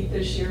 2 feet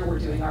this year. We're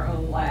doing our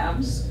own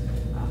labs.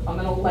 I'm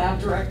an old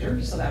lab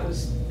director, so that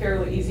was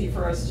fairly easy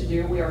for us to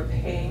do. We are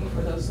paying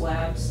for those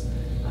labs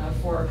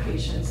for our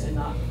patients and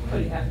not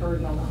putting that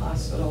burden on the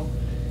hospital.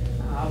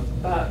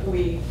 But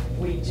we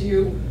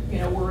do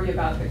worry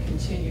about the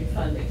continued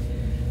funding.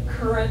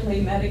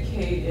 Currently,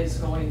 Medicaid is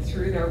going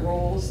through their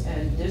rolls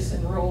and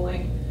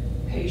disenrolling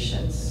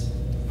patients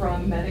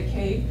from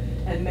Medicaid,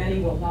 and many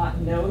will not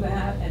know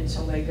that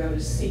until they go to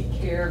seek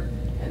care,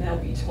 and they'll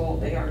be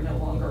told they are no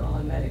longer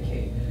on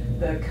Medicaid.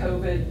 The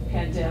COVID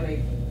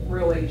pandemic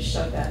really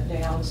shut that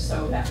down,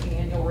 so that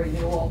annual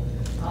renewal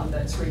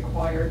that's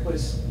required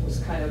was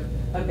kind of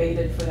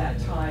abated for that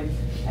time,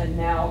 and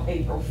now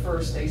April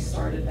 1st they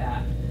started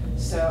that.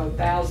 So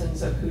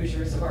thousands of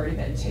Hoosiers have already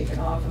been taken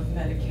off of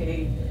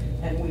Medicaid,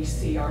 and we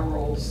see our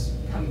rolls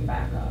coming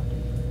back up.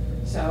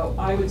 So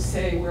I would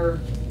say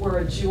we're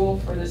a jewel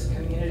for this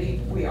community.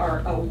 We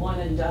are a one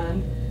and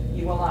done.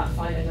 You will not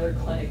find another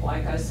clinic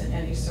like us in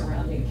any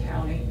surrounding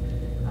county.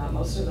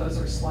 Most of those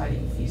are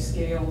sliding fee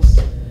scales.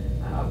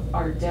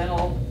 Our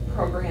dental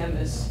program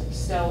is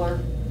stellar.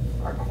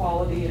 Our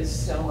quality is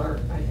stellar.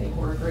 I think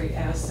we're a great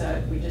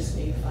asset. We just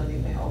need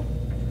funding to help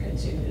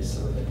continue to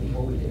serve the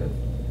people we do.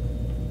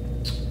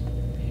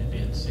 And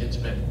it's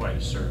been quite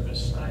a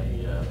service.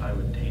 I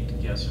would hate to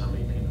guess how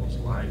many people's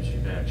lives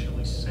you've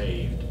actually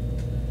saved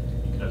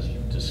because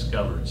you've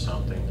discovered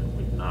something that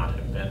would not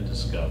have been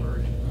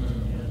discovered.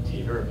 And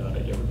you hear about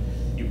it,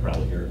 you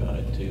probably hear about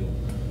it too,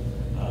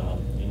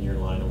 in your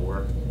line of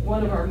work.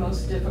 One of our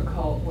most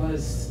difficult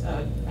was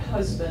a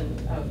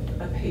husband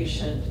of a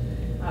patient.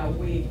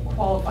 We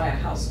qualify a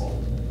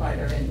household by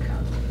their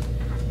income.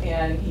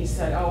 And he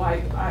said, oh,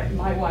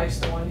 my wife's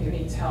the one who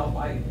needs help.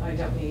 I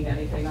don't need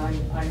anything. I'm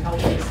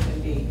healthy as can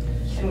be.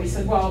 And we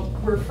said, well,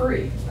 we're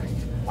free.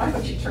 Why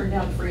don't you turn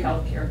down free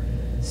health care?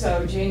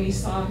 So Jamie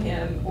saw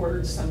him,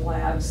 ordered some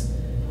labs.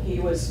 He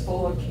was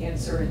full of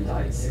cancer and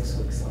died 6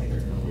 weeks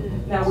later.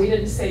 Now, we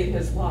didn't save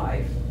his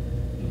life,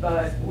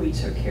 but we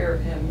took care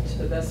of him to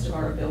the best of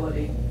our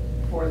ability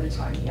for the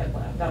time he had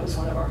left. That was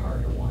one of our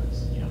harder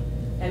ones. Yeah.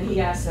 And he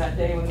asked that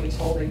day when we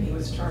told him he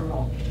was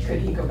terminal, could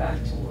he go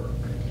back to work?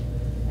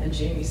 And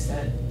Jamie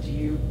said, do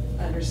you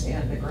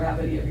understand the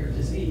gravity of your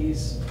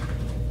disease?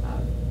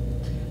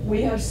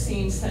 We have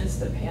seen since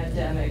the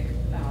pandemic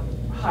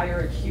higher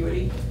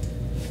acuity.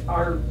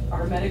 Our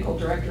medical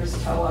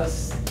directors tell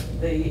us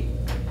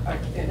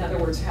in other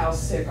words, how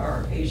sick are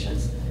our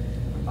patients.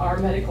 Our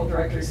medical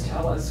directors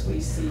tell us we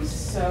see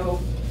so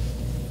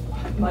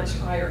much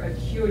higher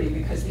acuity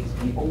because these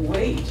people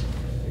wait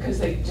because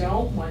they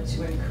don't want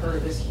to incur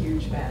this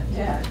huge bad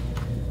debt.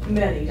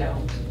 Many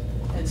don't.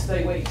 And so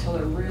they wait till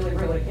they're really,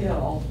 really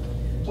ill.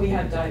 We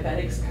have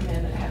diabetics come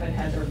in that haven't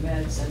had their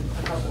meds in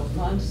a couple of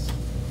months.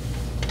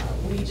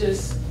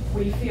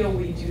 We feel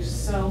we do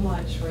so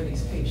much for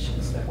these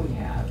patients that we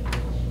have.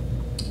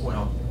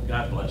 Well,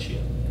 God bless you.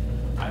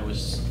 I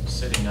was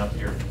sitting up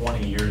here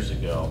 20 years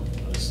ago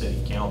on the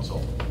city council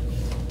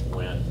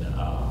when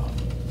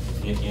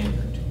Dick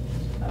Enyart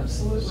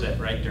Absolutely. sat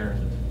right there,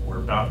 we're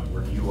about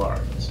where you are,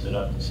 and stood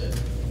up and said,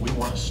 we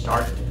want to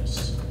start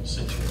this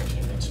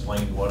situation,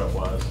 explained what it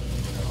was.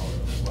 You know,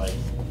 it was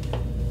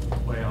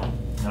like, well,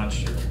 not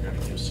sure you're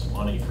going to give some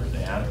money for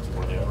that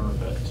or whatever,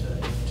 but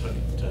he took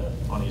it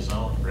on his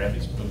own, grabbed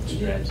his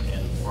bootstraps,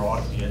 and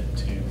brought it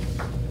to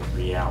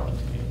reality.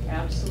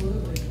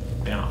 Absolutely.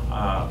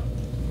 Now,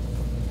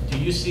 do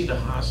you see the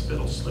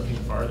hospital slipping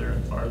farther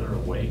and farther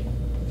away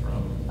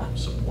from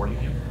supporting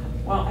him?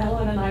 Well,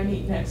 Ellen and I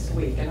meet next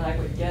week, and I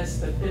would guess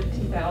the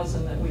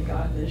 50,000 that we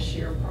got this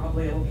year,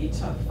 probably it'll be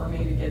tough for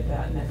me to get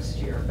that next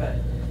year. But,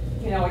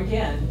 you know,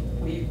 again,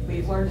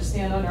 we've learned to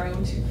stand on our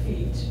own 2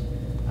 feet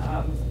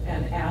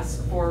and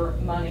ask for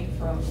money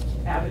from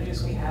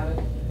avenues we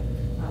haven't.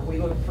 We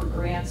look for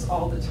grants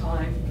all the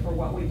time for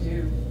what we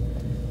do.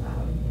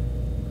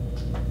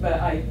 But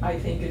I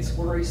think it's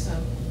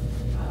worrisome.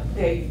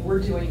 They were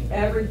doing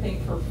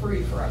everything for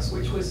free for us,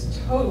 which was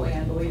totally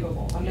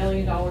unbelievable. $1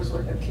 million worth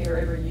of care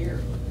every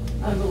year.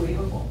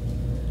 Unbelievable.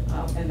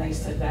 And they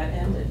said that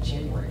ended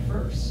January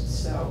 1st.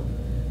 So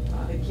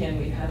again,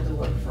 we had to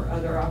look for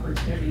other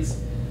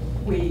opportunities.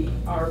 We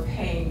are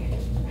paying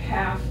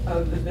half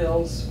of the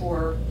bills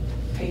for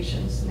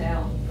patients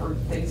now for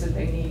things that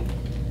they need.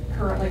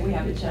 Currently, we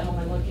have a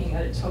gentleman looking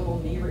at a total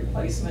knee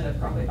replacement of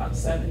probably about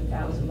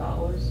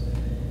 $7,000.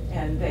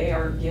 And they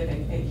are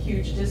giving a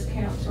huge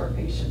discount to our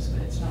patients,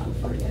 but it's not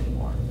free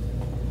anymore.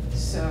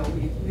 So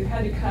we've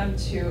had to come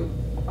to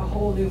a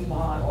whole new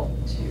model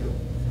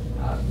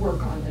to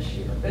work on this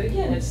year. But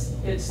again,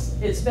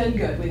 it's been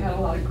good. We've had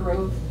a lot of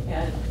growth,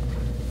 and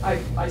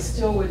I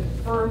still would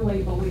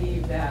firmly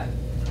believe that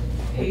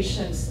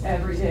patients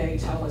every day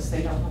tell us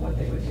they don't know what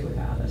they would do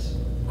without us.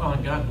 Well,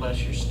 and God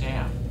bless your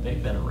staff.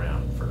 They've been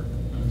around for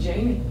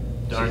Jamie,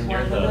 darn she's near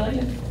one of the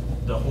million.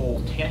 The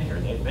whole tenure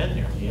they've been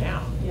there,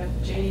 yeah. Yeah,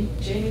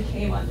 Jamie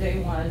came on day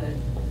one,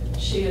 and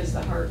she is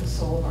the heart and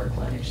soul of our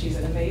clinic. She's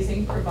an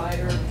amazing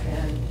provider,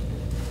 and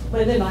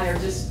Linda and I are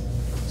just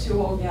 2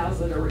 old gals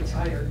that are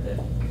retired that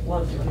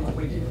love doing what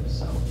we do,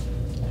 so.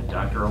 And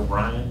Dr.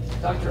 O'Brien?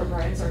 Dr.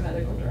 O'Brien's our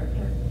medical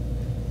director.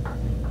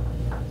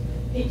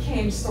 He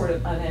came sort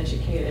of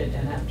uneducated,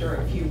 and after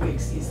a few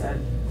weeks, he said,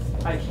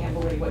 I can't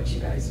believe what you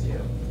guys do.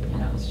 You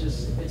know,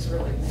 it's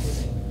really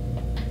amazing.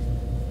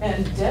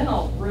 And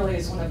dental really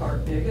is one of our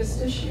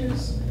biggest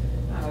issues.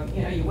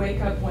 You know, you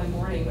wake up one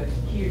morning with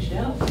huge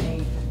dental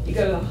pain, you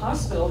go to the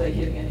hospital, they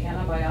give you an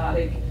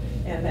antibiotic,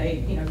 and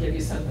they, you know, give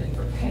you something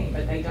for pain,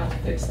 but they don't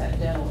fix that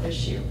dental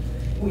issue.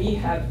 We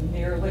have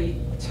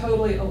nearly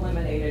totally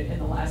eliminated in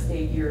the last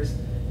 8 years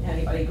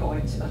anybody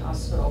going to the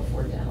hospital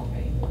for dental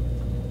pain.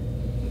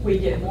 We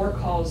get more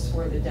calls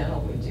for the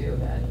dental we do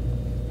than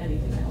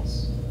anything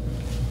else.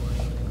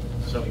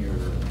 So you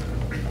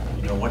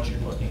know what you're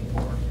looking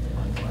for,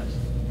 likewise?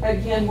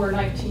 Again, we're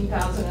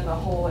 19,000 in the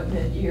hole at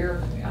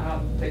mid-year.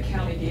 The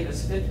county gave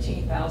us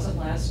 15,000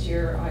 last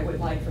year. I would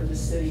like for the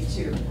city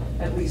to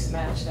at least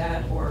match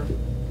that or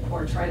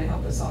try to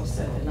help us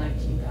offset the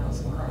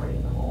 19,000 we're already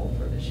in the hole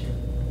for this year.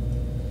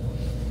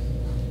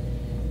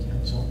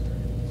 Council,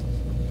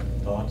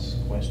 thoughts,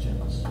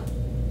 questions?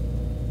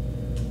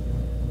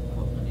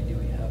 What money do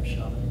we have,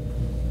 Sean?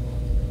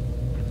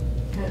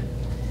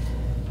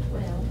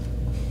 Well,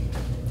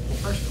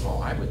 First of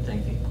all, I would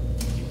think that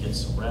you get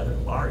some rather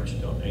large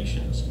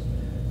donations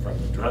from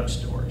the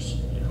drugstores,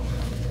 you know,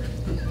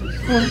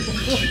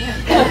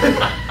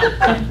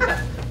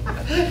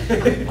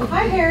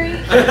 hi, Harry.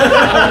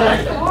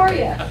 How are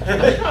you?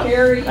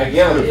 Harry. I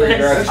give him a free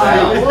drug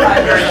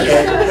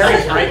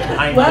Harry's right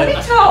behind Let me.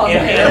 me tell him.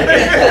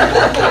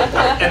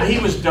 And he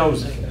was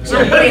dozing,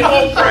 so he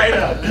woke right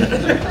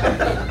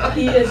up.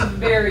 He is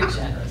very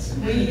generous.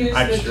 We use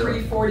I'm the sure.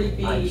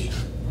 340B,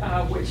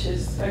 which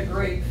is a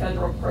great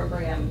federal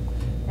program,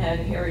 and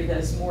Harry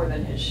does more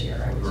than his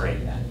share, I would tell you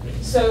Great. that.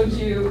 So do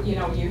you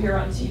hear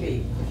on TV,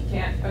 if you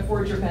can't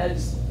afford your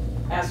meds,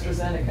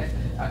 AstraZeneca,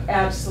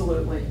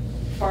 absolutely.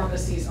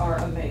 Pharmacies are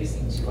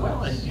amazing to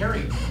Well, and us.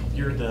 Harry,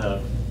 you're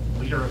the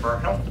leader of our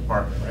health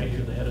department, right?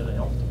 You're the head of the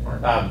health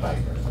department.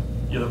 Vice President.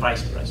 You're the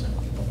vice president.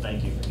 Well,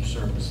 thank you for your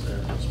service there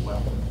as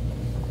well.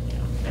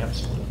 Yeah,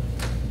 absolutely.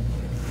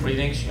 What do you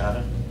think,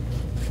 Shada?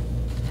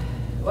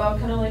 well,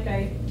 kind of like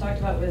I talked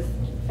about with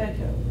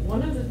Fedco,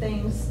 one of the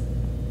things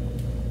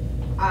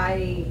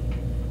I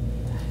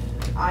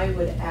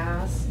would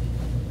ask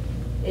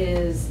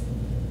is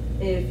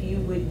if you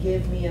would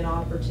give me an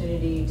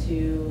opportunity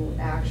to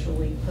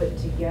actually put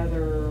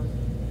together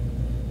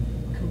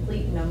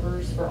complete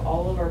numbers for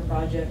all of our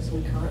projects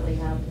we currently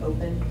have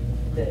open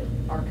that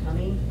are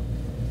coming,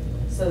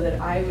 so that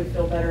I would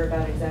feel better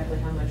about exactly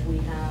how much we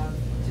have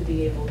to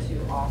be able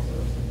to offer.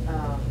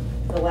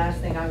 The last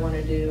thing I want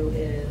to do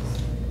is,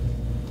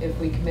 if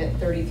we commit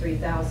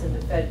 33,000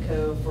 to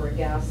Fedco for a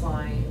gas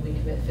line, we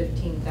commit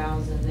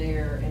 15,000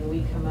 there, and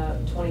we come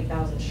up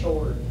 20,000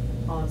 short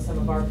on some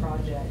of our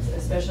projects,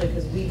 especially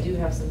because we do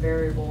have some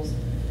variables.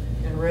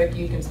 And Rick,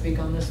 you can speak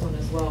on this one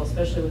as well,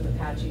 especially with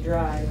Apache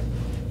Drive.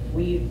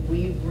 We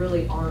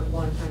really aren't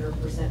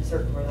 100%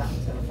 certain where that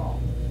one's gonna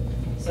fall.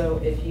 So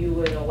if you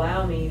would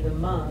allow me the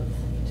month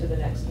to the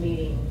next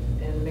meeting,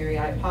 and Mary,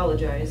 I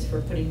apologize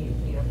for putting you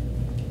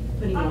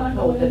I'm on not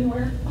hold, going but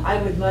anywhere.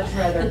 I would much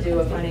rather do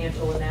a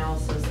financial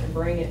analysis and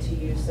bring it to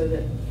you so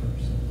that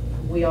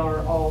we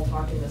are all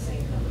talking the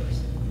same numbers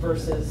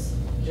versus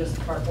just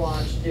carte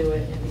blanche, do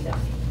it and be done.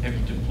 Have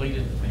you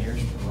depleted the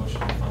mayor's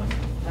promotional fund?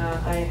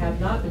 I have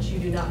not, but you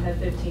do not have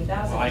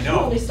 15,000. Well, I You know.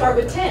 only start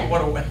with 10.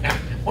 What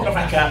have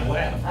I got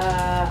left?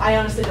 I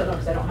honestly don't know,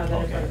 because I don't have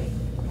that in front of me.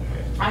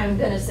 Okay. I'm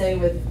gonna say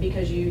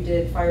because you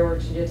did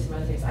fireworks, you did some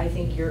other things, I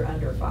think you're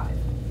under 5.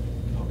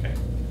 Okay.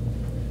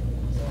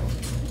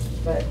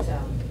 But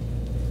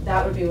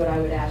that would be what I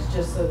would ask,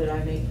 just so that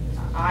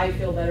I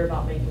feel better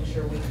about making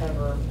sure we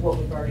cover what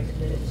we've already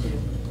committed to.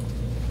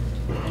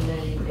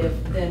 And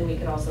then we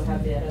could also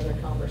have that other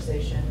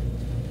conversation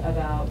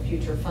about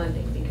future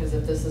funding, because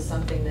if this is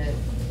something that,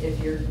 if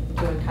you're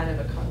doing kind of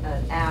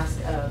an ask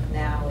of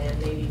now and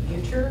maybe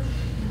future,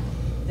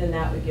 then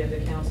that would give the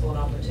council an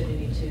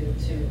opportunity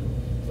to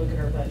look at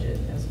our budget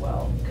as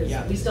well. Because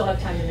Yeah. we still have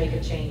time to make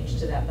a change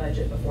to that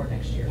budget before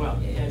next year. Well,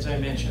 as I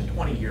mentioned,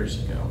 20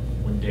 years ago,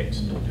 when Dick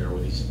stood there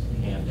with his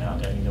hand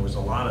out, I mean, there was a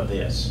lot of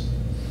this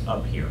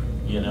up here,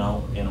 you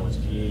know, and it was,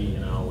 gee, you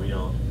know,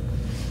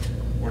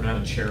 we're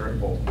not a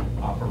charitable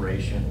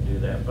operation, do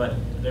that, but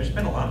there's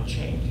been a lot of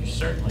change. You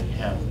certainly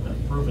have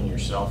proven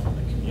yourself in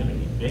the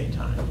community big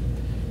time.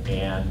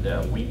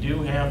 And we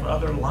do have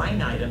other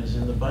line items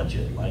in the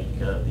budget, like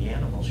the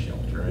animal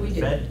shelter and We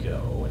do.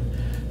 Fedco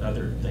and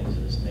other things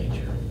of this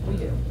nature. We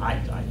do. I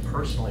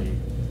personally,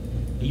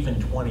 even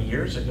 20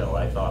 years ago,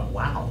 I thought,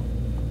 wow,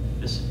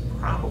 this would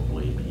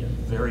probably be a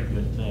very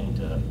good thing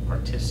to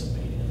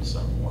participate in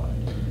somewhat.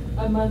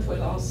 A month would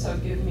also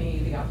give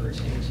me the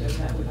opportunity to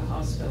met with the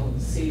hospital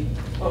and see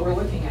what we're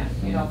looking at.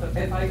 You know,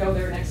 if I go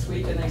there next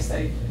week and they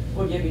say,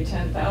 we'll give you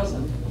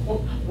 10,000,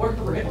 we're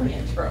really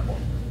in trouble.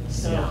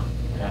 So Yeah,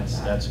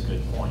 that's a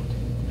good point.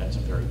 That's a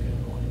very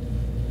good point.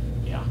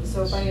 Yeah.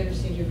 So if I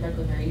understand you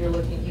correctly, Mary, you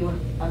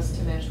want us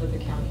to match what the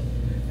county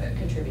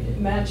contributed?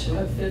 match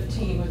of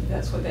 15,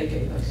 that's what they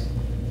gave us.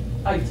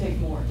 I'd take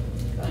more.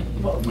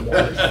 Well, of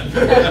course.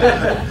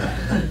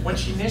 When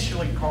she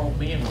initially called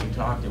me and we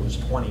talked, it was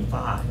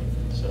 25.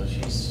 So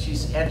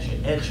she's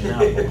edging up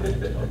on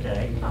it,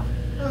 okay?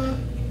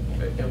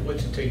 And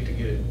what's it take to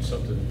get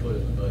something put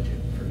in the budget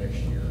for next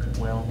year?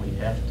 Well, we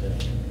have to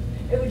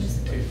It would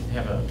just,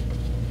 have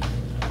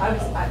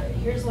a,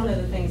 here's one of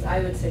the things I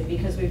would say,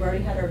 because we've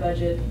already had our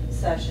budget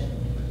discussion.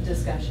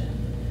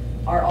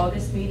 Our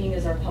August meeting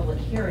is our public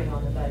hearing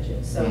on the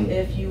budget, so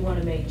if you want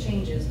to make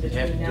changes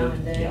between now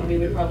and then, we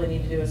would probably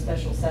need to do a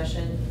special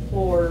session,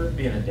 or,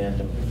 be an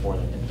addendum before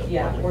the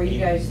yeah, public or you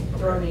meeting. guys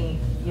throw me,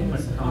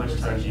 some How much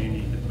time do you conversation.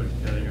 need to put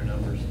together your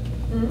numbers?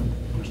 Hmm?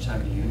 How much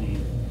time do you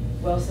need?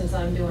 Well, since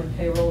I'm doing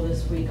payroll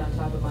this week on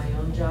top of my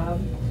own job,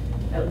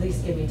 at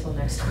least give me till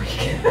next week.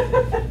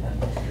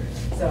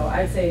 So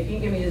I'd say if you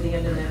can give me to the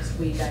end of next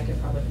week, I could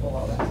probably pull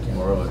all that together.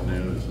 Tomorrow at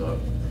noon is not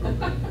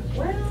appropriate.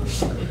 Well,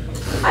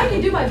 I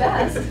can do my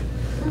best.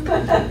 We've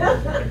got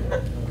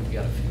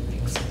a few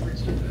weeks.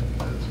 That's good.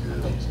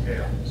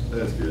 Yeah.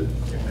 That's good.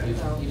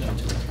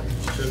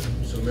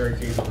 So Mary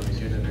Kay's on the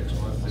agenda next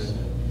month,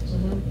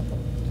 then?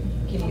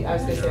 Can you, I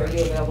was gonna say, are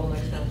you available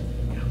next month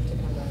to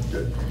come back?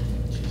 Good.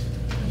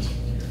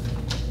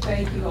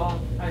 Thank you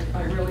all.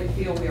 I really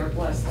feel we are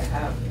blessed to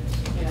have,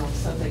 you know,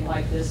 something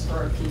like this for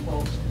our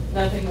people.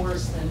 Nothing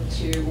worse than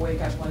to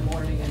wake up one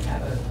morning and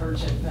have an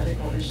urgent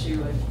medical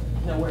issue and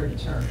nowhere to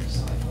turn.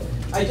 So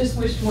I just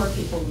wish more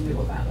people knew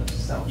about it,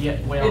 so. Yeah,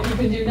 well, if you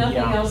can do nothing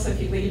yeah. else, if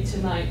you leave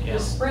tonight, Yeah.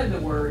 just spread the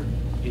word.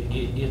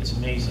 It's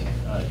amazing,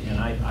 and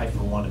I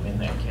for one am in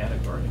that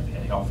category. I've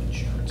had health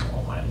insurance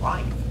all my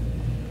life,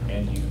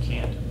 and you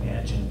can't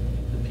imagine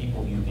the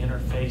people you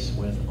interface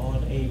with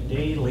on a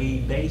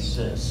daily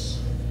basis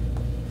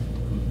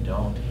who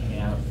don't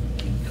have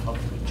any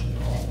coverage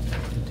at all to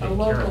take A care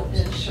local of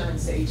this.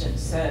 insurance agent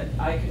said,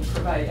 I can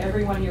provide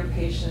every one of your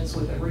patients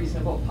with a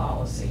reasonable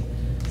policy.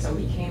 So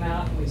he came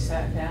out and we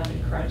sat down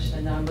and crunched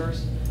the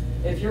numbers.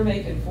 If you're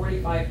making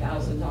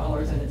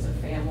 $45,000 and it's a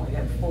family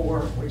of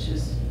 4, which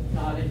is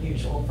not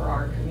unusual for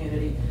our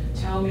community,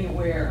 tell me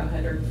where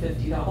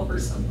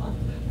 $150 a month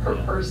per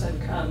Yeah. person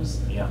comes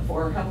Yeah.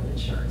 for health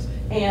insurance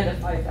and a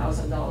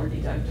 $5,000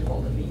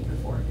 deductible to meet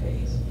before it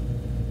pays.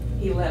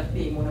 He left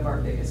being one of our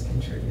biggest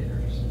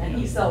contributors, and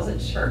he sells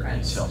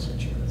insurance. He sells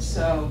insurance.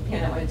 So, you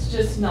know, it's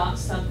just not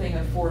something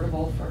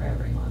affordable for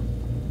everyone.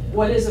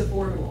 What is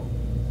affordable?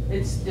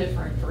 It's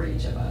different for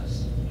each of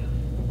us.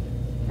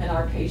 And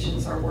our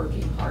patients are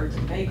working hard to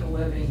make a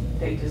living.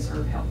 They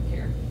deserve health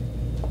care.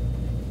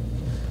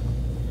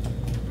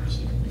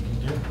 See what we can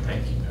do.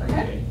 Thank you, Mary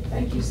Okay, Kay.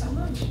 thank you so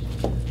much.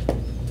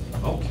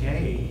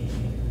 Okay,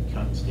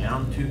 comes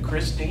down to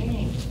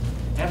Christine.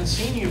 Haven't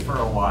seen you for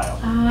a while.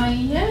 I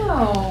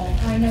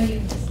know you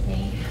missed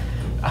me.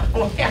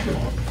 Oh,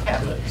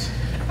 heavens.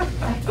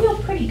 I feel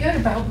pretty good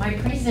about my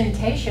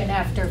presentation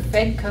after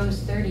FedCo's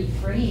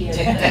 33 and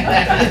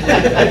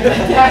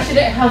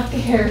Compassionate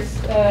Healthcare's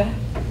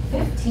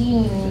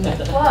 15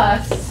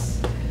 plus.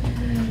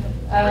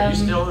 Are you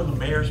still in the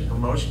mayor's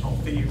promotional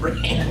fee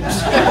range?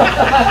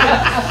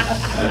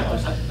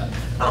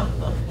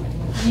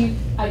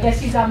 I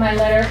guess you got my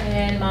letter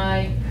and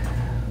my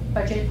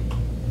budget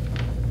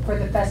for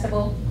the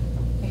festival,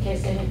 in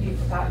case any of you have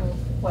forgotten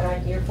what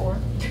I'm here for.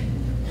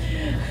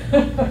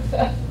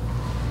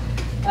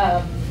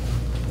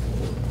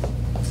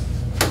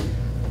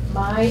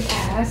 My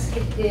ask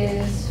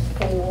is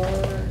for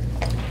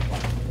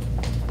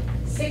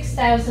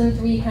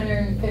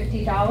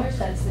 $6,350.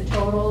 That's the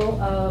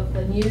total of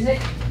the music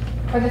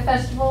for the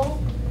festival.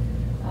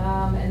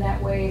 And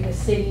that way the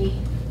city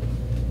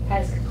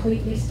has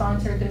completely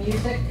sponsored the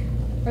music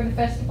for the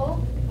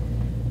festival.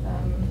 I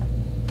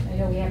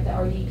know we have the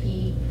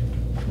RDP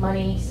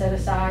money set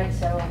aside,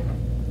 so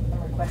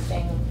I'm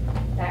requesting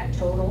that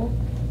total.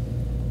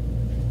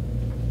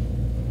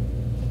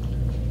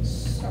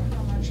 So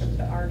how much of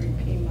the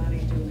RDP money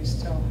do we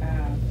still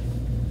have?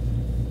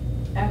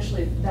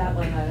 Actually, that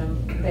line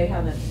item, they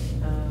haven't,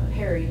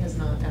 Harry has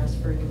not asked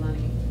for any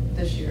money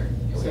this year.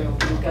 So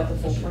we've got the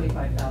full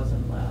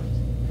 25,000 left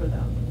for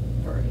them,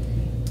 for RDP.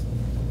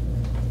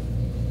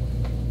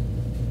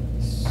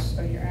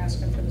 So you're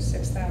asking for the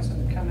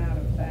 6,000 to come out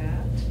of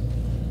that?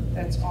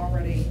 That's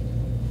already,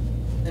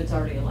 It's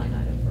already a line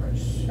item for us.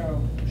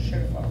 so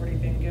should have already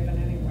been given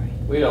anyway.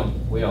 We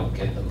don't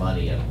get the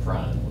money up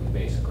front. We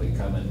basically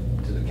come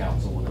into the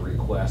council with a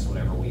request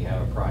whenever we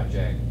have a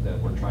project that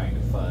we're trying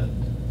to fund.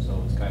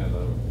 So it's kind of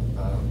a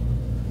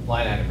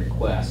line item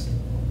request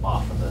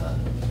off of the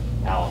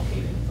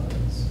allocated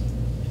funds.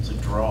 It's a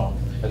draw.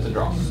 It's a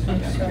draw. So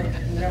Yeah.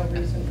 no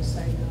reason to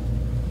say no.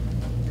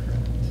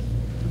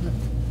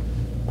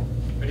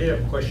 I did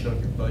have a question on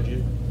your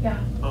budget. Yeah.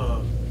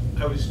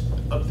 I was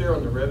up there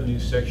on the revenue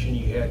section,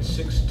 you had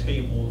 6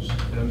 tables,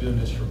 and I'm doing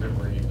this from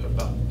memory,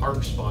 about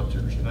park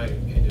sponsors, and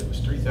it was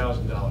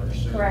 $3,000.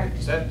 So Correct.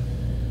 is that,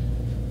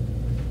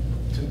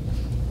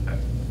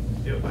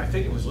 I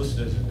think it was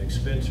listed as an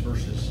expense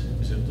versus,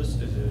 is it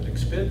listed as an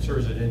expense or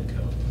is it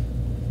income?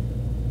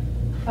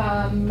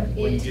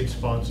 When you get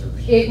sponsors?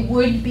 It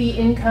would be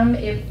income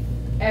if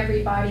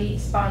everybody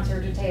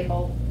sponsored a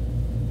table.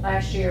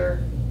 Last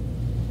year,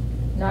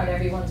 not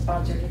everyone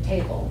sponsored a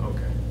table.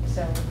 Okay.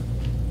 So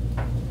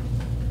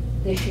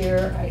this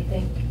year, I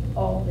think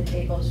all the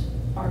tables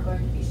are going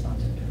to be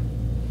sponsored.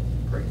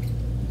 Great.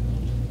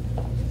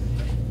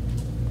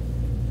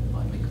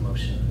 I make a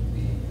motion,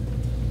 we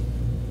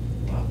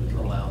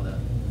allow the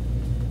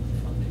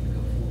funding to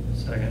go forward.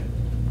 Second.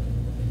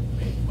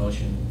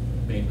 Motion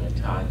made by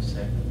Todd,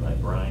 seconded by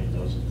Brian.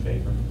 Those in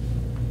favor?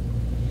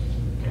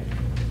 Okay.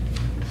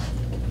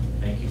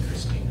 Thank you,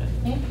 Christina.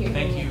 Thank you.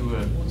 Thank you.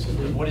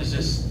 What is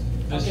this?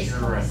 This August your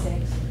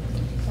 26th.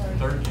 Sorry.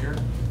 3rd year?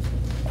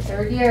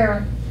 3rd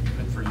year.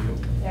 Good for you.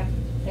 Yep,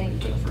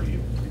 thank you. Good for you.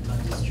 Three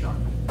times as strong.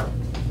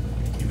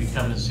 You be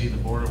coming to see the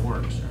Board of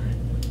Works, all right?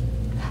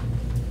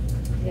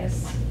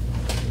 Yes.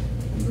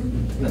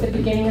 At the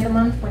beginning of the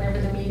month, whenever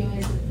the meeting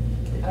is.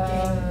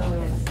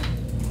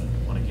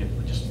 Want to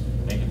just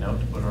make a note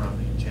to put her on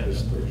the agenda.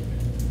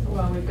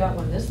 Well, we've got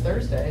one this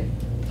Thursday,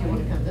 if you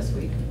want to come this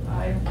week.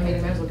 I mean,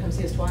 you might as well come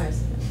see us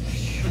twice.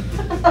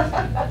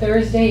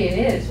 Thursday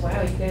it is.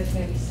 Wow, you guys are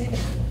gonna be sick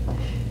of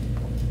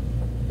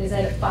me. Is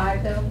that at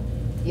 5 though?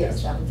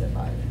 Yes, that one's at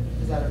 5.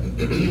 Is that,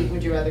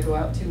 would you rather go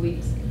out 2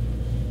 weeks?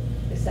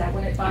 Is that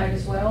one at 5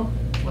 as well?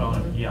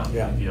 Well, yeah,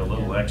 give you a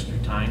little extra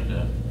time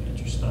to get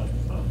your stuff.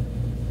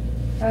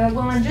 Well,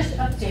 I'm just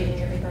updating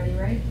everybody,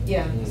 right?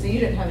 Yeah, so you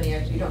didn't have any,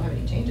 you don't have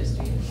any changes,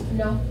 do you?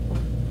 No,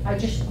 I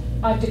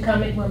have to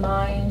come and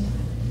remind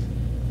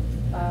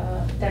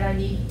that I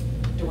need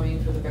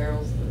Dwayne for the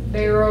barrels.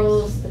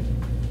 barrels, the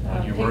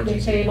On your picnic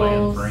emergency plan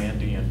tables. for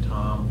Andy and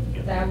Tom.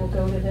 That will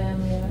go to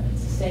them, yeah,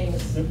 it's the same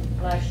as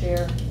last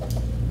year.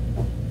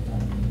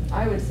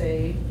 I would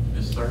say,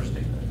 This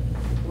Thursday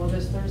then. well,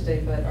 this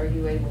Thursday, but are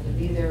you able to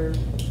be there?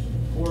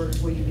 Or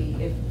will you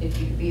be, if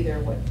you could be there,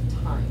 what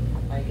time,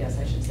 I guess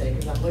I should say,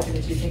 because I'm looking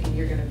at you thinking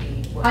you're gonna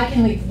be. what- I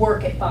can leave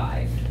work at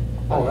 5.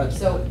 Oh, that's.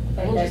 So,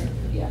 we'll then- just,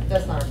 yeah,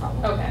 that's not a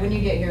problem. Okay. When you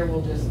get here,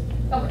 we'll just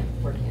Okay.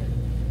 work in,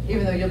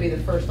 even though you'll be the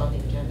first on the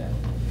agenda.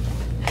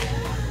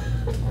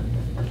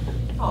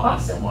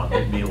 Awesome. Come on,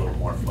 they'd be a little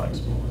more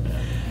flexible with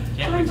that.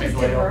 Can't I'm we just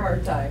figure giving it her a out?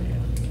 hard time.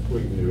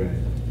 We can do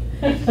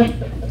anything.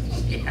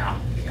 Yeah.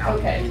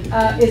 Okay,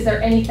 is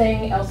there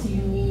anything else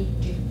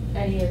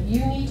any of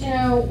you need to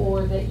know,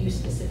 or that you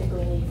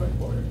specifically need for the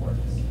Board of Works?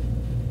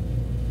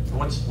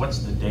 What's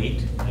the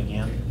date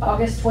again?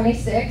 August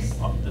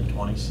 26th, Up the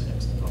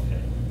 26th,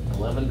 okay.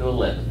 11 to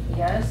 11.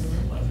 yes.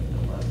 11 to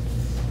 11.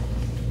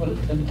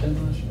 What, 10 to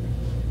 10 last year?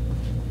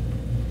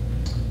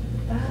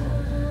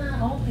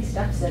 All my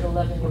stuff said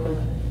 11 to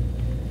 11,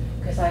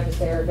 because I was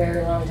there a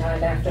very long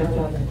time after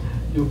 11.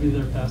 You'll be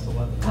there past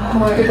 11. Oh,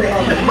 my God.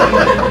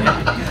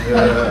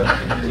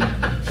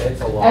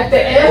 It's a long. At the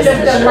end of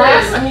the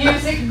last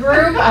music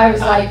group, I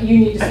was like, you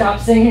need to stop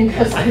singing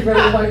because I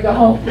really want to go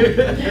home.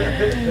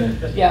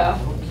 Yeah.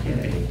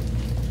 Okay.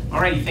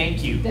 All right,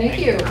 thank you. Thank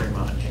you. Very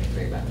much.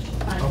 Very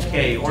much.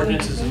 Okay,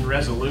 ordinances and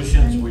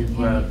resolutions, we've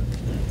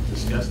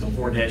discussed the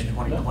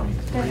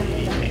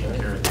 4-2023, taken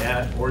care of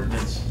that.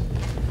 Ordinance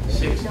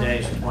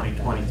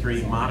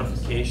 6-2023,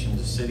 modification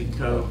to City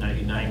Code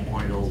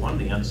 99.01,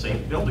 the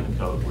unsafe building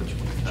code, which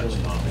we touched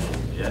on a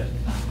little bit.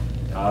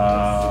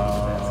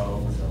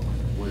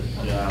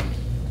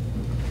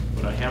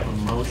 Would I have a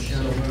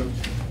motion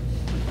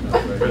for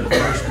the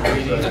first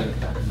reading?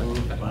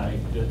 Moved by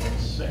Goodman,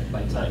 second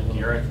by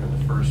Garrett for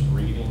the first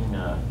reading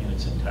in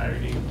its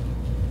entirety.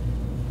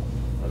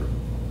 Or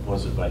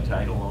was it by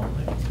title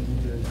only?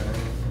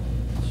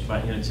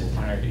 In its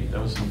entirety.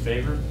 Those in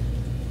favor?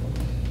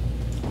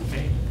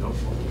 Okay, go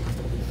for it.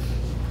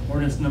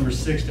 Ordinance number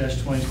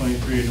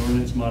 6-2023, an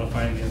ordinance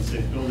modifying the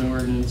unsafe building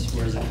ordinance,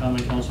 whereas the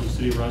Common Council of the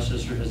City of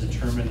Rochester has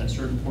determined that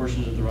certain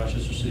portions of the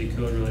Rochester City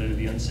Code related to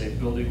the unsafe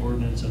building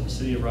ordinance of the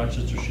City of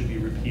Rochester should be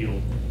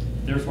repealed.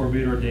 Therefore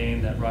be it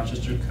ordained that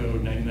Rochester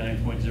Code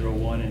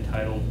 99.01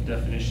 entitled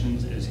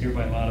Definitions is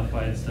hereby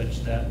modified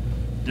such that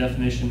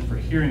definition for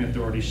hearing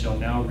authority shall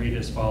now read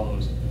as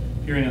follows.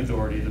 Hearing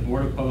authority. The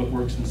Board of Public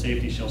Works and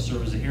Safety shall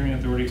serve as a hearing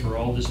authority for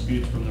all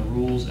disputes from the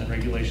rules and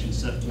regulations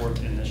set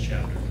forth in this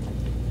chapter.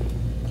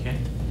 Okay,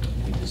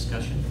 any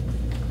discussion?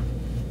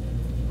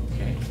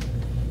 Okay.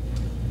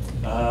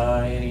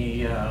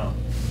 Any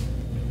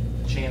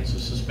chance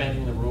of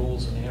suspending the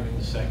rules and having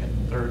the second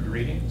and third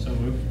reading? So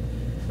moved.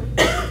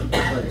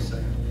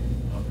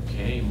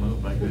 Okay,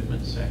 moved by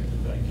Goodman,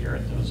 seconded by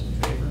Garrett. Those in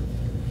favor?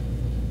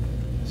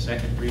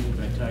 Second reading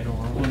by title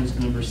only. Ordinance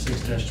number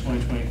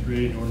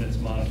 6-2023, an ordinance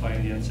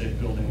modifying the unsafe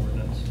building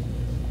ordinance.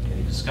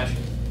 Any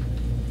discussion?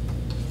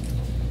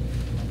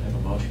 I have a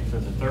motion for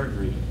the third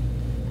reading,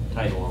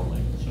 title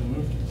only. So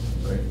moved.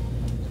 Right.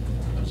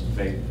 Those in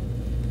favor?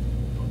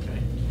 Okay.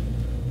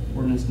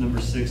 Ordinance number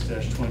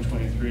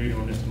 6-2023, an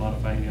ordinance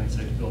modifying the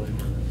unsafe building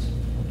ordinance.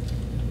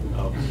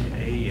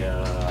 Okay, do I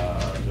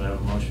have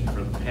a motion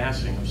for the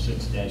passing of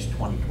 6-2023?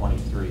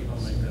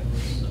 I'll make that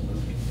motion.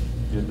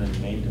 Goodman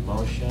made the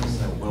motion,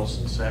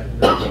 Wilson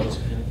seconded. Those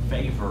in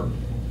favor,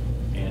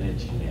 and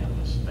it's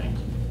unanimous. Thank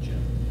you,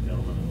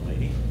 gentlemen and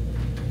lady.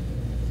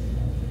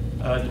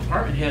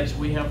 Department heads,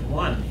 we have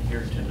one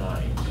here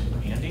tonight.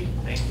 Andy,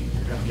 thank you.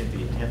 You're going to get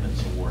the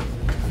attendance award.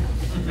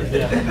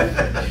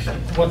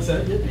 What's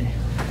that get me?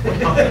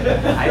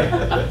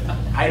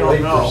 I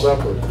don't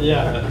know.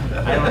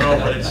 Yeah. I don't know,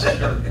 but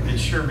it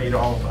sure made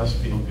all of us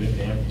feel good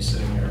to have you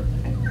sitting there.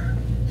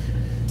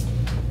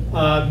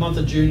 Month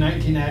of June,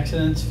 19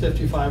 accidents,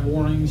 55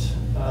 warnings,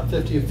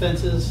 50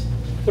 offenses,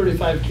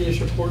 35 case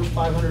reports,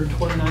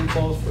 529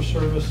 calls for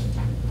service,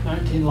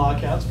 19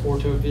 lockouts, 4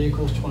 towed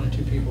vehicles,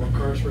 22 people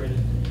incarcerated.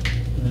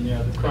 And then,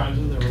 yeah, the crimes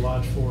that they were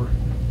lodged for.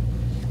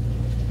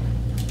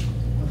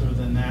 Other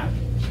than that,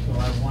 so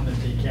I have one at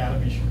the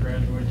academy. She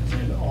graduated at the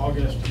end of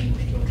August, and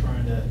we're still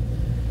trying to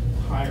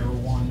hire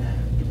one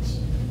that's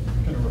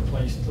going to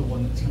replace the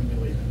one that's going to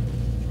be leaving.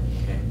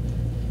 Okay.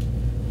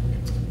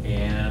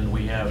 And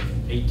we have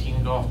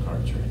 18 golf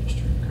carts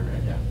registered,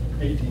 correct? Yeah.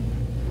 18.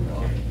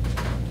 Okay.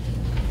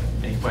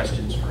 Any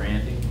questions for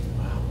Andy?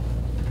 Wow.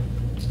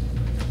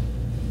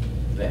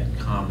 That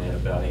comment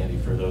about Andy,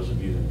 for those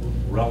of you that were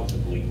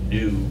relatively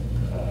new,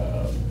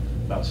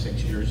 about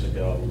 6 years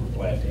ago, we're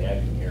glad to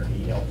have him here.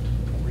 He helped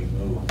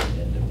remove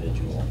an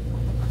individual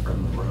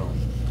from the room.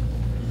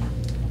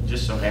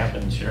 Just so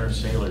happened Sheriff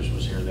Sailors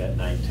was here that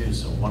night too,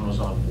 so one was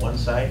on one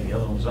side, and the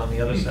other one was on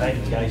the other side,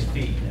 and the guy's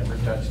feet never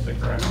touched the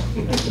ground.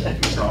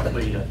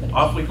 We're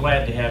awfully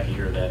glad to have you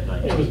here that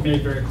night. It was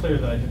made very clear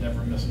that I could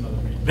never miss another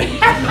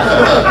meeting.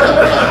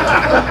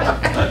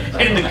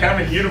 And to come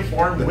in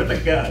uniform with a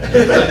gun.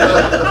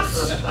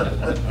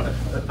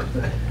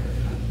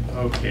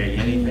 Okay,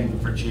 anything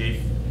for Chief?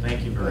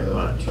 Thank you very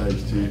much.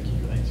 Thanks, Chief.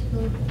 Thank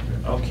you.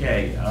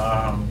 Okay,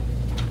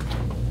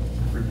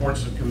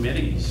 reports of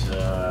committees.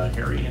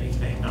 Harry,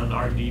 anything on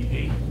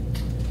RDP?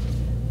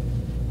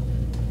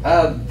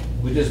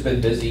 We've just been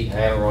busy. I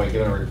haven't really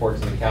given a report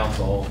to the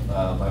council.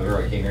 I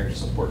really came here to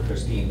support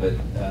Christine, but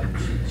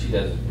she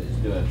is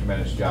doing a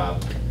tremendous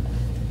job.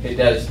 It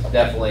does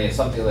definitely, it's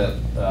something that...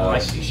 Well, I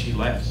see she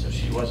left, so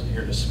she wasn't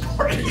here to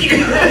support you.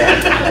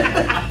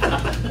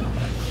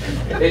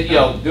 You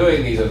know,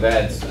 doing these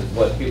events,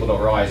 what people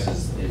don't realize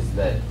is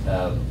that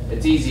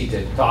it's easy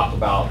to talk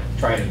about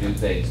trying to do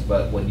things,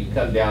 but when you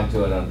come down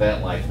to an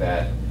event like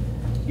that,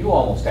 you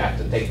almost have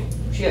to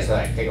she has to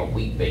like take a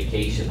week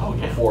vacation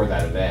before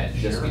that event,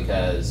 just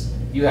because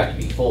you have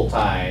to be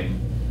full-time,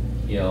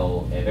 you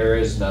know, and there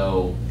is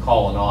no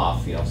calling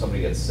off, you know, if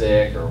somebody gets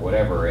sick or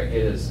whatever. It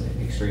is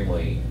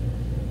extremely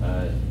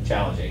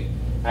challenging.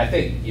 I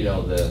think, you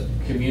know, the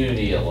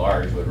community at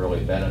large would really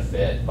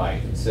benefit by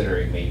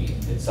considering maybe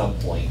at some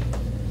point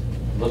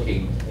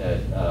looking at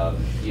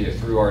either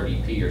through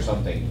RDP or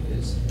something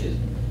is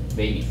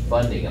maybe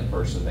funding a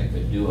person that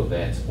could do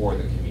events for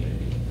the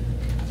community.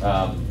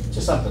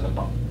 Just something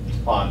to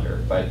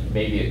ponder, but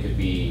maybe it could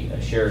be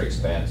a shared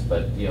expense,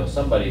 but you know,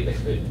 somebody that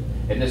could,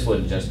 and this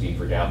wouldn't just be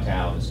for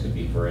downtown, this could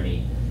be for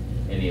any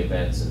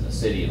events in the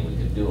city, and we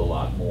could do a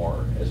lot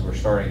more as we're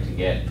starting to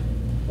get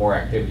more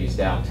activities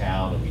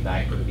downtown.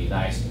 It would be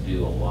nice to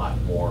do a lot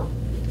more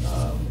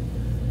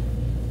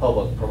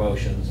public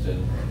promotions to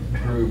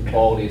improve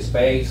quality of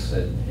space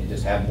and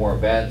just have more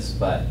events,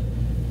 but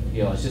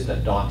you know, it's just a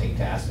daunting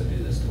task to do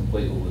this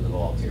completely with the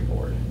volunteer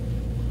board.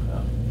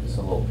 It's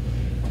a little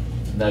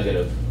nugget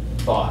of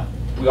thought.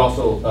 We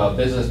also,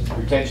 business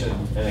retention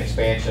and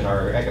expansion,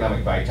 our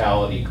economic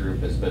vitality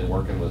group has been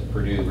working with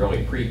Purdue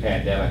really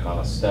pre-pandemic on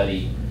a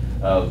study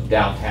of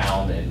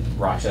downtown and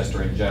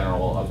Rochester in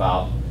general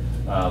about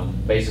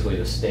basically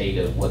the state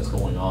of what's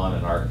going on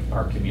in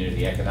our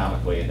community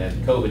economically. And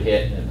then COVID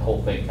hit and the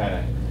whole thing kind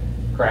of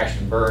crashed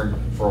and burned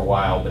for a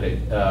while, but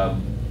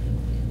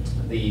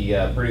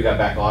Purdue got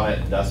back on it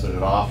and dusted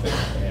it off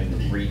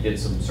and redid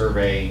some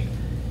surveying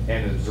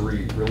and has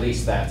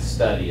released that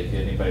study if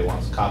anybody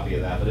wants a copy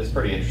of that. But it's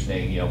pretty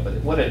interesting, you know, but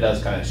what it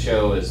does kind of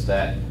show is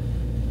that,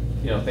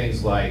 you know,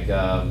 things like,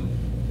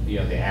 you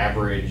know, the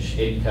average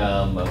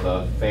income of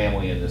a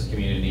family in this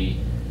community,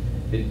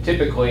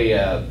 typically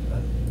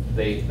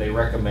they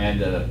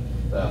recommend that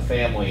a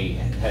family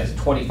has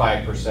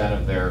 25%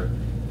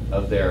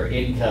 of their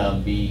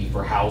income be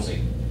for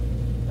housing.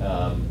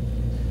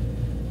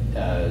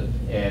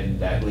 And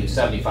that leaves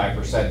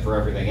 75% for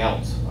everything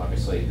else,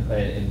 obviously.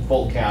 In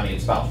Fulton County,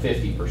 it's about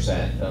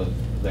 50% of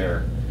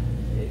their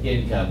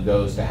income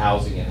goes to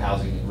housing and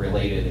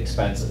housing-related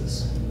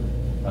expenses.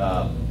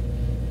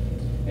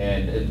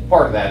 And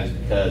part of that is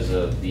because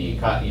of the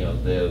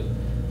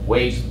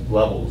wage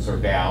levels are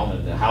down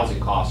and the housing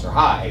costs are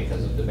high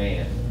because of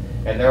demand.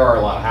 And there are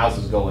a lot of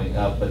houses going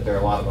up, but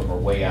a lot of them are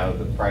way out of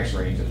the price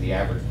range of the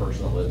average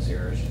person that lives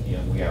here. You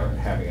know, we are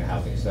having a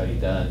housing study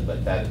done,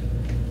 but that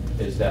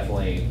is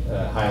definitely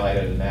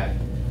highlighted in that.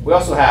 We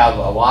also have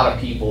a lot of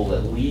people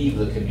that leave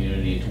the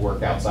community to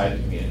work outside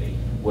the community,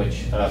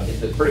 which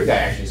the Purdue guy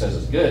actually says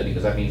is good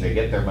because that means they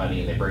get their money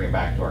and they bring it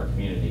back to our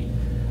community.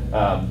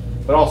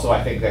 But also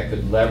I think that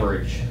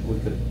we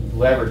could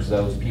leverage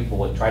those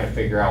people and try to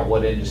figure out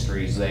what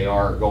industries they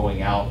are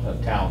going out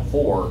of town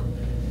for.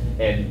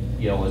 And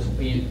you know,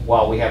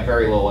 while we have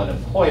very low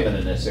unemployment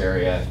in this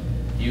area,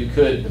 you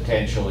could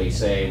potentially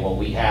say, well,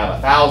 we have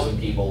 1,000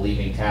 people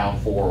leaving town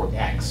for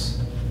X,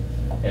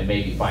 and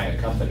maybe find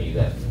a company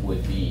that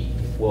would be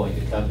willing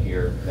to come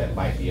here that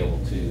might be able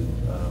to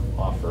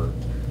offer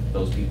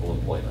those people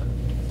employment.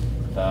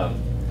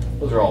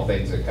 Those are all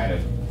things that kind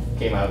of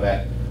came out of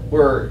that.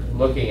 We're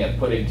looking at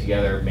putting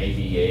together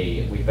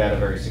maybe we've had a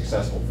very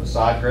successful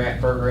facade grant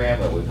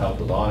program that we've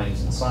helped with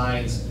awnings and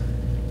signs.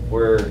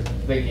 We're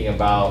thinking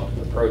about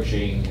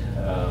approaching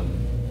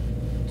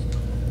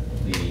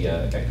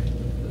the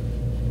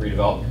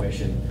redevelopment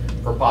commission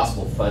for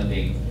possible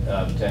funding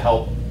to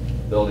help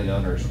building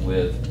owners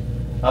with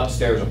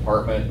upstairs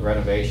apartment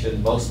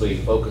renovation, mostly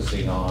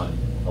focusing on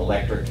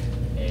electric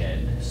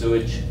and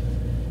sewage.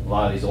 A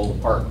lot of these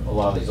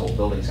old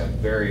buildings have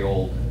very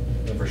old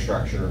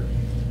infrastructure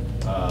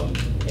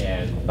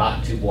and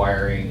not tube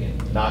wiring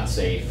and not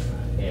safe.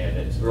 And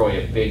it's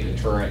really a big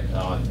deterrent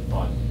on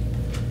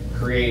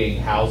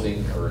creating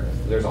housing, or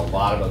there's a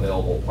lot of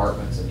available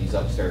apartments in these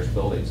upstairs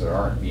buildings that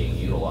aren't being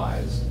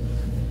utilized.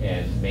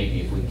 And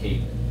maybe if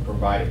we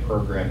provide a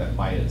program that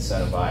might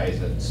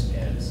incentivize and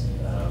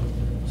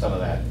some of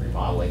that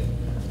remodeling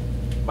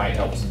might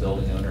help some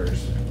building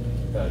owners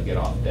get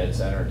off dead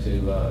center to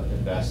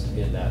invest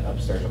in that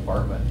upstairs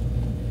apartment.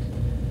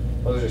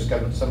 Those are just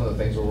kind of some of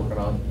the things we're working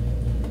on.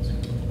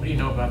 What do you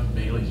know about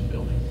the Bailey's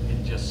building?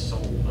 It just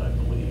sold, I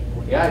believe.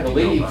 Yeah, I What do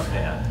you know believe, about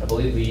that? I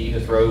believe the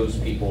Edith Rose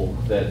people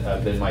that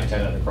have been my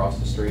tenant across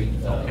the street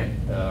Okay.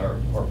 are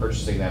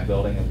purchasing that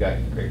building, have got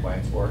great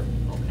plans for it.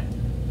 Okay,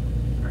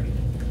 great.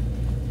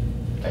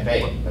 I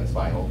think, that's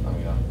final, I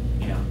mean,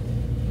 Yeah.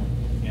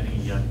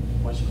 Any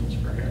questions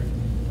for Harry?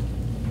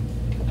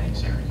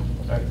 Thanks, Harry.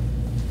 okay.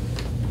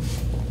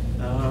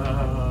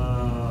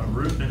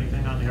 Ruth,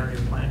 anything on the area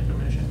plan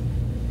commission?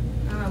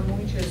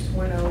 We just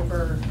went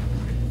over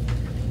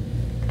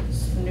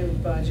some new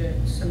budget,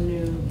 some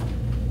new,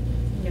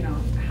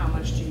 how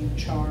much do you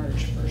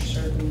charge for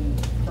certain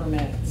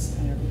permits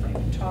and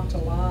everything. We talked a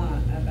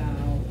lot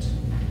about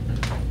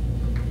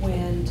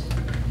wind,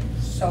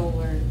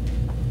 solar,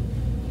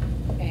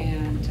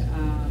 and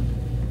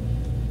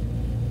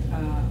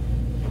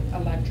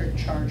electric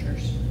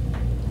chargers,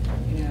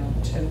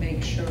 to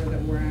make sure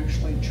that we're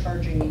actually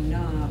charging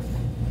enough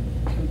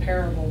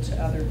comparable to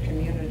other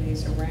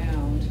communities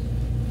around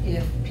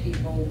if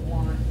people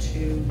want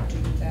to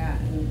do that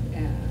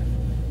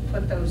and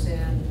put those in.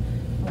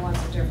 And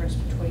what's the difference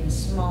between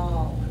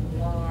small and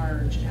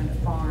large and a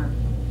farm?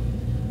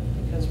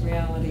 Because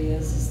reality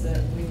is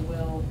that we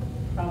will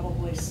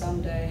probably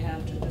someday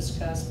have to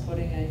discuss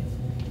putting a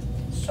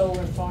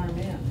solar farm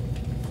in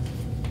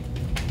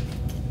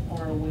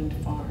or a wind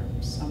farm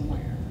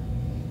somewhere,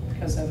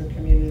 because other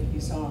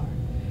communities are.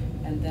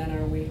 And then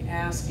are we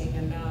asking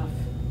enough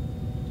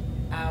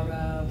out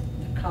of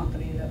the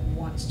company that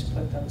wants to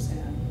put those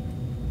in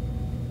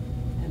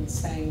and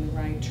saying the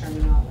right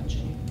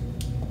terminology?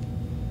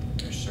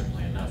 There's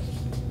certainly enough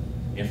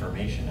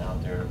information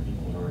out there of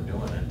people who are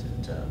doing it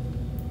that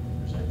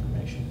there's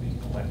information to be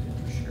collected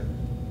for sure.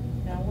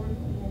 Now,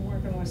 we're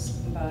working with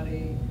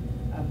somebody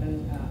up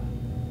in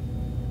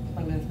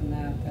Plymouth and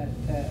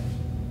that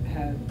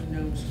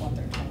knows what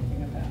they're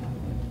talking about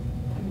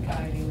and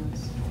guiding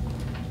us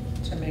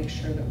to make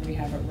sure that we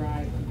have it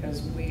right,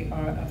 because we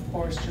are, of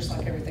course, just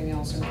like everything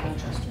else in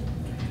Rochester,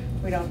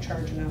 we don't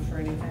charge enough for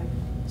anything.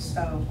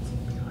 So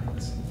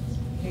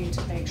we need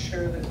to make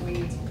sure that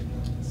we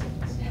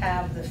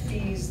have the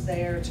fees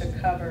there to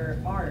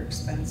cover our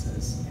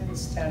expenses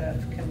instead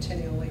of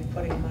continually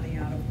putting money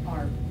out of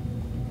our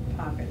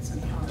pockets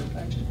and our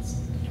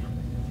budgets.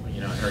 Well,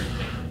 Harry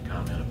made a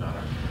comment about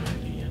our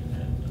community and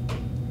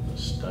the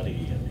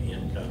study and the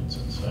incomes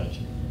and such.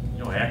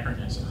 Akron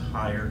has a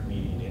higher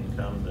median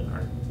income than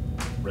our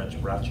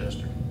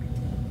Rochester.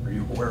 Are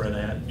you aware of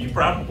that? You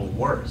probably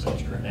were,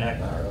 since you're in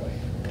Akron. Not really.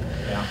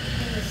 Yeah.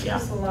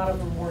 There's a lot of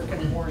them work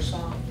in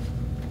Warsaw.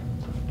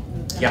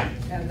 Yeah.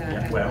 And that, Yeah,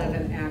 and well,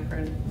 live in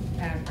Akron.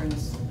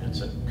 Akron's.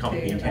 It's a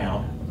company big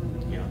town.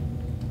 Mhm. Yeah.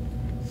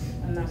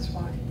 And that's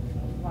why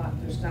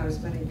there's not as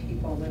many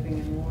people living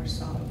in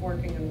Warsaw,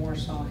 working in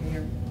Warsaw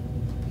here.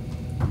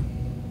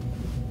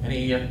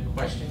 Any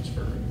questions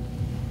for Ruth?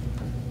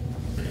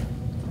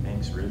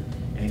 Thanks, Ruth.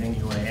 Anything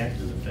you want to add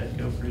to the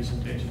FedCo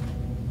presentation?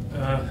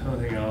 The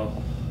only thing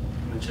I'll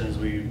mention is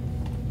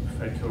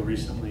FedCo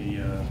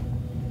recently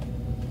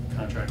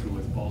contracted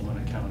with Baldwin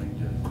Accounting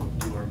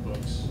to do our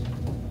books,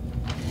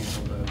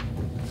 handle the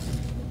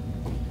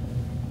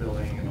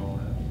billing and all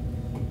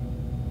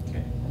that.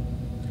 Okay.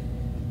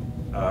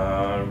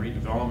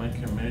 Redevelopment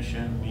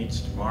Commission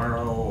meets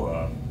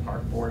tomorrow.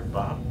 Park Board,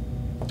 Bob?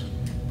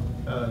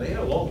 They had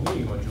a long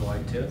meeting on July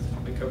 10th.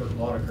 They covered a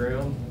lot of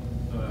ground.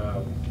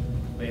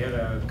 They had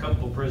a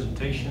couple of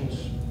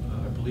presentations.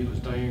 I believe it was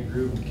Diane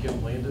Groove and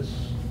Kim Landis,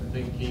 I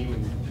think, came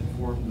and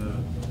informed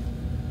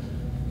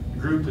the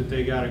group that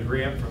they got a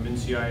grant from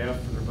NCIF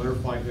for their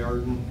butterfly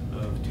garden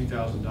of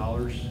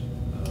 $2,000.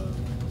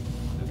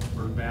 The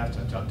bird baths,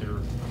 I thought they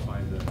were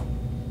by the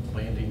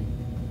landing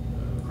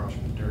across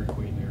from the Dairy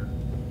Queen there.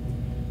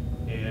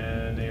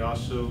 And they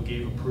also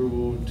gave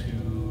approval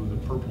to the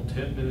Purple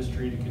Tent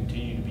Ministry to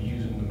continue to be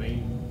using the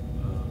main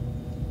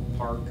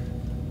park,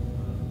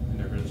 and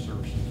they're going to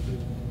service them.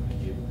 They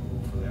gave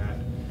approval for that.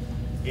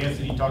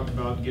 Anthony talked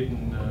about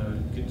getting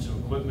some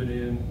equipment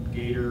in.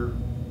 Gator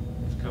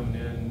is coming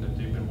in that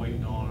they've been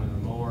waiting on, and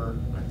a mower.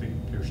 I think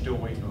they're still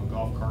waiting on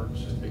golf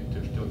carts. I think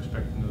they're still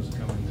expecting those to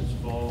come in this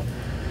fall.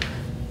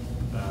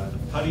 The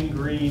putting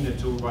green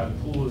that's over by the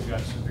pool has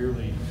got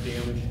severely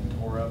damaged and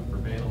tore up or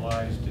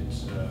vandalized.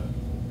 It's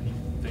he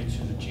thinks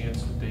there's a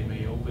chance that they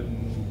may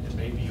open. It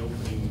may be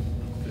opening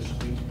this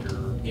week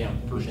or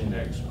first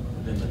next.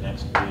 Within the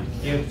next week.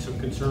 He had some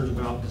concerns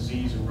about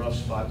disease and rough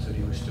spots that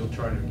he was still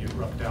trying to get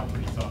roughed out, but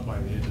he thought by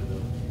the end of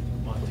the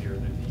month here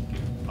that he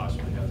could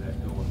possibly have that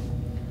going.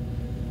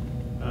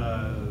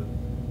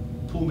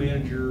 Pool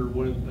manager,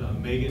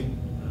 Megan,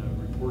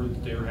 reported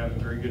that they were having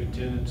very good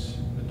attendance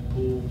at the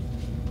pool.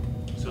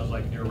 sounds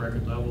like near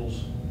record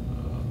levels.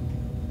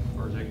 As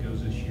far as that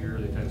goes this year,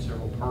 they've had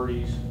several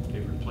parties.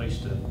 They've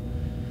replaced a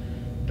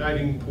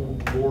diving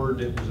board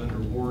that was under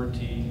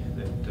warranty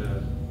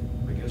that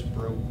I guess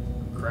broke,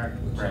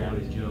 cracked when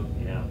somebody jumped.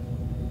 Yeah.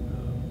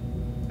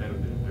 That would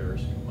have been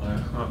embarrassing.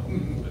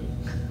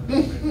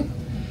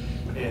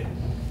 Yeah.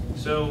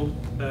 So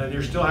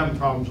they're still having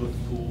problems with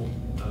the pool.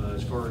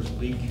 As far as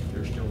leak,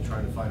 they're still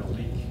trying to find a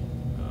leak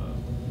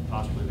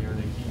possibly there.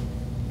 They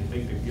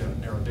think they've got it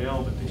narrowed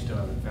down, but they still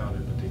haven't found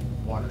it, but the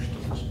water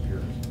still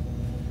disappears.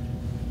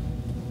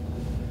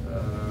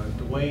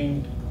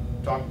 Dwayne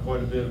talked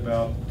quite a bit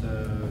about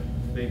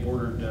they've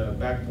ordered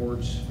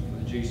backboards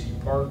for the JC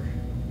Park,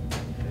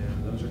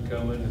 and those are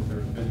coming, and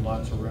there's been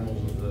lots of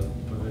rentals of the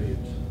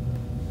pavilions.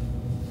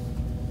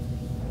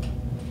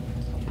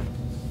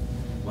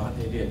 Well,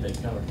 they did. They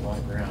covered a lot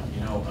of ground.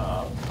 You know,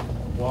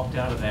 walked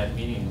out of that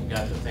meeting and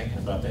got to thinking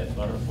about that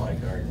butterfly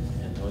garden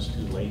and those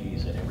two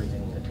ladies and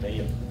everything that they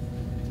have,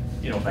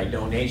 you know, by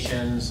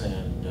donations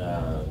and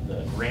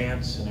the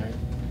grants and everything.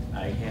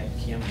 I had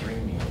Kim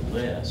bring me a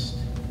list.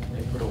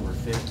 They put over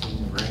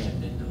 15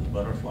 grand into the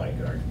butterfly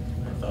garden.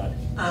 I thought,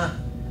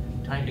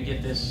 time to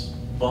get this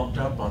bumped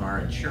up on our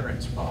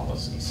insurance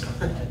policies.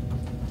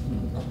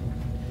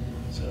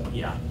 So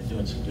yeah, they're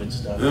doing some good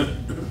stuff.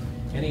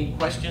 Any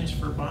questions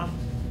for Bob?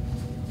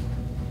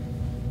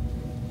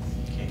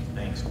 Okay,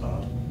 thanks,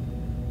 Bob.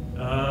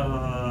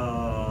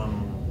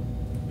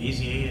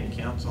 BZA and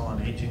Council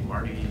on Aging,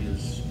 Marty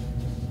is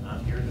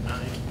not here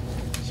tonight.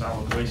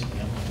 Solid Waste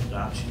Animal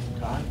Adoption,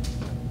 Todd?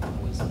 I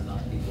was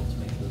not able to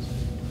make those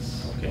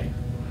meetings. Okay.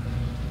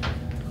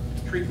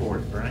 Tree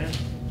Board, Brian?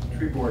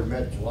 Tree Board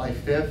met July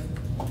 5th.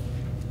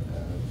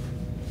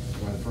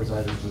 One of the first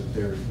items was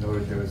there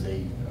was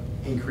a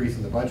increase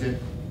in the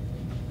budget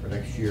for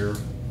next year.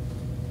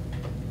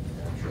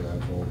 I'm sure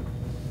that will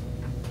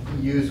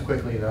be used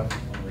quickly enough.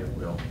 Oh, it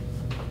will.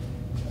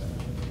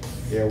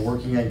 They're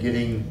working on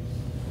getting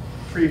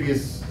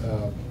previous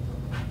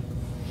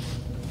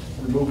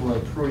removal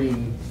and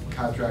pruning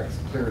contracts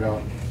cleared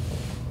up,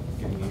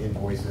 getting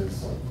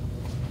invoices.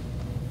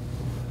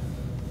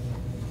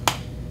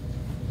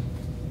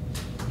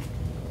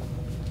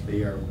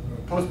 They are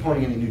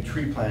postponing any new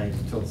tree plantings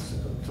until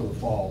the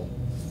fall,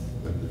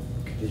 when the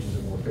conditions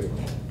are more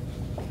favorable.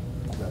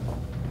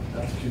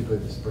 That's usually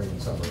the spring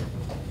and summer,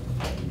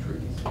 new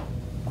trees.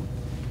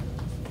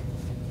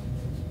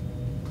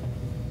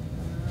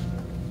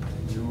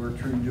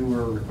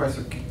 Newer requests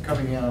are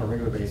coming in on a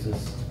regular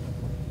basis.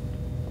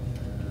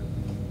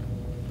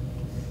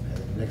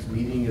 And the next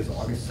meeting is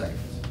August 2nd.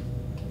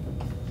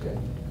 Okay.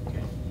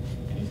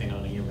 Anything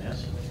on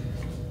EMS?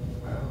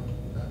 Wow,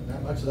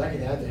 not much that I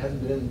can add that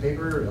hasn't been in the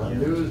paper, on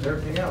the news, and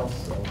everything else,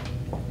 so.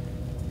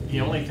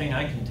 The only thing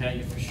I can tell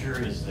you for sure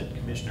is that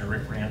Commissioner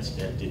Rick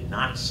Ranstead did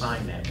not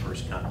sign that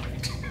first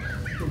contract.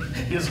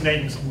 His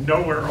name's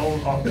nowhere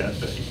on that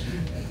thing,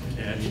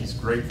 and he's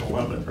grateful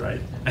of it,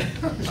 right?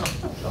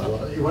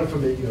 Well, it went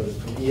from the,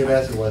 from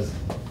EMS, it was,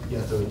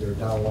 so they're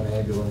down one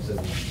ambulance, and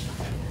the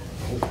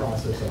whole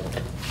process of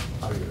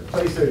how to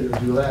replace it or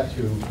do that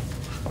to,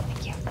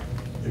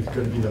 there's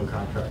gonna be no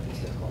contract in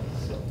 6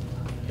 months, so.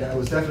 Yeah, it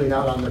was definitely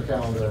not on their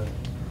calendar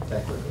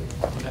that quickly.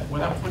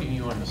 Without putting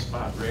you on the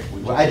spot, Rick,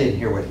 would you? Well, I didn't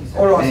hear what he said.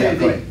 Oh, no, I'm Yeah, saying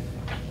go ahead.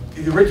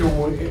 the original,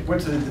 when it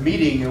went to the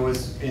meeting, it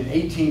was in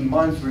 18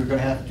 months, we were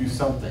gonna have to do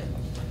something.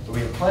 So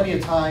we have plenty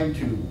of time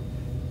to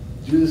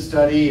do the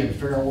study and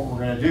figure out what we're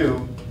gonna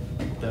do.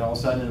 Then all of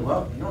a sudden,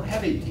 well, you don't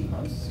have 18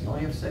 months, you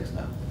only have 6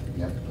 now.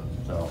 Yep.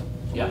 So.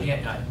 Yeah,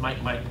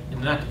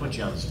 not to put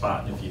you on the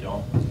spot, if you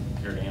don't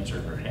care to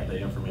answer or have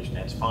that information,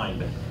 that's fine,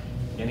 but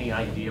any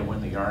idea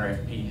when the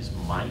RFPs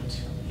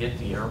might hit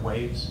the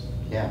airwaves?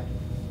 Yeah.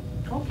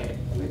 Okay.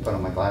 Let me put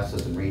on my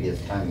glasses and read his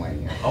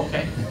timeline here.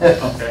 Okay.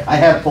 Okay. I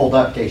have pulled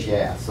up in case you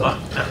asked. So.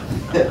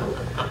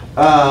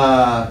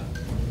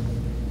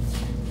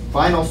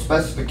 Final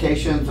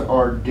specifications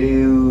are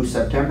due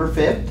September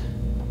 5th,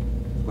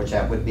 which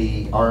that would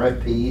be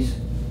RFPs.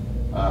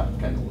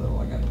 Kind of little,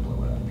 I got to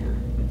blow it up here.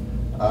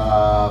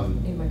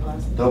 Need my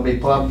glasses. They'll be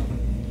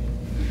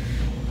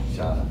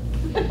shut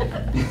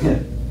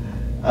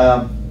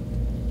up.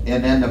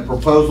 And then the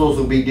proposals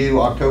will be due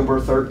October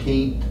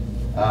 13th.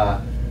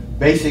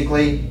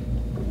 Basically,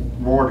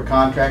 award a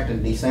contract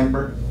in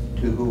December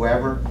to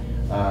whoever,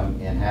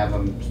 and have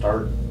them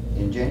start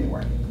in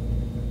January.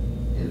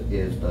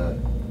 Is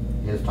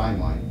his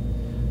timeline.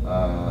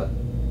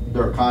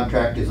 Their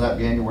contract is up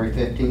January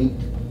 15th.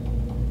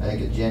 I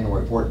think it's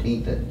January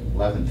 14th at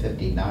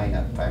 11:59,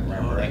 if I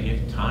remember Oh, they right.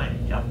 give time,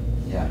 yep.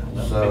 Yeah,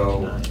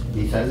 so 11:59.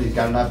 he says he's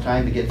got enough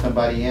time to get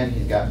somebody in.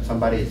 He's got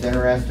somebody that's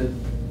interested,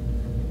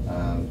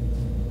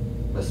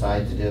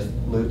 besides just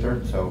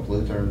Luther. So if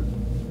Luther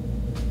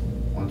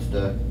wants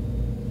to,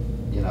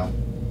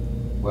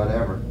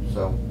 whatever.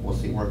 So we'll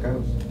see where it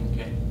goes.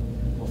 Okay.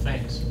 Well,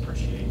 thanks.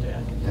 Appreciate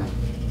that. Yeah.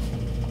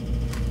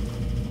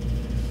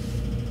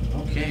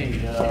 Okay,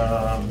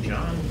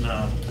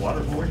 John,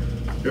 Water Board?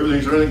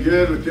 Everything's running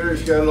good.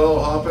 Terry's got it all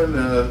hopping.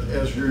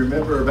 As you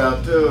remember,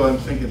 about, I'm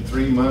thinking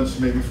 3 months,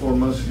 maybe 4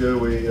 months ago,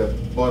 we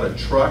bought a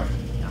truck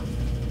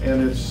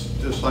And it's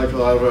just like a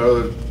lot of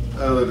our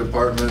other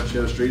departments,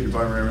 you know, street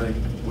department,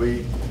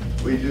 everything.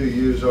 We do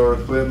use our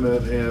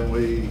equipment and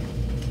we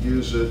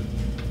use it,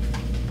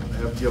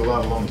 have to get a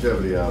lot of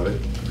longevity out of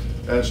it.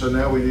 And so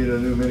now we need a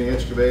new mini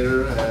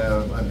excavator.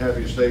 I'm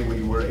happy to say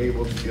we were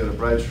able to get a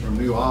price from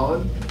New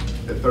Holland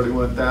at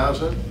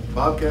 $31,000.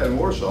 Bobcat in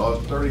Warsaw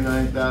is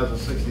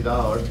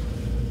 $39,060.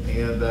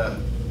 And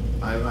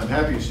I'm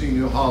happy to see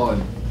New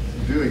Holland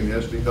doing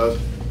this because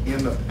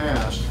in the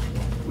past,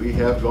 we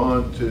have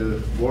gone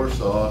to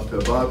Warsaw, to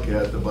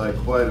Bobcat, to buy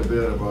quite a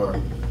bit of our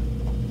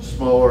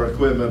smaller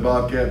equipment,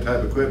 Bobcat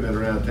type equipment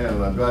around town.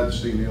 And I'm glad to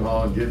see New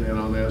Holland getting in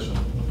on this.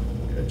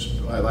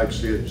 And I like to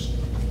see it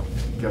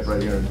kept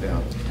right here in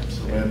town.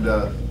 And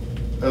other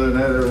than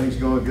that, everything's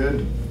going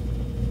good.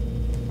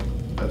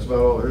 That's about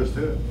all there is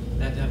to it.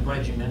 I'm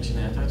glad you mentioned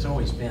that. That's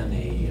always been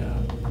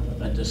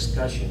a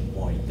discussion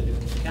point, that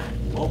if you've got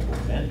local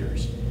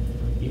vendors,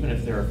 even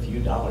if they're a few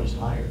dollars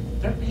higher,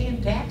 they're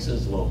paying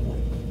taxes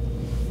locally.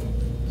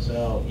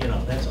 So, you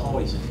know, that's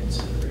always a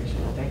consideration.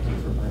 Thank you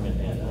for bringing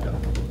that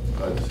up.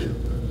 Glad to see it.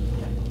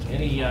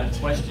 Any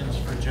questions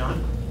for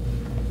John?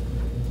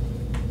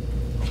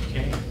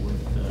 Okay,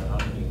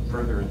 without any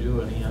further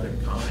ado, any other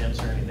comments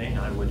or anything,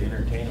 I would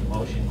entertain a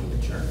motion to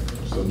adjourn.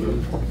 So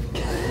moved.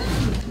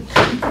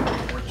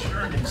 We're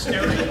adjourned in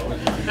stereo.